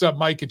said, what's up,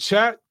 Mike and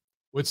chat?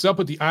 What's up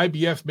with the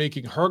IBF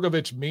making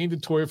Hrgović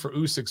mandatory for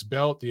Usyk's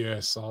belt? Yeah, I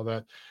saw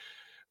that.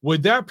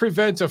 Would that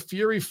prevent a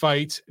Fury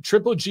fight?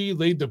 Triple G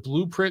laid the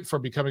blueprint for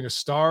becoming a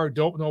star.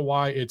 Don't know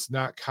why it's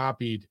not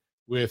copied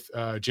with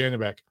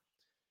Janibek.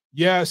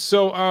 Yeah,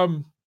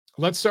 so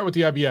let's start with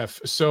the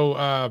IBF. So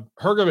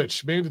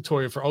Hrgović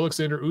mandatory for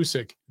Alexander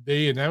Usyk.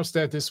 They announced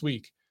that this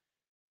week.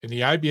 In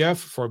the IBF,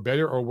 for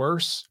better or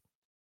worse,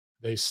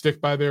 they stick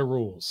by their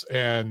rules.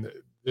 And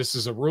this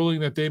is a ruling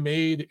that they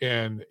made,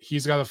 and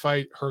he's got to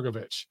fight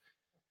Hrgović.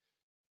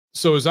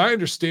 So as I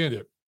understand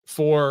it,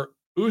 for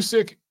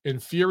Usyk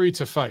and Fury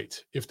to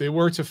fight, if they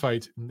were to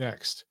fight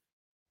next,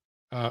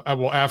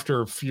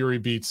 after Fury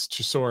beats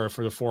Chisora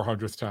for the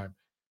 400th time,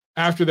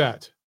 after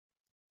that,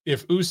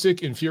 if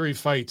Usyk and Fury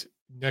fight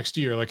next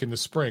year, like in the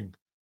spring,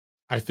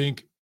 I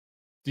think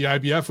the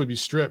IBF would be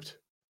stripped.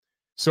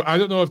 So I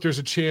don't know if there's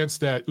a chance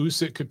that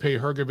Usyk could pay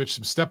Hrgović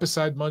some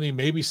step-aside money.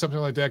 Maybe something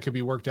like that could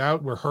be worked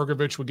out where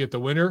Hrgović would get the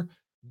winner.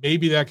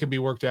 Maybe that can be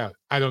worked out.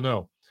 I don't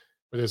know.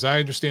 But as I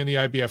understand the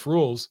IBF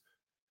rules,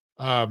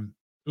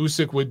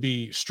 Usyk would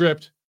be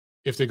stripped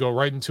if they go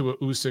right into a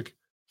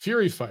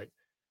Usyk-Fury fight.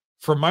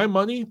 For my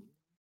money,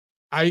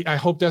 I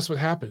hope that's what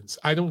happens.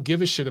 I don't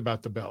give a shit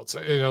about the belts.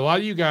 And a lot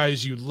of you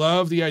guys, you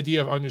love the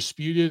idea of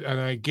Undisputed, and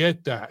I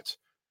get that.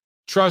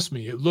 Trust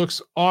me, it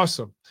looks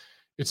awesome.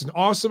 It's an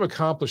awesome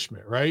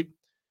accomplishment, right?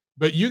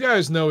 But you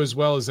guys know as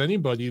well as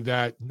anybody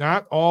that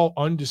not all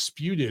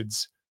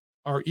Undisputeds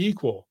are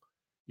equal.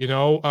 You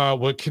know,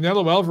 what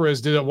Canelo Alvarez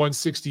did at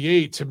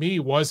 168 to me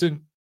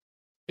wasn't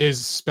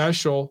as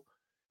special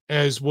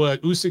as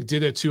what Usyk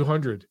did at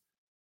 200,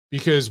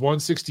 because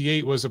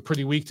 168 was a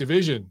pretty weak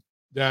division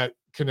that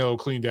Canelo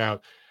cleaned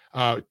out.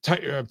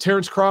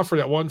 Terrence Crawford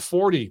at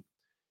 140,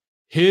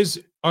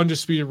 his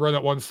undisputed run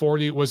at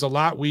 140 was a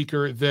lot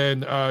weaker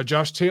than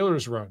Josh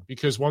Taylor's run,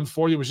 because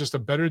 140 was just a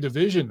better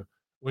division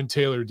when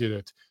Taylor did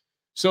it.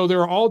 So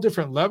there are all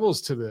different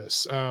levels to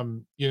this.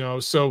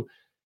 So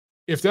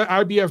if that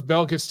IBF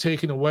belt gets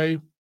taken away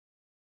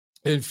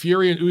and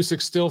Fury and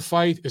Usyk still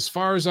fight, as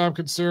far as I'm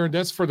concerned,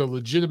 that's for the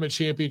legitimate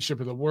championship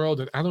of the world,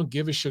 and I don't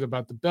give a shit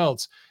about the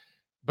belts.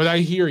 But I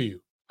hear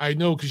you. I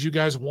know, because you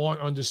guys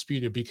want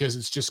Undisputed because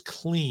it's just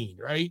clean,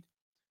 right?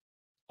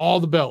 All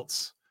the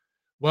belts.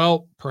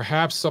 Well,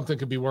 perhaps something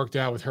could be worked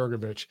out with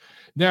Hrgović.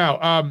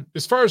 Now,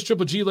 as far as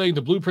Triple G laying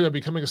the blueprint of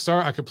becoming a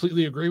star, I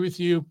completely agree with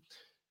you.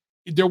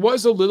 There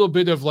was a little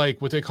bit of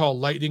like what they call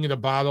lightning in a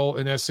bottle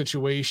in that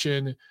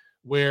situation,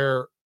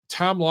 where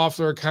Tom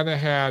Loeffler kind of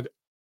had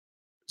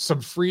some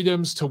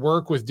freedoms to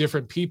work with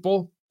different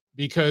people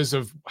because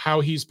of how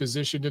he's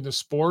positioned in the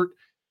sport.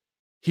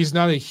 He's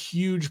not a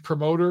huge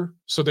promoter,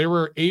 so they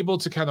were able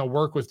to kind of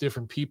work with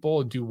different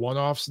people and do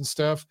one-offs and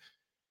stuff.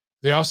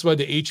 They also had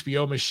the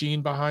HBO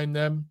machine behind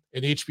them,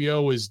 and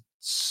HBO was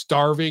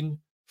starving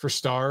for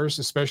stars,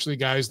 especially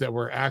guys that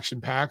were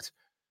action-packed,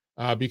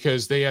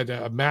 because they had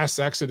a mass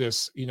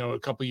exodus, a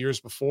couple of years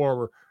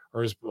before,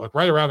 or like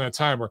right around that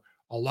time, where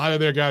a lot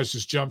of their guys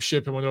just jumped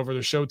ship and went over to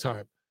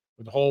Showtime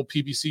when the whole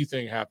PBC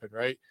thing happened,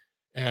 right?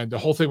 And the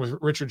whole thing with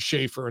Richard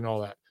Schaefer and all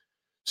that.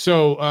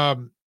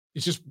 So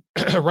it's just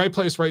right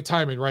place, right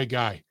time, and right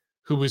guy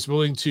who was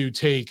willing to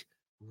take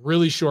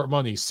really short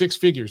money, 6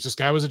 figures. This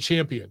guy was a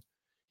champion.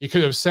 He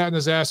could have sat in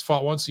his ass,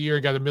 fought once a year,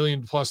 and got $1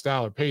 million+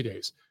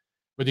 paydays.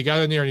 But he got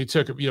in there and he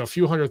took, a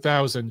few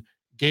 $100,000,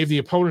 gave the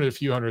opponent a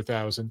few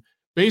 $100,000,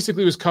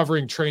 basically was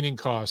covering training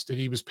costs, and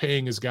he was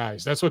paying his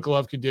guys. That's what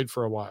Golovkin did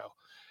for a while.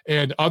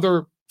 And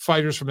other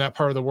fighters from that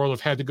part of the world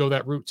have had to go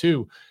that route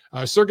too.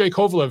 Sergey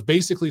Kovalev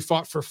basically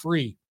fought for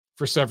free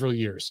for several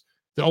years.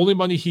 The only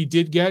money he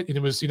did get, and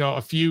it was, it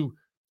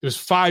was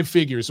 5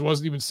 figures. It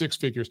wasn't even 6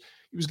 figures.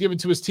 He was given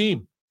to his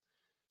team.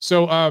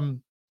 So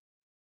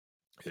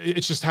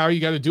it's just how you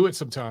got to do it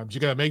sometimes.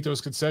 You got to make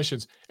those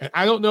concessions. And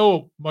I don't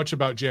know much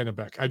about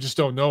Janibek. I just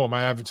don't know him.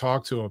 I haven't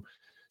talked to him.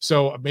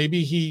 So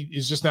maybe he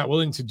is just not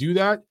willing to do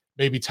that.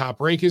 Maybe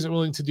Top Rank isn't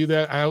willing to do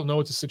that. I don't know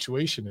what the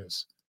situation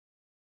is.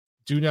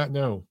 Do not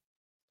know.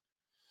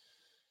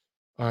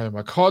 Am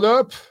I caught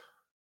up?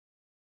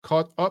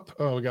 Caught up?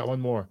 Oh, we got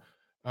one more.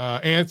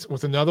 Ant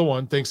with another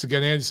one. Thanks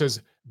again. Andy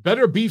says,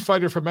 better B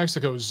fighter from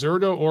Mexico,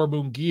 Zurdo or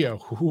Munguia?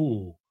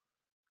 Ooh,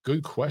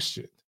 good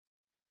question.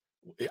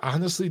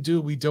 Honestly,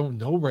 dude, we don't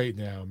know right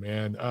now,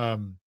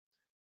 man.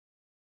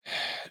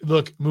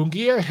 Look,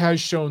 Munguia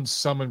has shown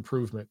some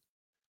improvement.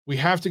 We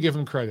have to give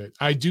him credit.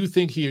 I do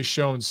think he has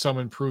shown some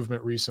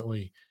improvement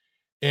recently.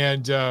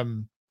 And I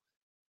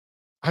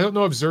don't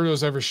know if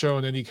Zurdo's ever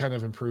shown any kind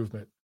of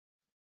improvement.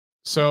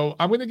 So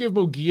I'm going to give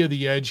Munguia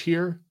the edge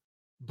here,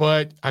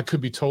 but I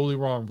could be totally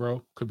wrong,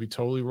 bro. Could be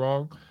totally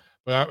wrong.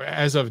 But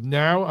as of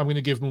now, I'm going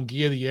to give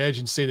Munguia the edge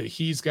and say that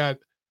he's got a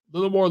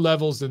little more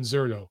levels than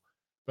Zurdo.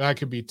 But I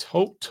could be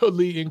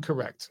totally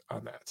incorrect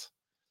on that.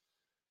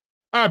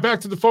 All right,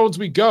 back to the phones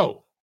we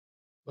go.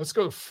 Let's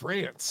go to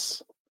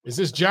France. Is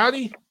this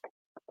Johnny?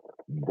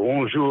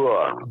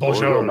 Bonjour.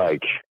 Bonjour,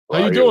 Mike.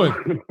 How you doing?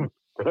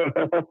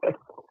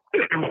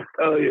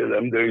 Oh, yes,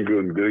 I'm doing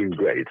good, doing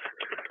great.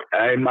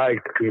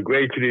 Mike,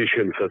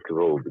 congratulations, first of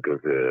all, because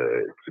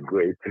it's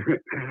great.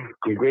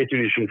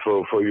 Congratulations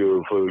for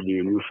your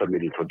new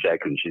family, for Jack,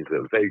 and she's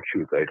very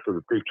cute. I saw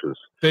the pictures.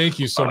 Thank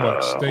you so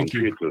much. Thank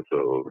you. Twitter,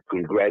 so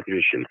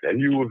congratulations.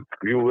 And you were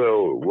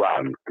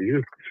one.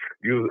 You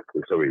were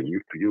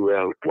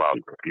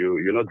one.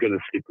 You're not gonna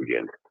sleep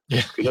again.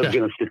 Yeah, You're not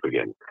gonna sleep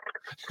again.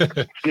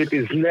 Sleep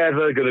is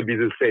never gonna be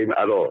the same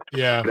at all.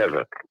 Yeah.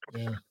 Never.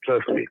 Yeah.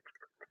 Trust me.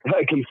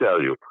 I can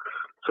tell you.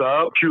 So I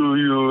hope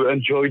you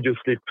enjoyed your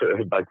sleep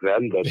back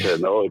then, but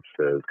now it's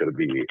going to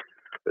be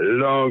a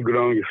long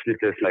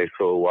sleepless night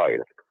for a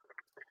while.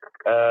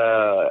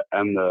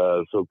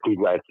 So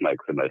congrats,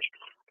 Mike, so much.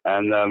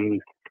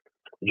 And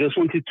just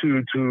wanted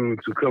to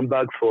come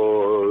back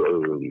for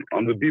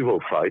on the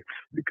Bivol fight,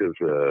 because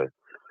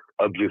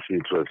obviously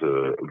it was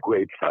a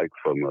great fight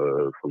from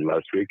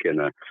last week,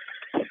 and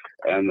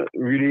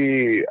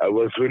really I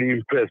was really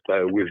impressed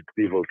with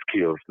Bivol's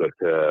skills, but.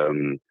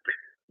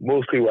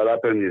 Mostly what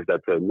happened is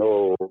that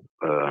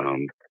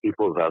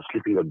people are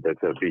sleeping at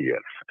better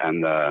BF,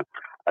 and I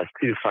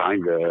still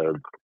find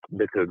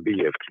better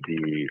BF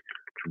to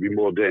be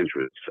more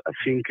dangerous. I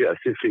still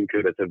think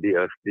better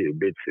BF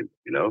beats him.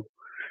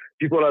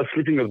 People are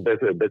sleeping at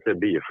better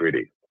BF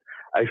really.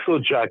 I saw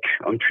Jack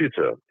on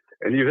Twitter,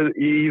 and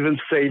he even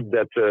said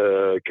that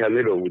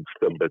Canelo would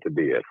stop better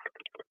BF.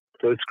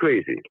 So it's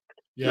crazy.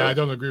 Yeah, I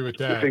don't agree with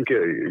that. I think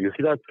you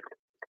see that.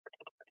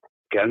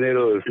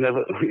 Canelo is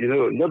never,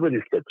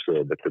 nobody steps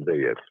better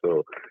BF.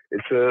 So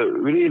it's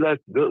really like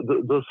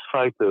those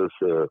fighters,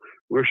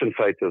 Russian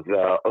fighters, they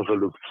are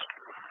overlooked.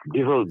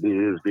 Bivol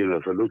is being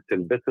overlooked,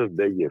 and better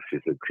BF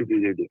is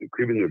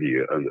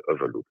criminally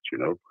overlooked,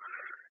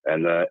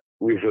 And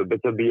with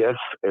better BF,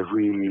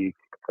 every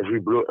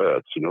blow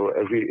hurts,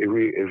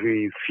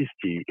 every fist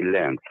he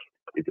lands,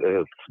 it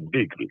hurts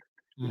bigly.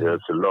 Mm-hmm. It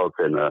hurts a lot,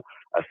 and I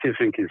still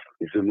think he's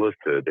the most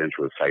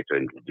dangerous fighter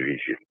in the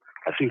division.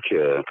 I think he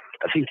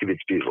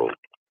beats Bivol.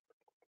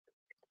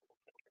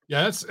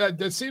 Yeah,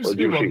 that seems to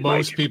be what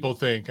most people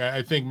think.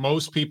 I think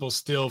most people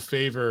still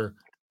favor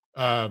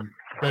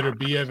better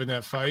Biev in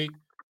that fight,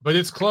 but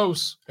it's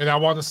close, and I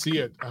want to see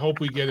it. I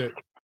hope we get it.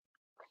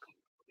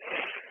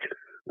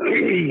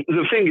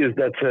 The thing is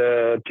that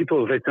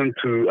people tend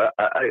to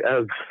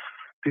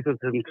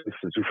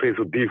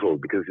favor Bivol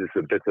because he's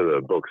a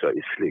better boxer.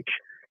 He's slick.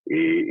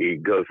 He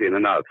goes in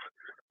and out.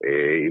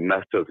 He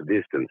masters the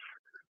distance.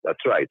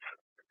 That's right.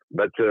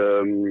 But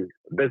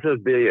better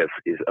BF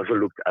is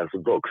overlooked as a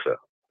boxer.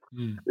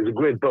 He's a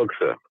great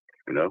boxer,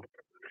 and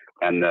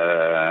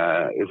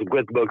he's a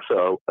great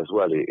boxer as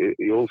well.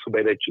 He also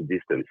manages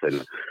distance.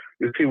 And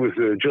you see with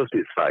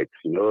Justice fight,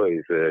 he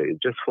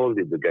just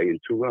folded the guy in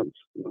 2 rounds.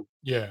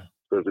 Yeah.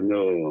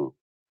 So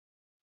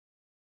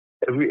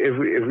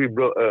every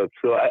blow.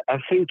 So I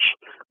think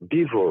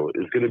Bivol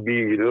is going to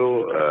be,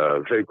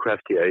 very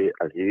crafty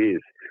as he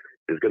is.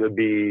 He's going to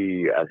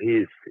be as he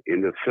is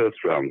in the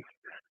first round.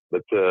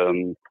 But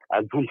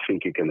I don't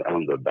think he can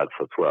handle that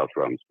for 12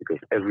 rounds, because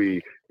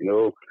every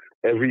blow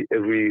landed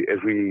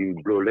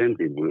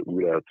will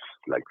hurt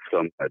like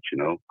so much,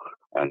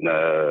 And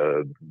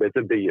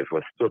better BF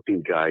was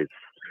stopping guys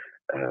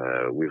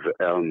with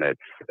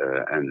helmets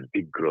and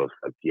big gloves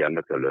at the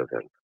amateur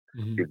level.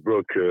 Mm-hmm. He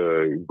broke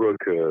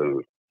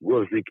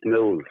Gvozdyk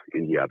nose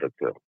in the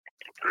amateur.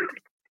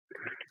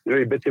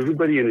 He bet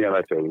everybody in the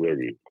amateur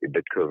already. He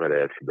bet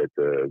Kovalev, he bet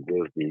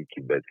Gvozdyk,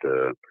 he bet.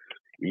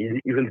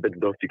 He even bet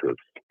Dorticos,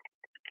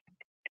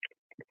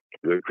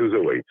 the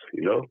cruiserweights,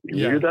 You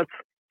knew that?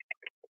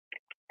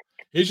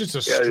 He's just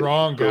a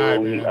strong guy,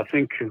 man. I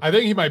think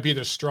he might be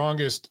the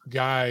strongest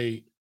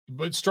guy,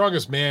 but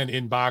strongest man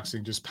in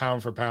boxing, just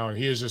pound for pound.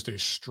 He is just a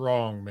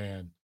strong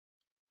man.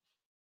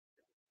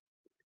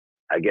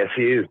 I guess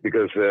he is,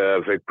 because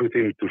they put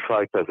him to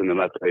fight as in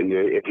the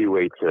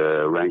heavyweight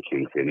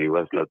rankings, and he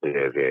was not a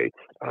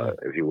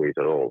heavyweight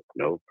at all.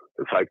 You know,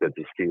 the fact that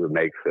he still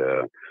makes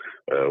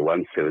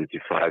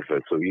 175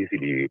 so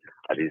easily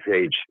at his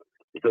age.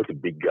 He's not a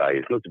big guy.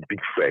 He's not a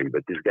big frame,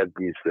 but he's got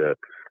this,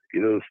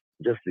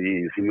 just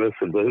the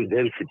muscle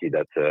density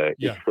that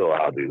it's so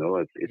hard. You know,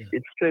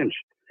 it's strange.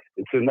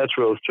 It's a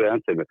natural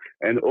strength,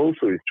 and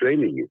also his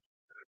training.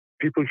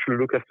 People should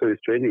look after his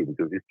training,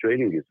 because his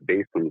training is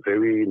based on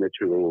very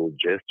natural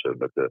gesture.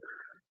 But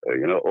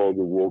all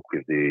the work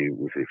with the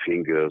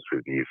fingers,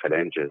 with the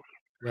phalanges,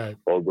 right?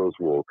 All those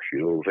work,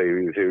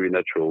 very very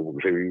natural,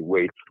 very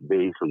weight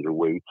based on the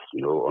weight,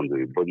 on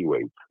the body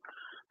weight.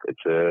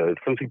 It's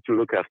something to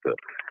look after.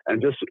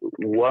 And just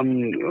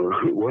one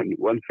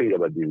thing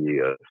about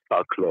the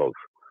Spark Love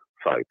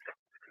fight.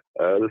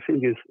 The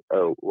thing is,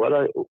 what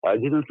I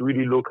didn't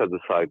really look at the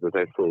fight, but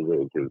I saw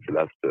the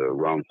last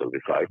rounds of the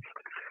fight,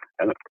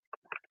 and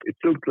it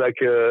looked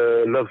like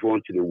Love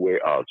wanted a way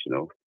out.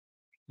 It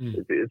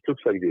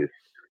looks like this.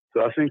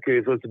 So I think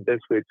it was the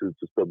best way to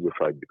stop the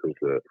fight, because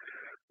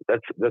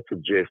that's a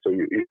gesture.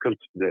 You can't.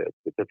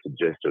 That's a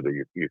gesture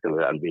that you can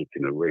admit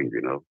in a ring.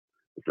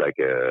 It's like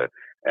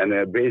and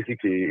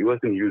basically he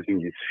wasn't using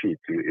his fist.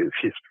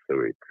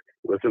 Sorry,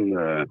 he wasn't.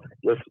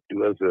 He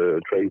was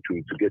trying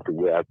to get the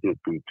way out, not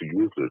to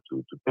use it,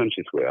 to punch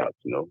his way out.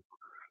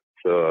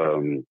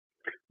 So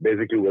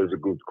basically, it was a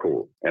good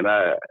call, and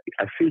I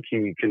think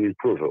he can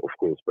improve, of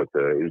course. But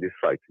in this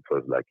fight, it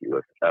was like he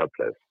was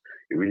helpless.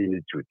 He really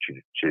needed to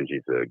change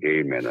his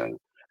game and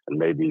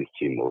maybe his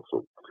team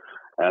also.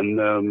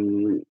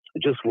 And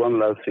just one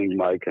last thing,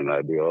 Mike, and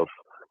I'll be off.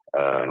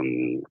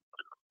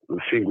 The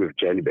thing with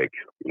Janibek,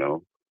 the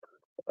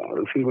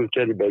thing with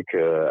Janibek,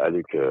 I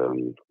think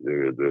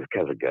the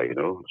Kazakh guy,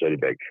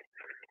 Janibek.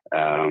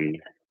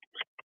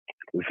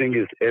 The thing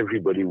is,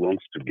 everybody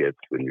wants to get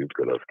the new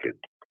Golovkin.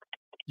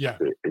 Yeah,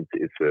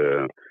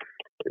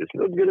 it's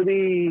not gonna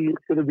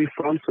be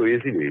fun so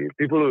easily.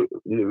 People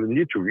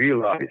need to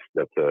realize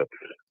that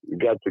you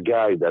got a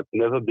guy that's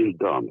never been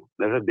done,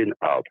 never been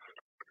out.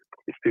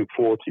 He's still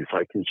 40,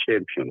 fighting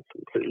champions.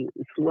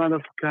 It's one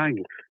of a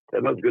kind.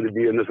 There's not going to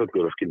be another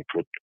Golovkin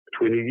for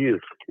 20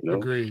 years,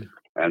 Agreed.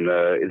 And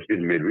it's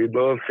been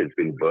Medribov, it's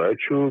been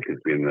Boyachuk,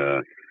 it's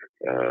been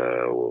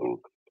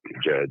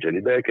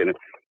Janibek, and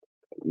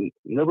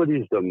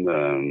nobody's done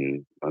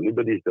the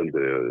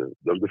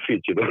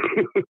feat,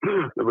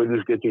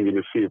 Nobody's getting in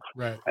the feet.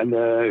 Right. And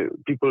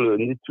people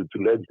need to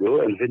let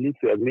go, and they need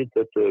to admit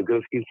that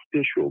Golovkin is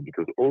special,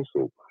 because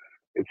also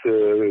it's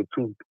a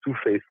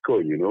two-faced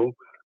coin,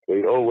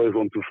 They always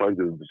want to find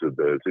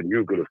the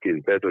new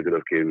Golovkin, better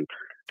Golovkin,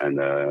 and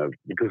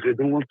because they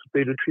don't want to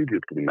pay the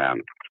tribute to the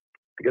man.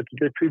 They got to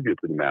pay tribute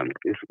to the man.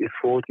 He's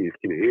 40, he's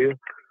still here.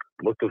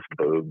 Most of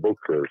the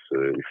boxers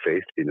he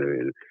faced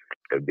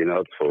have been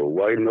out for a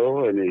while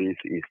now, and he's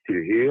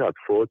still here at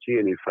 40,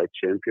 and he fights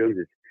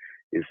champions.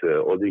 He's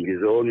holding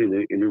his own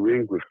in the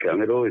ring with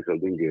Canelo. He's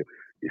holding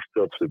he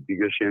stops the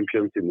bigger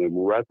champions in the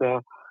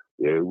Murata.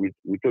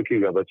 We're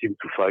talking about him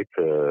to fight.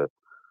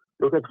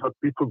 Look at what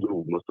people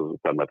do most of the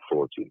time at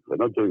 40. They're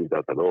not doing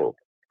that at all.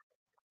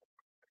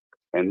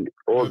 And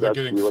all they're that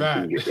getting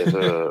fat.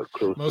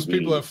 Close most to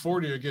people at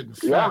 40 are getting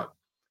fat.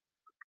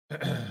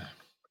 Yeah.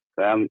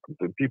 And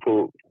the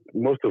people,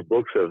 most of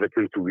boxers, they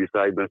tend to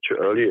retire much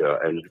earlier.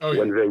 And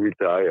when they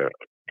retire,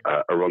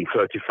 around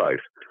 35,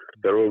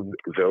 they're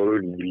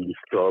already being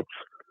stopped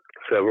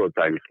several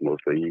times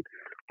mostly,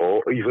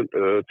 or even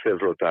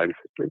several times.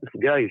 This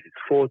guy is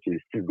 40,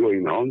 he's still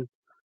going on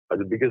at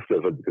the biggest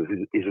level, because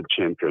he's a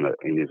champion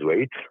in his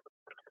weight.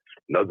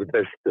 Not the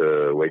best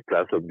weight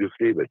class,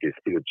 obviously, but he's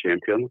still a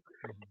champion.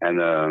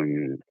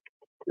 And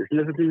he's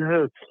never been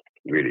hurt,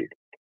 really.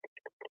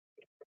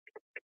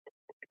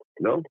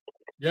 No?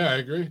 Yeah, I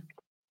agree.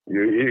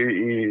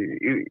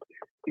 He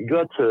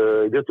got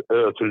hurt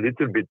a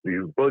little bit with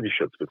his body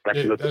shots, but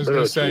I was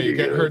going to say, you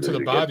get hurt to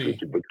the body,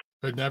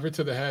 but never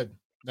to the head.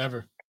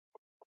 Never.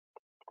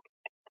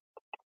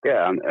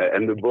 Yeah,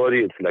 and the body,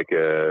 it's like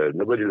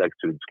nobody likes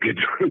to get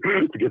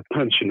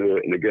punched in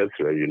the guts,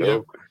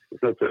 Yep.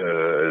 It's not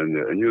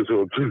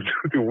unusual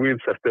to win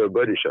after a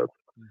body shot.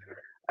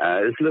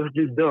 It's never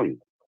been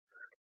done.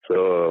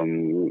 So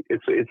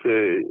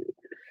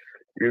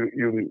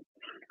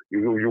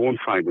you won't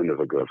find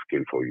another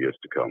Golovkin for years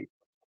to come.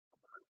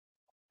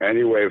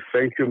 Anyway,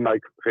 thank you,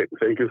 Mike.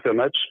 Thank you so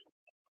much.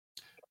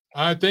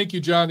 Thank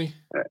you, Johnny.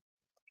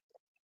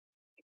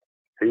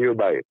 See you.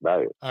 Bye.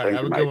 All right,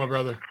 have a good one,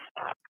 brother.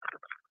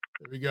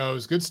 There we go.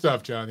 It's good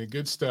stuff, Johnny.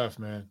 Good stuff,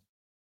 man.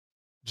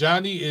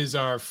 Johnny is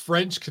our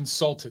French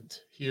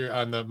consultant here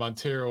on the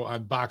Montero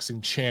on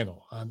Boxing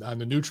channel. On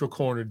the Neutral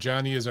Corner,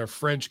 Johnny is our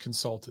French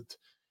consultant.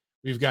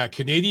 We've got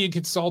Canadian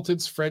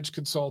consultants, French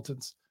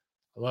consultants.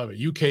 I love it.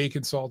 UK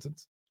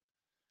consultants.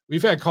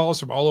 We've had calls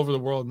from all over the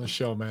world in the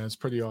show, man. It's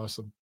pretty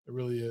awesome. It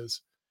really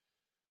is.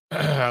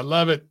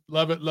 Love it.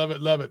 Love it. Love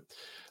it. Love it.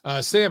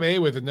 Sam A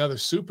with another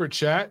super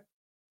chat.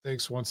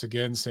 Thanks once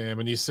again, Sam.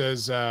 And he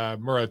says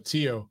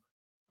Muratio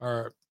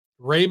or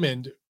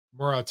Raymond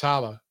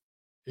Muratalla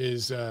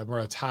is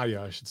Murataya,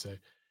 I should say,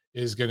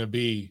 is going to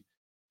be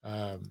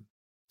a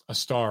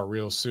star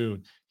real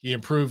soon. He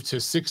improved to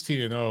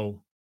 16-0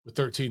 with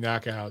 13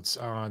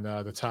 knockouts on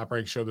the Top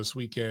Rank show this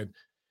weekend.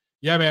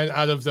 Yeah, man,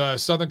 out of the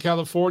Southern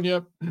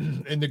California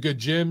in the good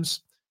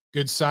gyms,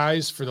 good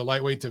size for the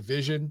lightweight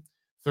division,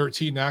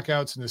 13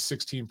 knockouts in the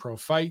 16 pro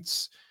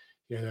fights.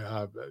 He had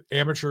an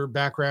amateur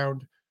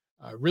background,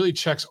 really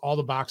checks all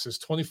the boxes,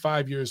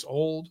 25 years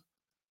old.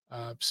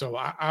 So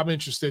I'm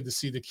interested to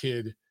see the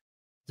kid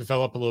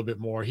develop a little bit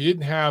more. He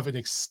didn't have an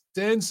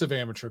extensive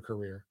amateur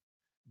career,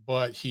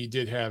 but he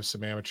did have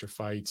some amateur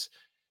fights.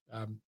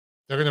 They're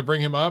going to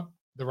bring him up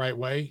the right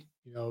way.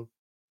 You know,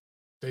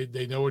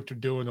 they know what they're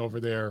doing over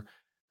there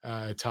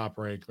at Top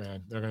Rank,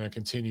 man. They're going to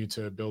continue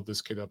to build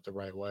this kid up the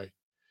right way.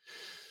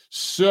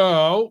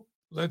 So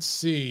let's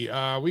see.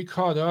 We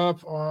caught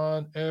up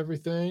on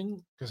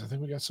everything because I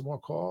think we got some more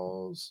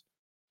calls.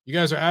 You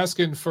guys are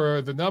asking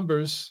for the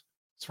numbers.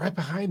 It's right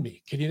behind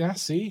me. Can you not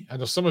see? I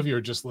know some of you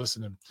are just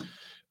listening.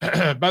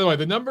 By the way,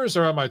 the numbers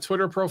are on my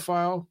Twitter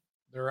profile.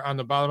 They're on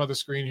the bottom of the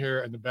screen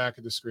here and the back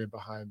of the screen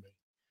behind me.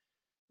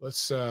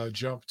 Let's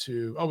jump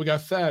to, we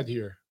got Thad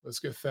here. Let's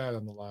get Thad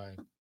on the line.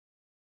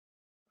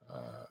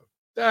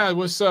 Thad,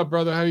 what's up,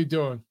 brother? How you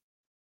doing?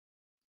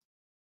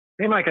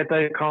 Hey, Mike, I thought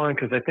you'd call in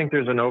because I think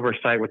there's an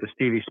oversight with the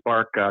Stevie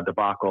Spark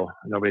debacle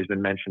nobody's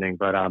been mentioning.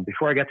 But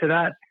before I get to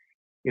that,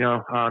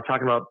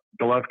 talking about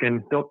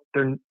Golovkin,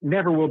 there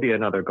never will be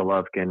another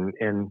Golovkin.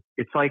 And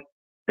it's like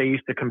they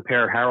used to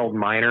compare Harold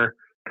Miner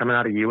coming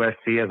out of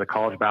USC as a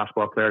college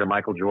basketball player to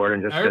Michael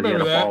Jordan just because he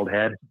had a bald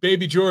head.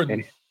 Baby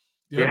Jordan.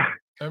 Yeah.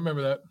 I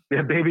remember that.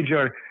 Yeah, Baby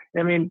Jordan.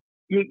 I mean,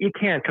 you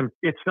can't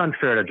it's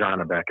unfair to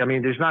Janibek. I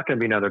mean, there's not going to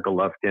be another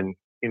Golovkin.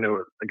 You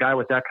know, a guy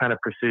with that kind of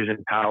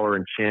precision, power,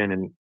 and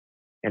chin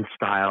and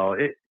style.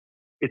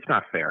 It's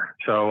not fair.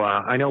 So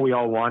I know we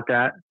all want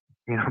that,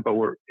 but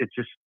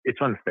it's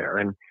unfair.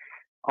 And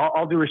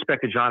all due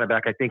respect to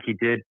Janibek, I think he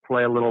did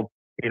play a little,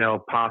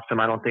 possum.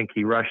 I don't think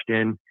he rushed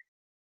in.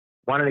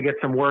 Wanted to get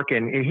some work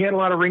in, and he had a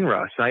lot of ring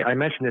rust. I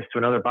mentioned this to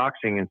another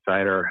boxing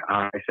insider.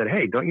 I said,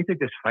 "Hey, don't you think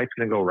this fight's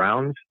going to go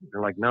rounds?" They're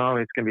like, "No,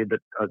 it's going to be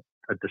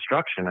a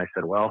destruction." I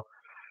said, "Well,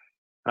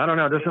 I don't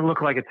know. It doesn't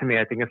look like it to me.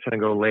 I think it's going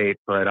to go late."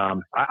 But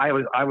I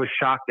was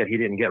shocked that he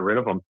didn't get rid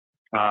of him.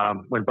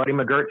 When Buddy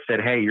McGirt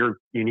said, "Hey, you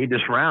need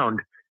this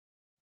round,"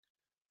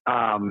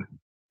 the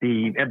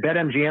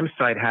BetMGM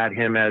site had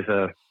him as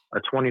a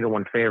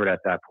 20-1 favorite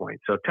at that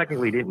point. So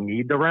technically, he didn't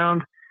need the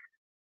round,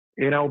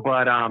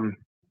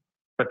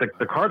 But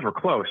the cards were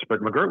close, but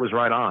McGirt was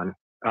right on,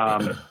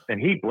 and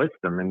he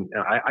blitzed him, and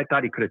I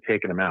thought he could have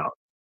taken him out.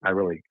 I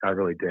really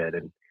did,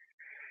 and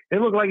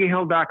it looked like he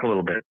held back a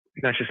little bit.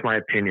 That's just my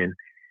opinion.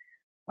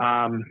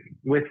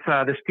 With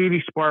the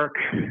Stevie Spark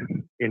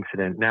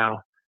incident,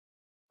 now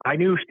I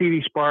knew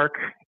Stevie Spark.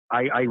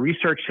 I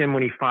researched him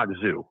when he fought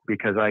Zoo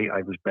because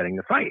I was betting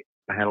the fight.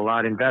 I had a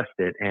lot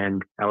invested,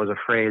 and I was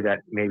afraid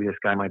that maybe this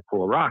guy might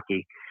pull a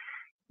Rocky,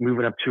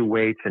 moving up 2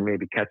 weights and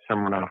maybe catch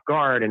someone off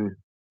guard. And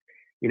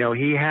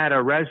he had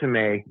a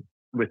resume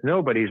with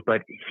nobodies,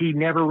 but he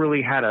never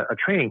really had a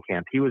training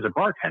camp. He was a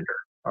bartender,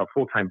 a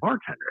full-time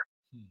bartender.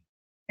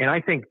 And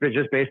I think that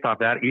just based off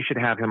that, you should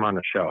have him on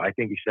the show. I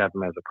think you should have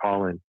him as a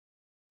call-in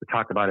to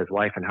talk about his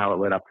life and how it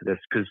led up to this.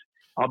 Because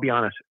I'll be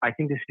honest, I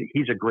think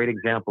he's a great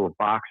example of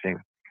boxing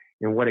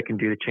and what it can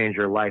do to change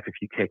your life if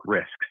you take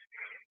risks.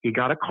 He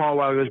got a call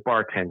while he was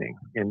bartending.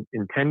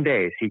 In 10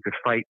 days, he could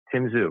fight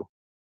Tim Tszyu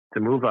to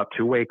move up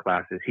 2 weight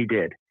classes. He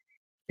did.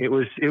 It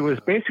was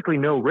basically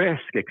no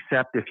risk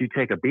except if you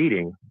take a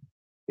beating,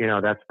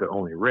 that's the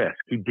only risk.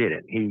 He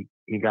didn't. He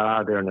got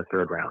out of there in the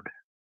 3rd round.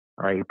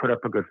 All right, he put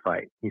up a good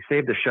fight. He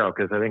saved the show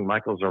because I think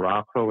Michael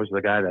Zarafa was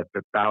the guy that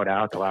bowed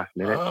out at the last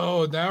minute.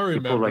 Oh, now I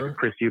remember. He pulled like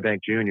Chris Eubank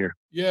Jr.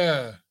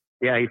 Yeah.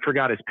 Yeah, he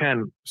forgot his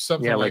pen.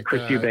 Something like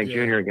Chris Eubank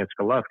Jr. against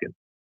Golovkin.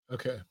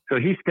 Okay. So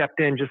he stepped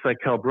in just like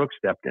Kell Brook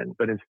stepped in.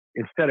 But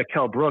instead of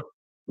Kell Brook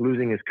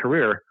losing his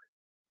career,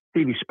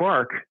 Stevie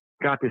Spark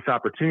got this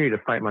opportunity to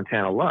fight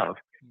Montana Love.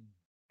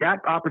 That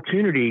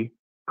opportunity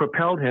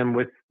propelled him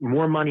with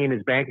more money in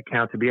his bank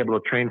account to be able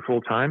to train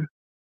full time.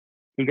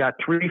 He got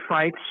 3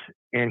 fights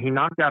and he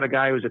knocked out a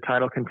guy who was a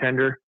title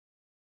contender,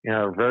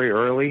 very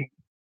early.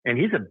 And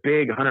he's a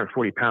big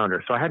 140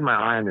 pounder. So I had my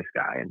eye on this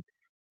guy and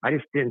I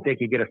just didn't think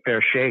he'd get a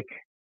fair shake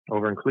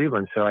over in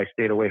Cleveland. So I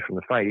stayed away from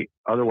the fight.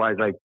 Otherwise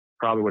I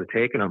probably would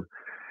have taken him.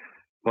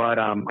 But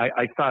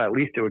I thought at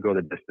least it would go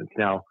the distance.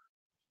 Now,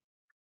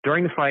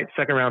 during the fight,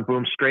 2nd round,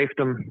 boom, strafed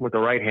him with the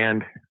right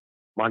hand.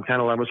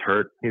 Montana Love was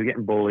hurt. He was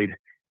getting bullied.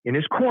 In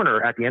his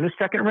corner, at the end of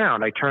the 2nd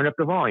round, I turned up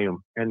the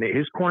volume, and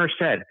his corner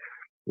said,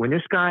 when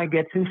this guy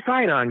gets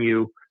inside on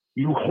you,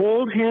 you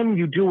hold him,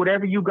 you do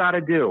whatever you got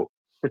to do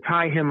to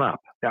tie him up.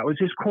 That was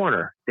his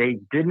corner. They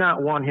did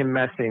not want him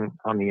messing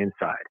on the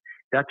inside.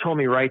 That told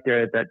me right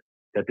there that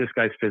this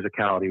guy's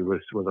physicality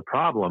was a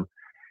problem.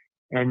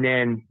 And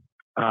then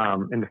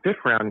in the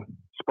 5th round,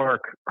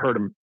 Spark hurt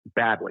him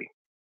badly.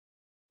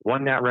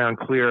 Won that round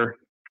clear.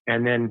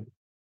 And then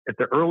at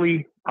the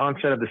early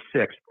onset of the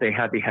 6th, they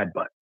had the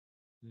headbutt.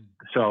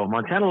 So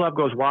Montana Love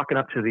goes walking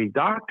up to the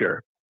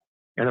doctor,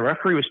 and the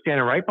referee was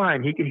standing right by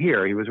him. He could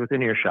hear. He was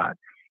within earshot.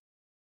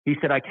 He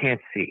said, I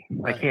can't see.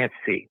 Right. I can't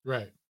see.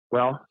 Right.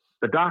 Well,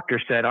 the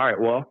doctor said, all right,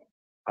 well,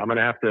 I'm going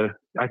to have to,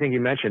 I think you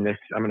mentioned this.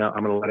 I'm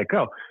going to let it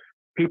go.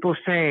 People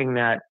saying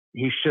that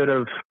he should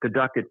have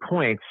deducted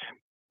points.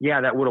 Yeah,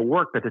 that would have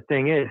worked. But the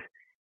thing is,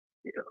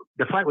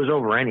 the fight was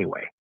over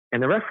anyway.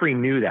 And the referee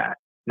knew that.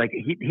 Like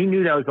he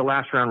knew that was the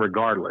last round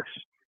regardless.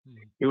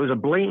 It was a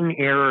blatant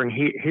error, and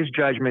his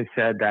judgment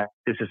said that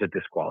this is a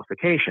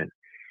disqualification.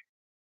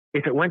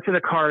 If it went to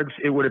the cards,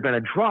 it would have been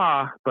a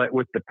draw, but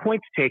with the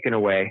points taken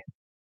away,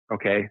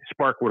 okay,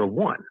 Spark would have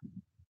won.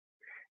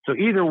 So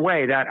either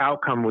way, that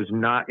outcome was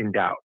not in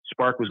doubt.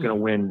 Spark was going to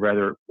win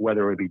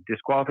whether it would be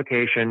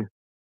disqualification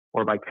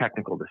or by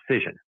technical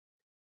decision.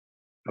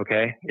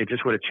 Okay, it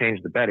just would have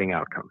changed the betting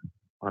outcome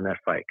on that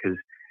fight because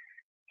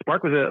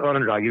Spark was an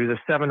underdog. He was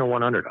a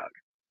 7-1 underdog,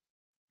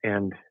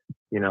 and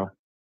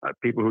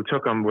people who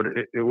took him would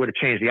have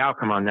changed the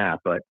outcome on that,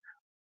 but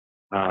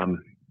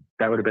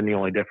that would have been the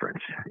only difference.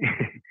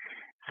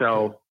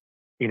 So,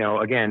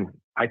 again,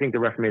 I think the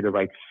ref made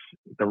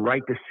the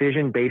right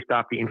decision based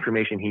off the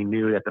information he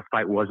knew that the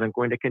fight wasn't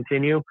going to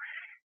continue.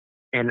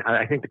 And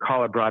I think the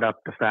caller brought up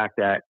the fact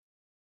that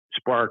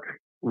Spark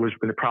was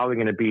probably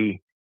going to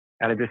be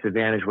at a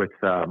disadvantage with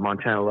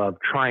Montana Love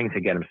trying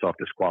to get himself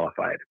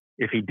disqualified.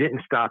 If he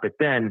didn't stop it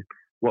then,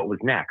 what was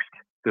next?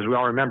 Because we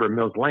all remember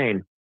Mills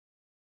Lane,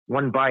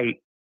 one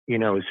bite,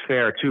 is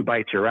fair. 2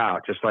 bites, you're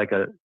out. Just like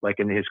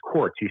in his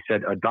courts, he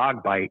said a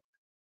dog bite.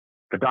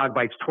 If a dog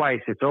bites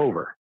twice, it's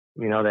over.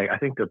 I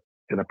think they're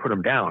going to put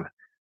him down.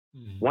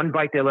 One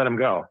bite, they let him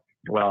go.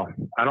 Well,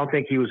 I don't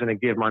think he was going to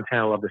give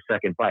Montana Love the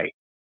second bite,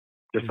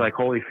 just like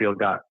Holyfield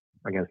got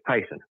against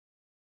Tyson.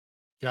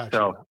 Gotcha.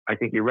 So I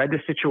think he read the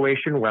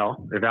situation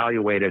well,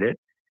 evaluated it,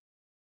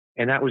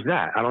 and that was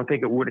that. I don't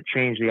think it would have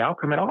changed the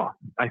outcome at all.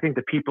 I think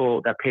the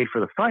people that paid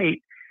for the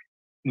fight,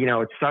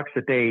 it sucks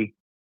that they,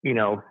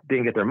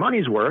 didn't get their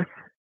money's worth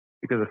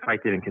because the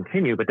fight didn't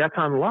continue, but that's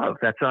on Love.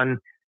 That's on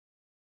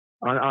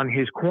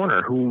his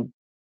corner who,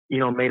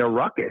 made a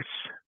ruckus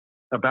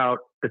about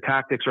the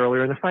tactics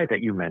earlier in the fight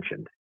that you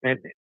mentioned. And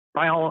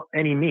by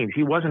any means,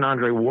 he wasn't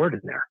Andre Ward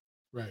in there.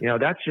 Right.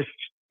 That's just,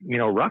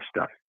 rough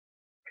stuff.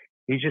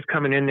 He's just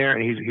coming in there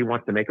and he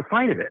wants to make a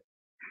fight of it.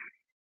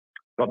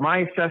 But my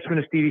assessment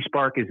of Stevie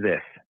Spark is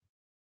this.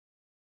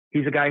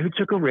 He's a guy who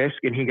took a risk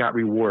and he got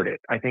rewarded.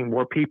 I think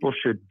more people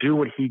should do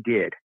what he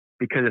did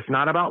because it's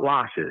not about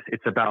losses.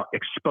 It's about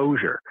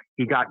exposure.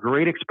 He got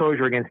great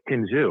exposure against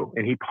Tim Tszyu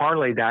and he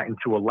parlayed that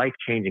into a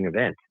life-changing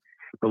event.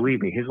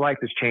 Believe me, his life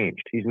has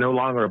changed. He's no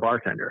longer a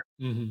bartender.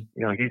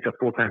 Mm-hmm. He's a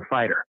full-time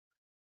fighter.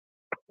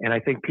 And I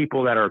think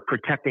people that are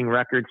protecting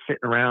records,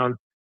 sitting around,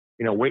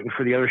 waiting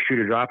for the other shoe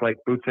to drop, like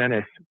Boots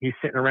Ennis, he's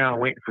sitting around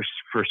waiting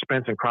for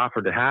Spence and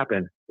Crawford to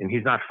happen, and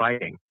he's not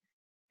fighting.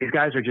 These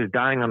guys are just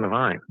dying on the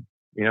vine.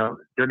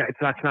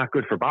 That's not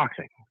good for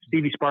boxing.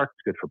 Stevie Spark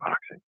is good for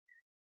boxing.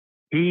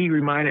 He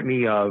reminded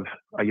me of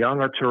a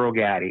young Arturo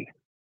Gatti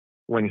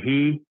when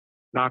he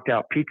knocked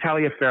out Pete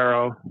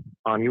Taliaferro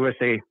on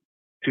USA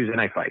Tuesday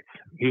Night Fights.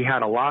 He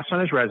had a loss on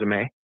his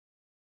resume,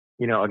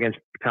 against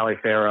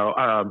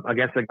Taliaferro,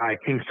 against the guy,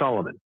 King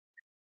Solomon.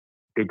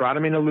 They brought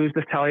him in to lose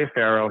to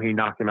Taliaferro. He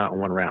knocked him out in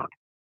 1 round.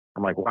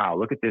 I'm like, wow,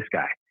 look at this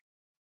guy.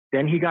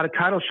 Then he got a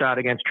title shot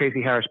against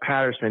Tracy Harris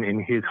Patterson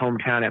in his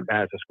hometown at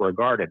Madison Square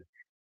Garden.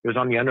 It was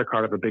on the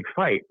undercard of a big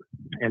fight,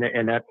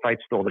 and that fight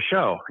stole the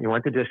show. He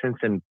went the distance,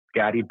 and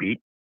Gatti beat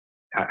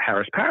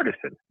Harris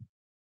Patterson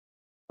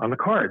on the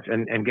cards,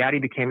 and Gatti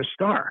became a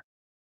star.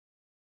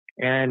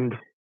 And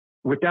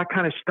with that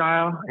kind of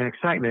style and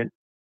excitement,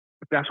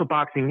 that's what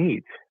boxing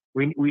needs.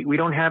 We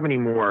don't have any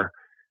more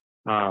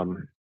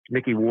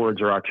Mickey Wards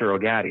or Arturo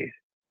Gattis.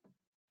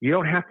 You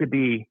don't have to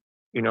be,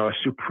 a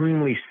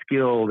supremely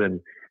skilled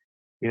and,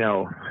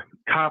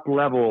 top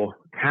level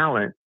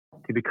talent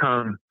to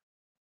become,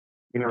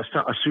 a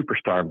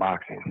superstar in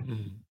boxing.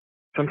 Mm-hmm.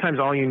 Sometimes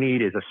all you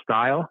need is a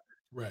style,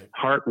 right,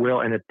 heart,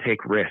 will, and to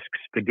take risks,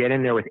 to get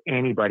in there with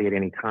anybody at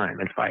any time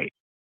and fight.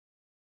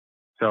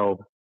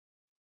 So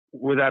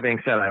with that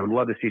being said, I would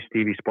love to see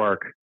Stevie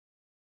Spark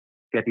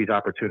get these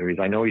opportunities.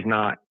 I know he's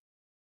not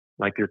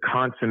like your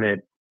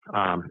consummate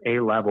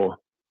A-level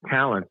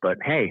talent, but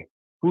hey,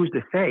 who's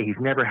to say he's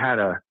never had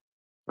a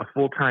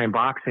full-time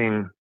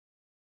boxing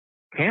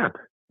camp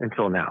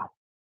until now?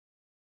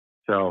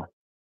 So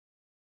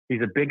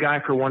he's a big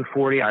guy for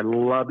 140. I'd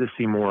love to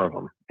see more of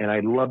him, and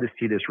I'd love to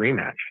see this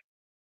rematch.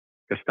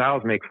 The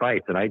styles make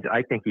fights, and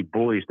I think he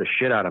bullies the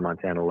shit out of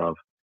Montana Love.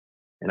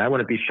 And I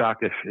wouldn't be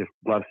shocked if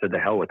Love said, "The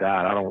hell with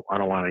that. I don't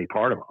want any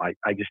part of it."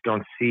 I just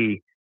don't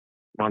see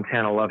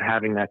Montana Love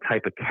having that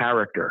type of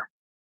character,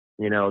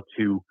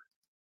 to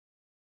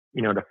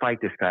fight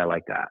this guy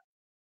like that.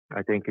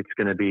 I think it's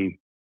going to be,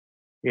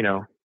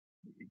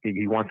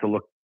 he wants to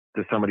look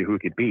to somebody who he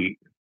could beat,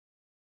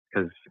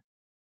 because,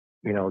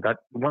 that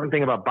one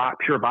thing about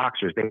pure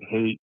boxers, they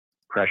hate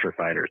pressure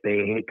fighters.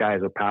 They hate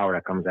guys with power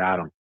that comes at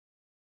them.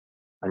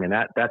 I mean,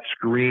 that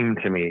screamed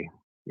to me,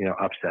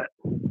 upset.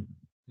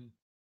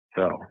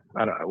 So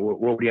I don't. What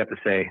would you have to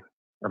say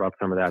about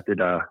some of that?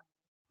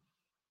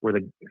 Were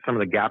some of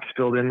the gaps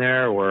filled in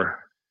there, or?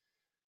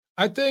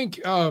 I think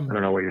I don't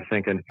know what you're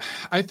thinking.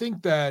 I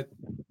think that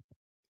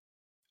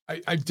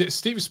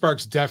Steve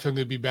Sparks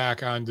definitely be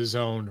back on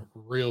DAZN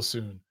real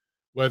soon,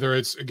 whether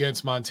it's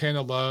against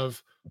Montana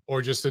Love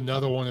or just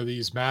another one of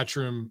these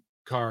Matchroom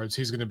cards.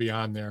 He's going to be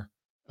on there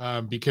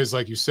because,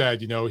 like you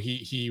said,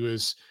 he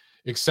was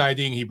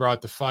exciting. He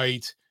brought the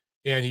fight,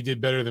 and he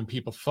did better than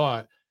people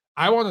thought.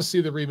 I want to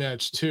see the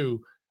rematch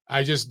too.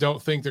 I just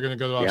don't think they're going to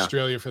go to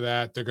Australia for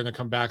that. They're going to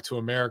come back to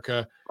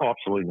America. Oh,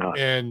 absolutely not.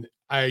 And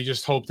I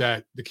just hope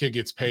that the kid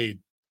gets paid.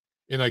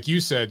 And like you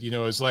said,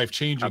 his life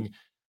changing.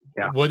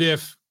 What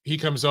if he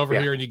comes over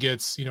here and he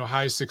gets,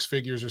 high six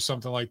figures or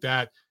something like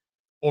that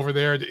over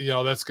there?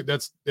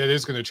 That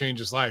is going to change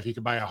his life. He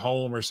could buy a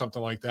home or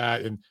something like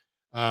that. And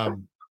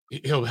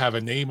he'll have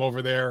a name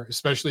over there,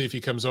 especially if he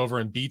comes over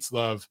and beats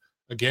Love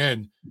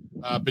again.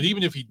 But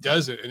even if he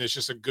doesn't, and it's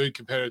just a good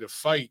competitive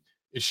fight,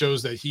 it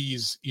shows that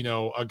he's,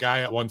 a guy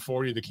at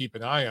 140 to keep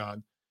an eye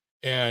on.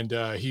 And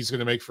he's going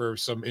to make for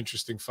some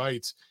interesting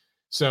fights.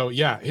 So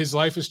yeah, his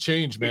life has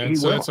changed, man.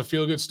 So that's a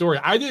feel-good story.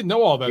 I didn't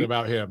know all that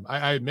about him.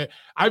 I admit,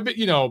 I've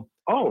been,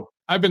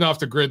 I've been off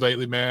the grid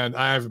lately, man.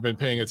 I haven't been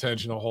paying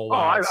attention a whole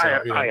lot. I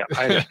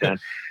understand.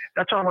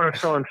 That's why I want to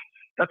fill in.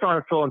 That's why I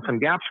want to fill in some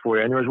gaps for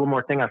you. And there was one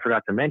more thing I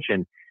forgot to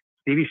mention.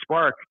 Stevie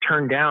Spark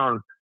turned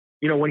down.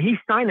 When he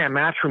signed that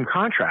Matchroom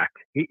contract,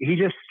 he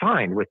just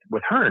signed with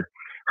Hearn.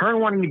 Hearn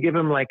wanted to give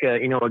him like a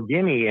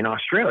gimme in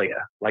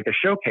Australia, like a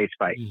showcase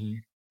fight. Mm-hmm.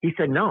 He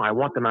said, no, I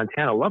want the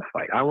Montana Love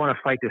fight. I want to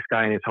fight this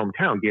guy in his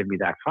hometown. Give me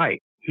that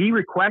fight. He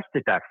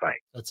requested that fight.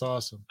 That's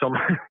awesome.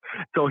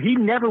 So he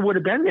never would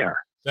have been there.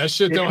 That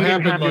shit don't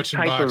happen much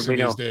in boxing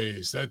these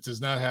days. That does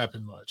not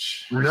happen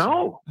much.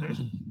 No,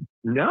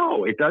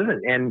 it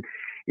doesn't. And,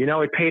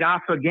 it paid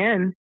off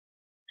again.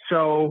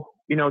 So,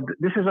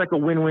 this is like a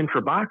win-win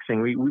for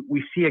boxing.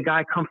 We see a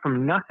guy come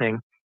from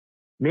nothing,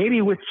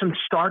 maybe with some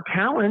star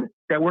talent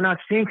that we're not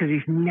seeing because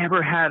he's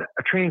never had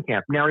a training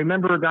camp. Now,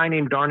 remember a guy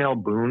named Darnell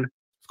Boone?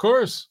 Of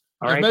course.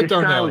 All right. This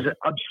guy was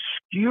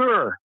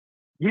obscure.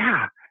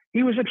 Yeah.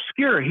 He was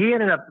obscure.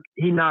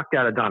 He knocked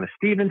out Adonis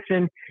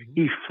Stevenson. Mm-hmm.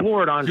 He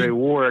floored Andre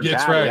Ward.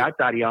 That's right. I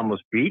thought he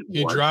almost beat Ward.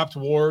 He dropped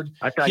Ward.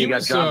 I thought he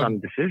got dropped on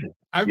the decision.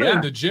 I've been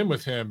in the gym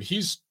with him.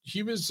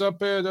 He was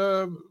up at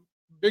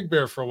Big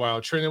Bear for a while,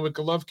 training with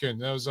Golovkin.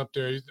 That was up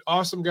there. He's an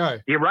awesome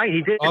guy. You're right.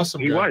 He did.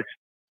 Awesome he guy. Was.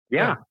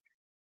 Yeah.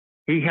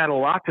 He had a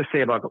lot to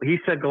say about. He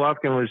said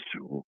Golovkin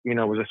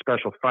was a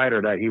special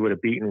fighter, that he would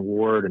have beaten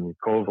Ward and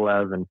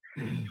Kovalev and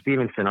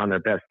Stevenson on their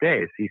best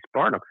days. He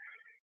sparred him,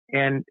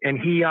 and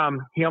he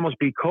almost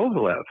beat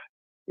Kovalev.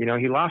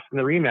 He lost in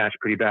the rematch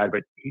pretty bad,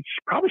 but he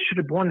probably should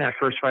have won that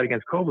first fight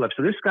against Kovalev.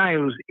 So this guy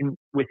was in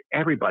with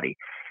everybody.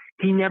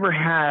 He never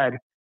had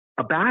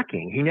a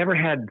backing. He never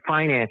had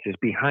finances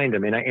behind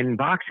him. And in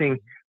boxing,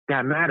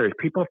 that matters.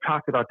 People have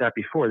talked about that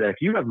before. That if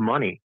you have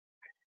money.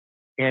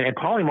 And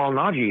Paulie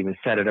Malignaggi even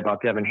said it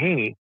about Devin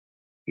Haney.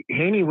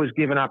 Haney was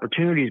given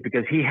opportunities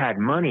because he had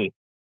money.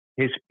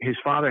 His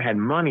father had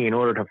money in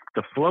order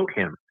to float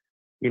him,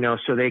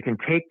 so they can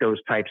take those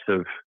types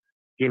of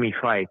gimme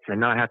fights and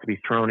not have to be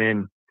thrown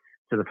in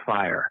to the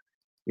fire.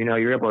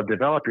 You're able to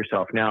develop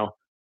yourself. Now,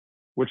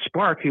 with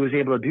Spark, he was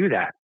able to do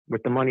that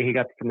with the money he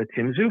got from the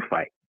Tim Tszyu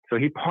fight. So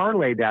he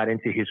parlayed that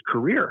into his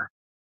career.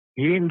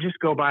 He didn't just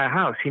go buy a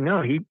house. He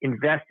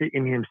invested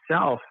in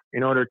himself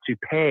in order to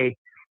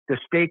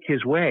stake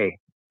his way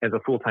as a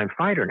full-time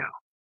fighter now.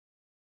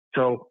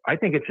 So I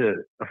think it's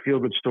a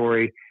feel-good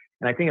story.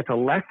 And I think it's a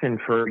lesson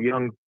for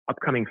young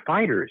upcoming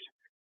fighters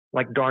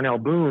like Darnell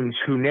Boone's,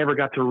 who never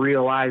got to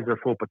realize their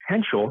full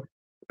potential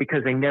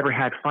because they never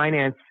had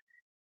finance,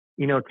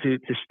 to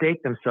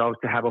stake themselves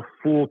to have a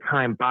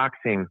full-time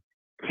boxing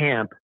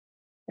camp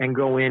and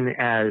go in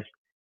as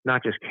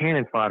not just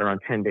cannon fodder on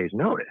 10 days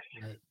notice,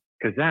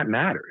 because that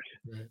matters.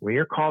 Right. When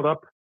you're called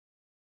up,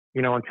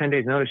 on 10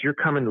 days notice, you're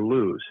coming to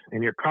lose,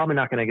 and you're probably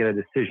not going to get a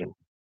decision,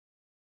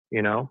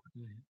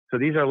 So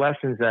these are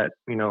lessons that,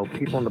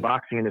 people in the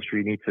boxing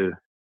industry need to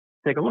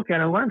take a look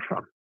at and learn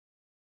from.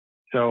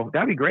 So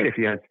that'd be great if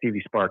you had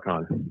Stevie Spark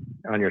on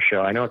your show.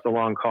 I know it's a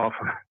long call.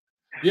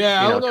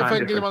 Yeah, I don't know if I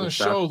can get him on the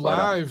show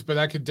live, but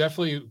I could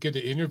definitely get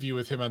an interview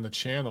with him on the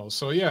channel.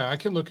 So yeah, I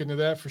can look into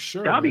that for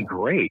sure. That'd be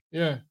great.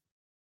 Yeah.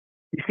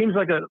 He seems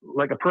like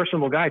a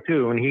personable guy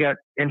too. And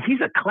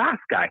he's a class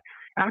guy.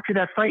 After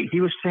that fight, he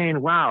was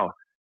saying, wow,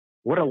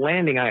 what a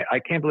landing. I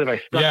can't believe I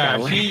stuck that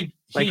landing.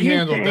 He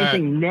handled that.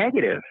 Anything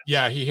negative.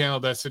 Yeah, he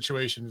handled that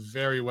situation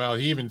very well.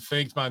 He even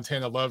thanked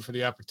Montana Love for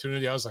the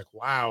opportunity. I was like,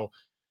 wow,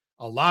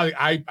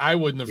 I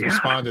wouldn't have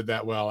responded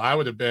that well. I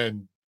would have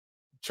been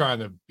trying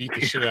to beat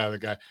the shit out of the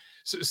guy.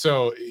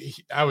 So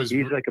he's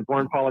like a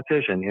born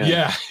politician.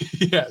 Yeah.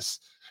 Yes,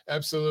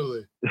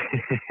 absolutely.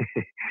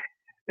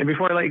 And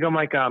before I let you go,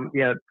 Mike, from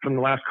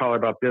the last caller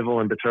about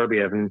Bivol and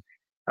Beterbiev, and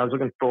I was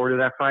looking forward to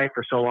that fight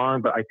for so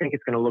long, but I think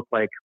it's going to look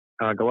like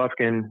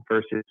Golovkin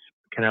versus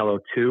Canelo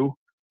 2.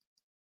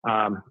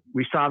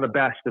 We saw the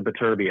best of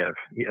Beterbiev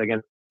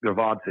against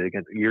Gavadze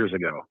years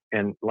ago.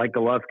 And like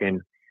Golovkin,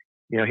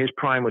 his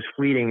prime was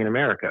fleeting in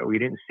America. We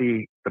didn't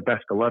see the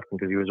best Golovkin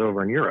because he was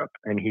over in Europe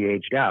and he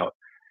aged out.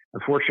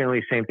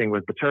 Unfortunately, same thing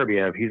with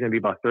Beterbiev. He's going to be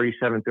about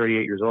 37,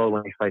 38 years old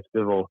when he fights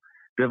Bivol.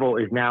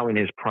 Bivol is now in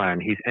his prime.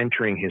 He's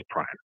entering his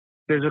prime,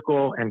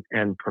 physical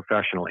and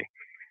professionally.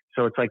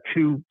 So it's like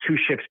two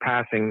ships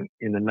passing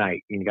in the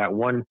night. You got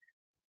one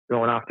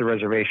going off the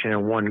reservation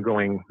and one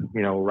going,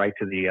 right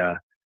to the,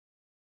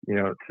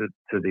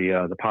 to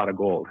the pot of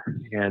gold.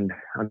 And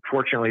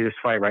unfortunately, this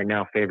fight right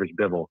now favors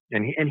Bivol,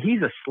 and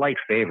he's a slight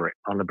favorite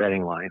on the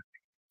betting line.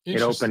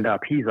 It opened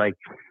up. He's like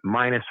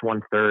minus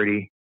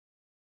 130,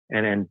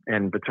 and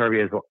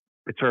Beterbiev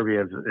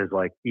is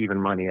like even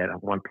money at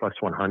 1 plus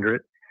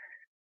 100.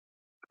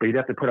 But you'd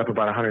have to put up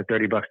about $130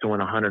 to win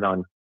 100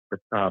 on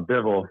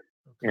Bivol,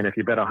 and if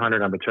you bet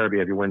 100 on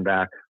Beterbiev, you win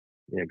back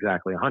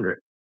exactly 100.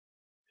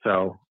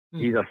 So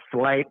he's the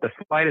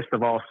slightest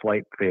of all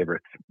slight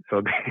favorites.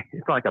 So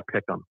it's like a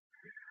pick 'em.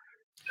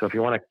 So if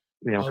you want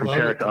to,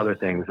 compare it to other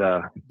things,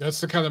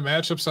 that's the kind of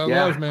matchups I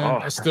love, man.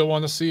 I still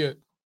want to see it.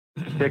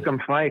 Pick 'em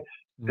fights,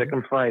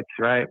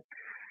 right?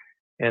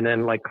 And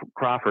then like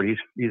Crawford,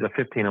 he's a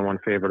 15-1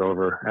 favorite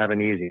over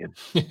Avanesian.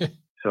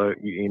 So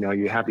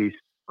you have these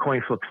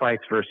coin flip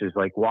fights versus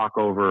like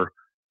walkover,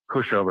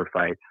 pushover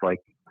fights. Like,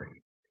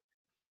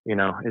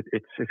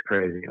 it's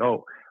crazy.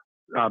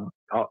 I'm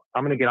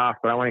going to get off,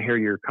 but I want to hear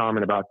your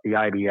comment about the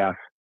IBF.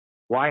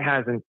 Why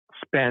hasn't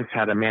Spence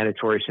had a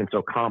mandatory since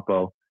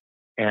Ocampo,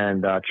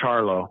 and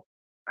Charlo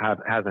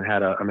hasn't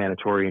had a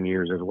mandatory in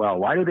years as well?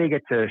 Why do they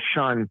get to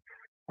shun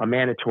a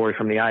mandatory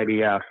from the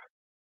IBF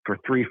for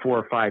 3,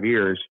 4, 5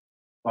 years,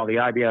 while the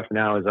IBF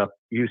now is up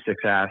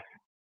Usyk's ass,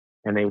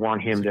 and they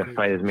want him to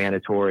fight as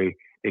mandatory?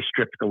 They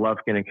stripped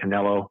Golovkin and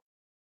Canelo.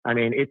 I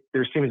mean,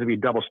 there seems to be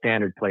double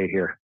standard played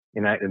here.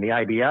 In the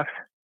IBF,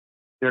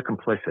 they're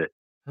complicit.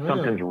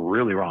 Something's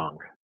really wrong.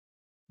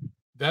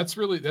 That's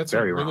a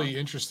really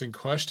interesting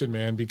question,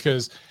 man,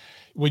 because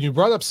when you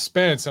brought up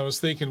Spence, I was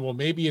thinking, well,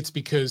 maybe it's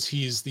because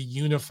he's the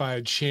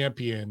unified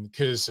champion,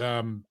 because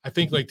I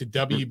think like the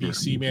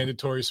WBC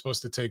mandatory is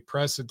supposed to take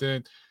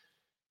precedent.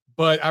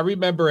 But I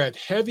remember at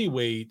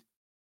heavyweight,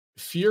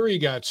 Fury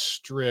got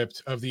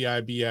stripped of the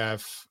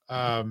IBF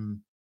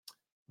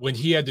when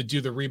he had to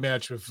do the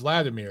rematch with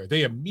Vladimir.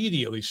 They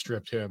immediately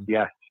stripped him.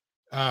 Yeah.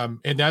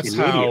 And that's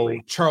how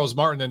Charles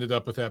Martin ended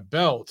up with that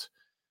belt.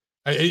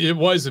 It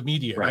was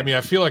immediate. Right. I mean,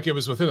 I feel like it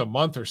was within a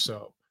month or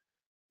so.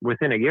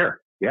 Within a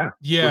year. Yeah.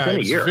 Yeah. It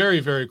was very,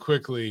 very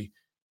quickly.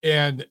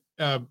 And,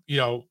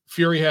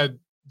 Fury had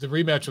the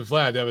rematch with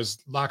Vlad. That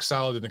was lock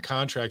solid in the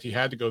contract. He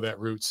had to go that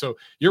route. So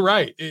you're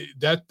right.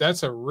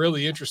 That's a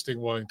really interesting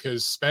one,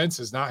 because Spence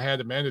has not had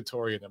a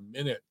mandatory in a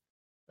minute.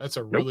 That's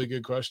a really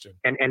good question.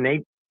 And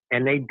they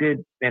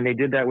did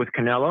that with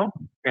Canelo,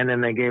 and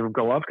then they gave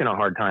Golovkin a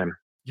hard time.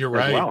 You're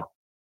right. Well.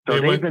 So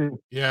they've been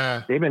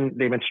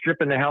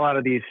stripping the hell out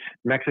of these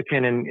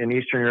Mexican and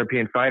Eastern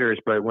European fighters,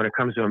 but when it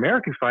comes to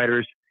American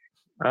fighters,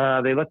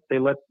 they let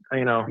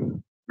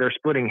they're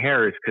splitting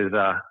hairs, because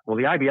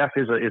the IBF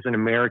is an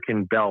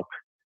American belt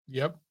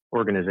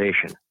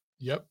organization.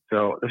 Yep.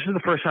 So this is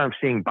the first time I'm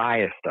seeing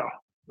bias, though,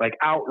 like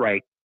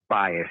outright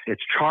bias.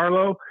 It's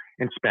Charlo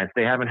and Spence.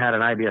 They haven't had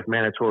an IBF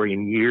mandatory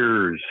in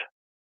years.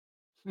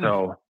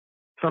 So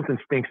something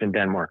stinks in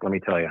Denmark, let me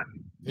tell you.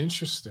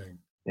 Interesting.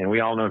 And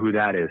we all know who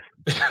that is.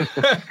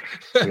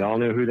 We all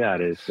know who that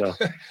is. So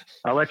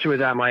I'll let you with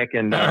that, Mike.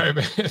 And, all right,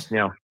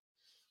 man.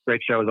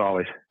 Great show as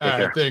always. All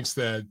right, thanks,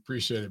 Dad.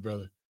 Appreciate it,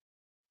 brother.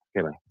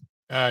 Okay, man.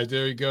 All right,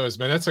 there he goes,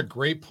 man. That's a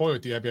great point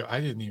with the IBF. I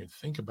didn't even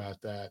think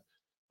about that.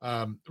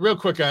 Real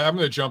quick, I'm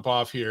going to jump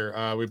off here.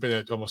 We've been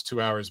at almost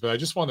 2 hours, but I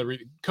just want to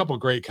read a couple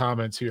of great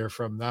comments here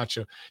from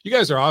Nacho. You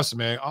guys are awesome,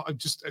 man.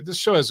 This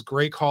show has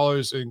great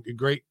callers and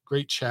great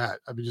chat.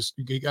 I mean,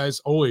 you guys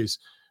always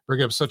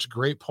bring up such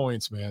great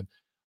points, man,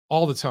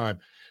 all the time.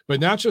 But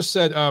Nacho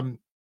said,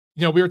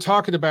 we were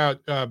talking about,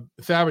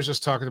 Thad was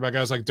just talking about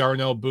guys like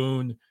Darnell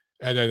Boone,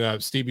 and then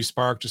Stevie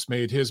Spark just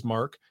made his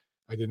mark.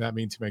 I did not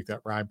mean to make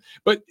that rhyme.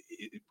 But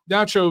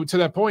Nacho, to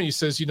that point, he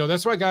says,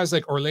 that's why guys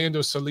like Orlando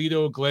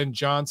Salido, Glenn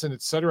Johnson,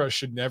 etc.,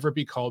 should never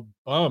be called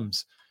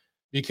bums,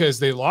 because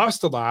they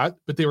lost a lot,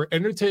 but they were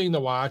entertaining to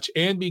watch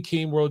and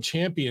became world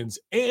champions.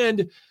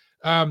 And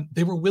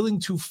they were willing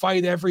to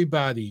fight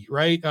everybody,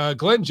 right?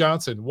 Glenn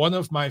Johnson, one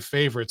of my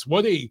favorites.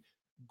 What a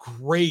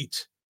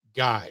great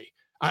guy.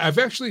 I've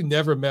actually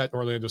never met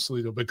Orlando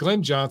Salido, but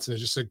Glenn Johnson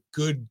is just a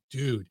good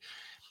dude.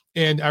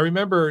 And I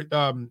remember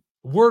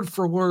word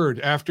for word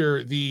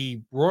after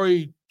the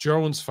Roy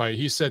Jones fight,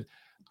 he said,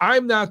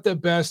 "I'm not the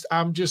best.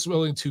 I'm just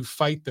willing to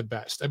fight the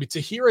best." I mean,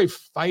 to hear a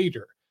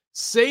fighter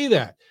say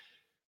that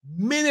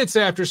minutes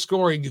after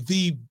scoring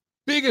the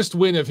biggest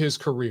win of his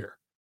career,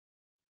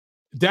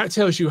 that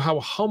tells you how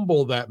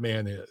humble that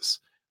man is.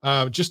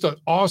 Just an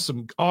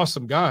awesome,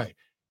 awesome guy.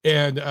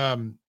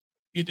 And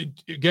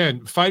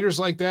again, fighters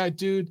like that,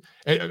 dude.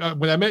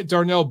 When I met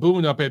Darnell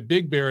Boone up at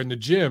Big Bear in the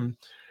gym,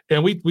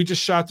 And we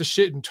just shot the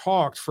shit and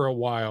talked for a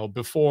while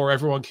before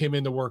everyone came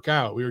in to work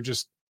out. We were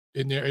just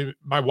in there.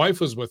 My wife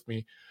was with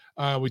me.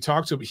 We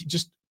talked to him. He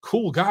just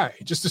cool guy,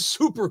 just a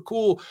super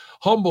cool,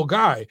 humble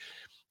guy.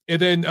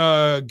 And then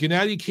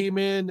Gennady came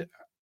in.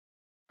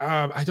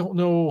 I don't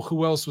know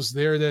who else was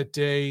there that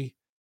day.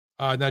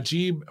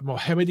 Najib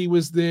Mohammadi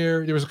was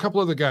there. There was a couple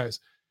other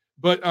guys.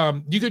 But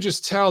you could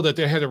just tell that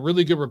they had a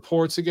really good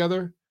rapport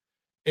together.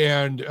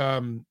 And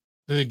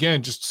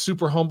again, just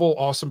super humble,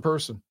 awesome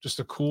person.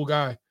 Just a cool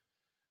guy.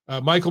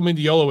 Michael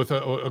Mindiola with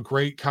a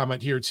great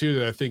comment here, too,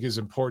 that I think is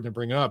important to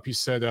bring up. He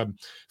said,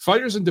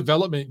 fighters in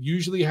development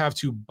usually have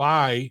to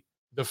buy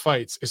the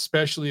fights,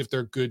 especially if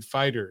they're good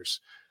fighters.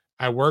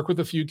 I work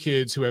with a few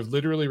kids who have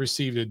literally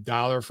received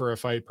 $1 for a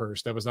fight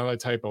purse. That was not a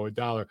typo,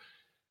 $1.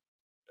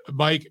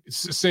 Mike,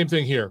 same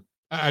thing here.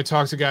 I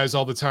talk to guys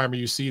all the time where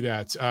you see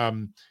that.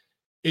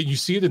 You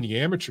see it in the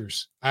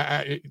amateurs.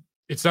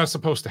 It's not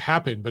supposed to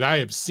happen, but I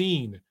have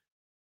seen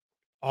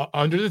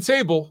under the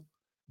table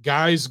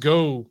guys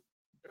go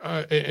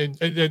and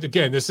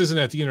again, this isn't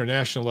at the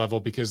international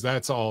level because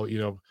that's all,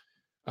 you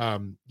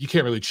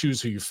can't really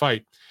choose who you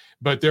fight.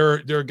 But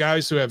there are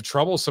guys who have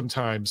trouble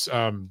sometimes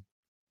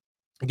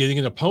getting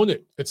an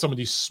opponent at some of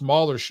these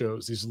smaller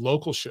shows, these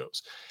local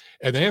shows,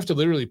 and they have to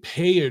literally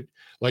pay it.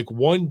 Like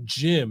one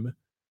gym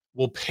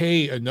will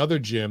pay another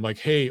gym, like,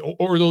 hey,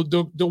 or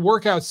they'll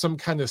work out some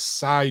kind of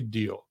side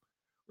deal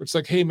where it's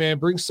like, hey man,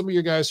 bring some of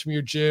your guys from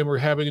your gym. We're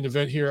having an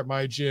event here at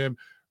my gym.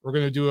 We're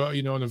going to do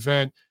an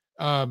event.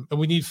 And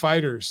we need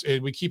fighters,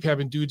 and we keep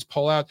having dudes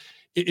pull out.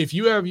 If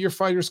you have your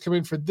fighters come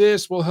in for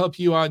this, we'll help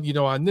you on,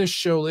 on this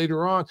show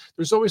later on.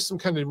 There's always some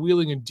kind of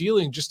wheeling and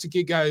dealing just to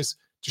get guys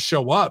to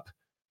show up,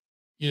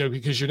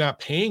 because you're not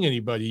paying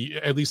anybody,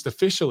 at least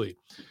officially.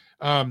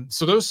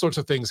 So those sorts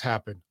of things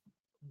happen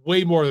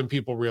way more than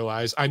people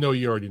realize. I know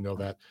you already know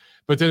that.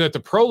 But then at the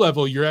pro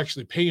level, you're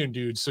actually paying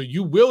dudes. So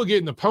you will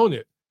get an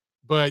opponent,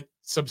 but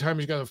sometimes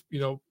you got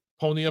to,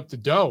 pony up the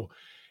dough.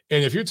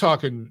 And if you're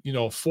talking,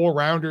 4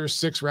 rounders,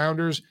 6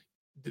 rounders,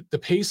 the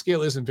pay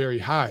scale isn't very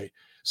high.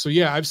 So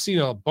yeah, I've seen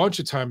a bunch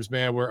of times,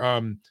 man,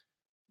 where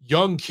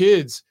young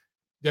kids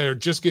that are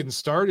just getting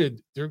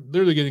started, they're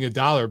literally getting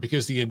 $1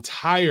 because the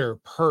entire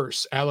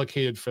purse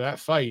allocated for that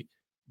fight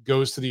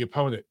goes to the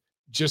opponent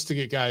just to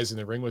get guys in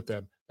the ring with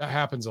them. That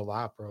happens a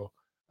lot, bro.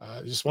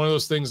 Just one of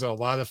those things that a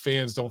lot of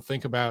fans don't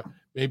think about,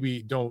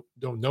 maybe don't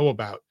know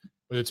about,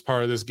 but it's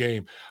part of this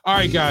game. All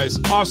right, guys,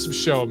 awesome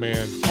show,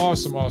 man.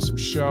 Awesome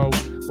show.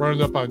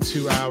 Running up on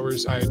 2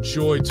 hours. I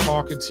enjoy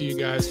talking to you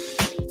guys.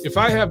 If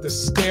I have the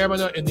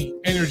stamina and the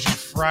energy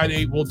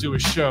Friday, we'll do a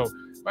show.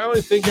 My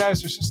only thing,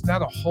 guys, there's just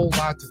not a whole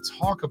lot to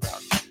talk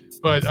about.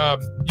 But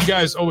you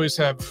guys always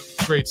have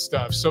great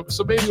stuff. So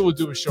maybe we'll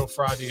do a show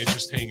Friday and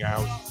just hang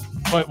out.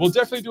 But we'll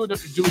definitely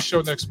do a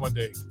show next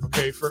Monday,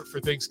 okay, for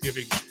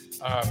Thanksgiving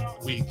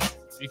week,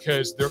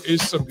 because there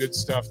is some good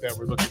stuff that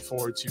we're looking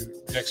forward to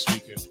next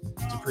weekend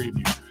to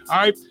preview. All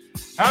right,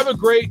 have a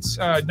great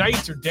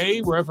night or day,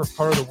 wherever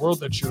part of the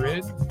world that you're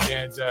in,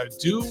 and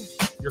do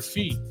your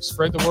feed.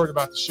 Spread the word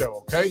about the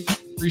show, okay?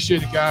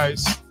 Appreciate it,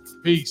 guys.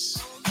 Peace.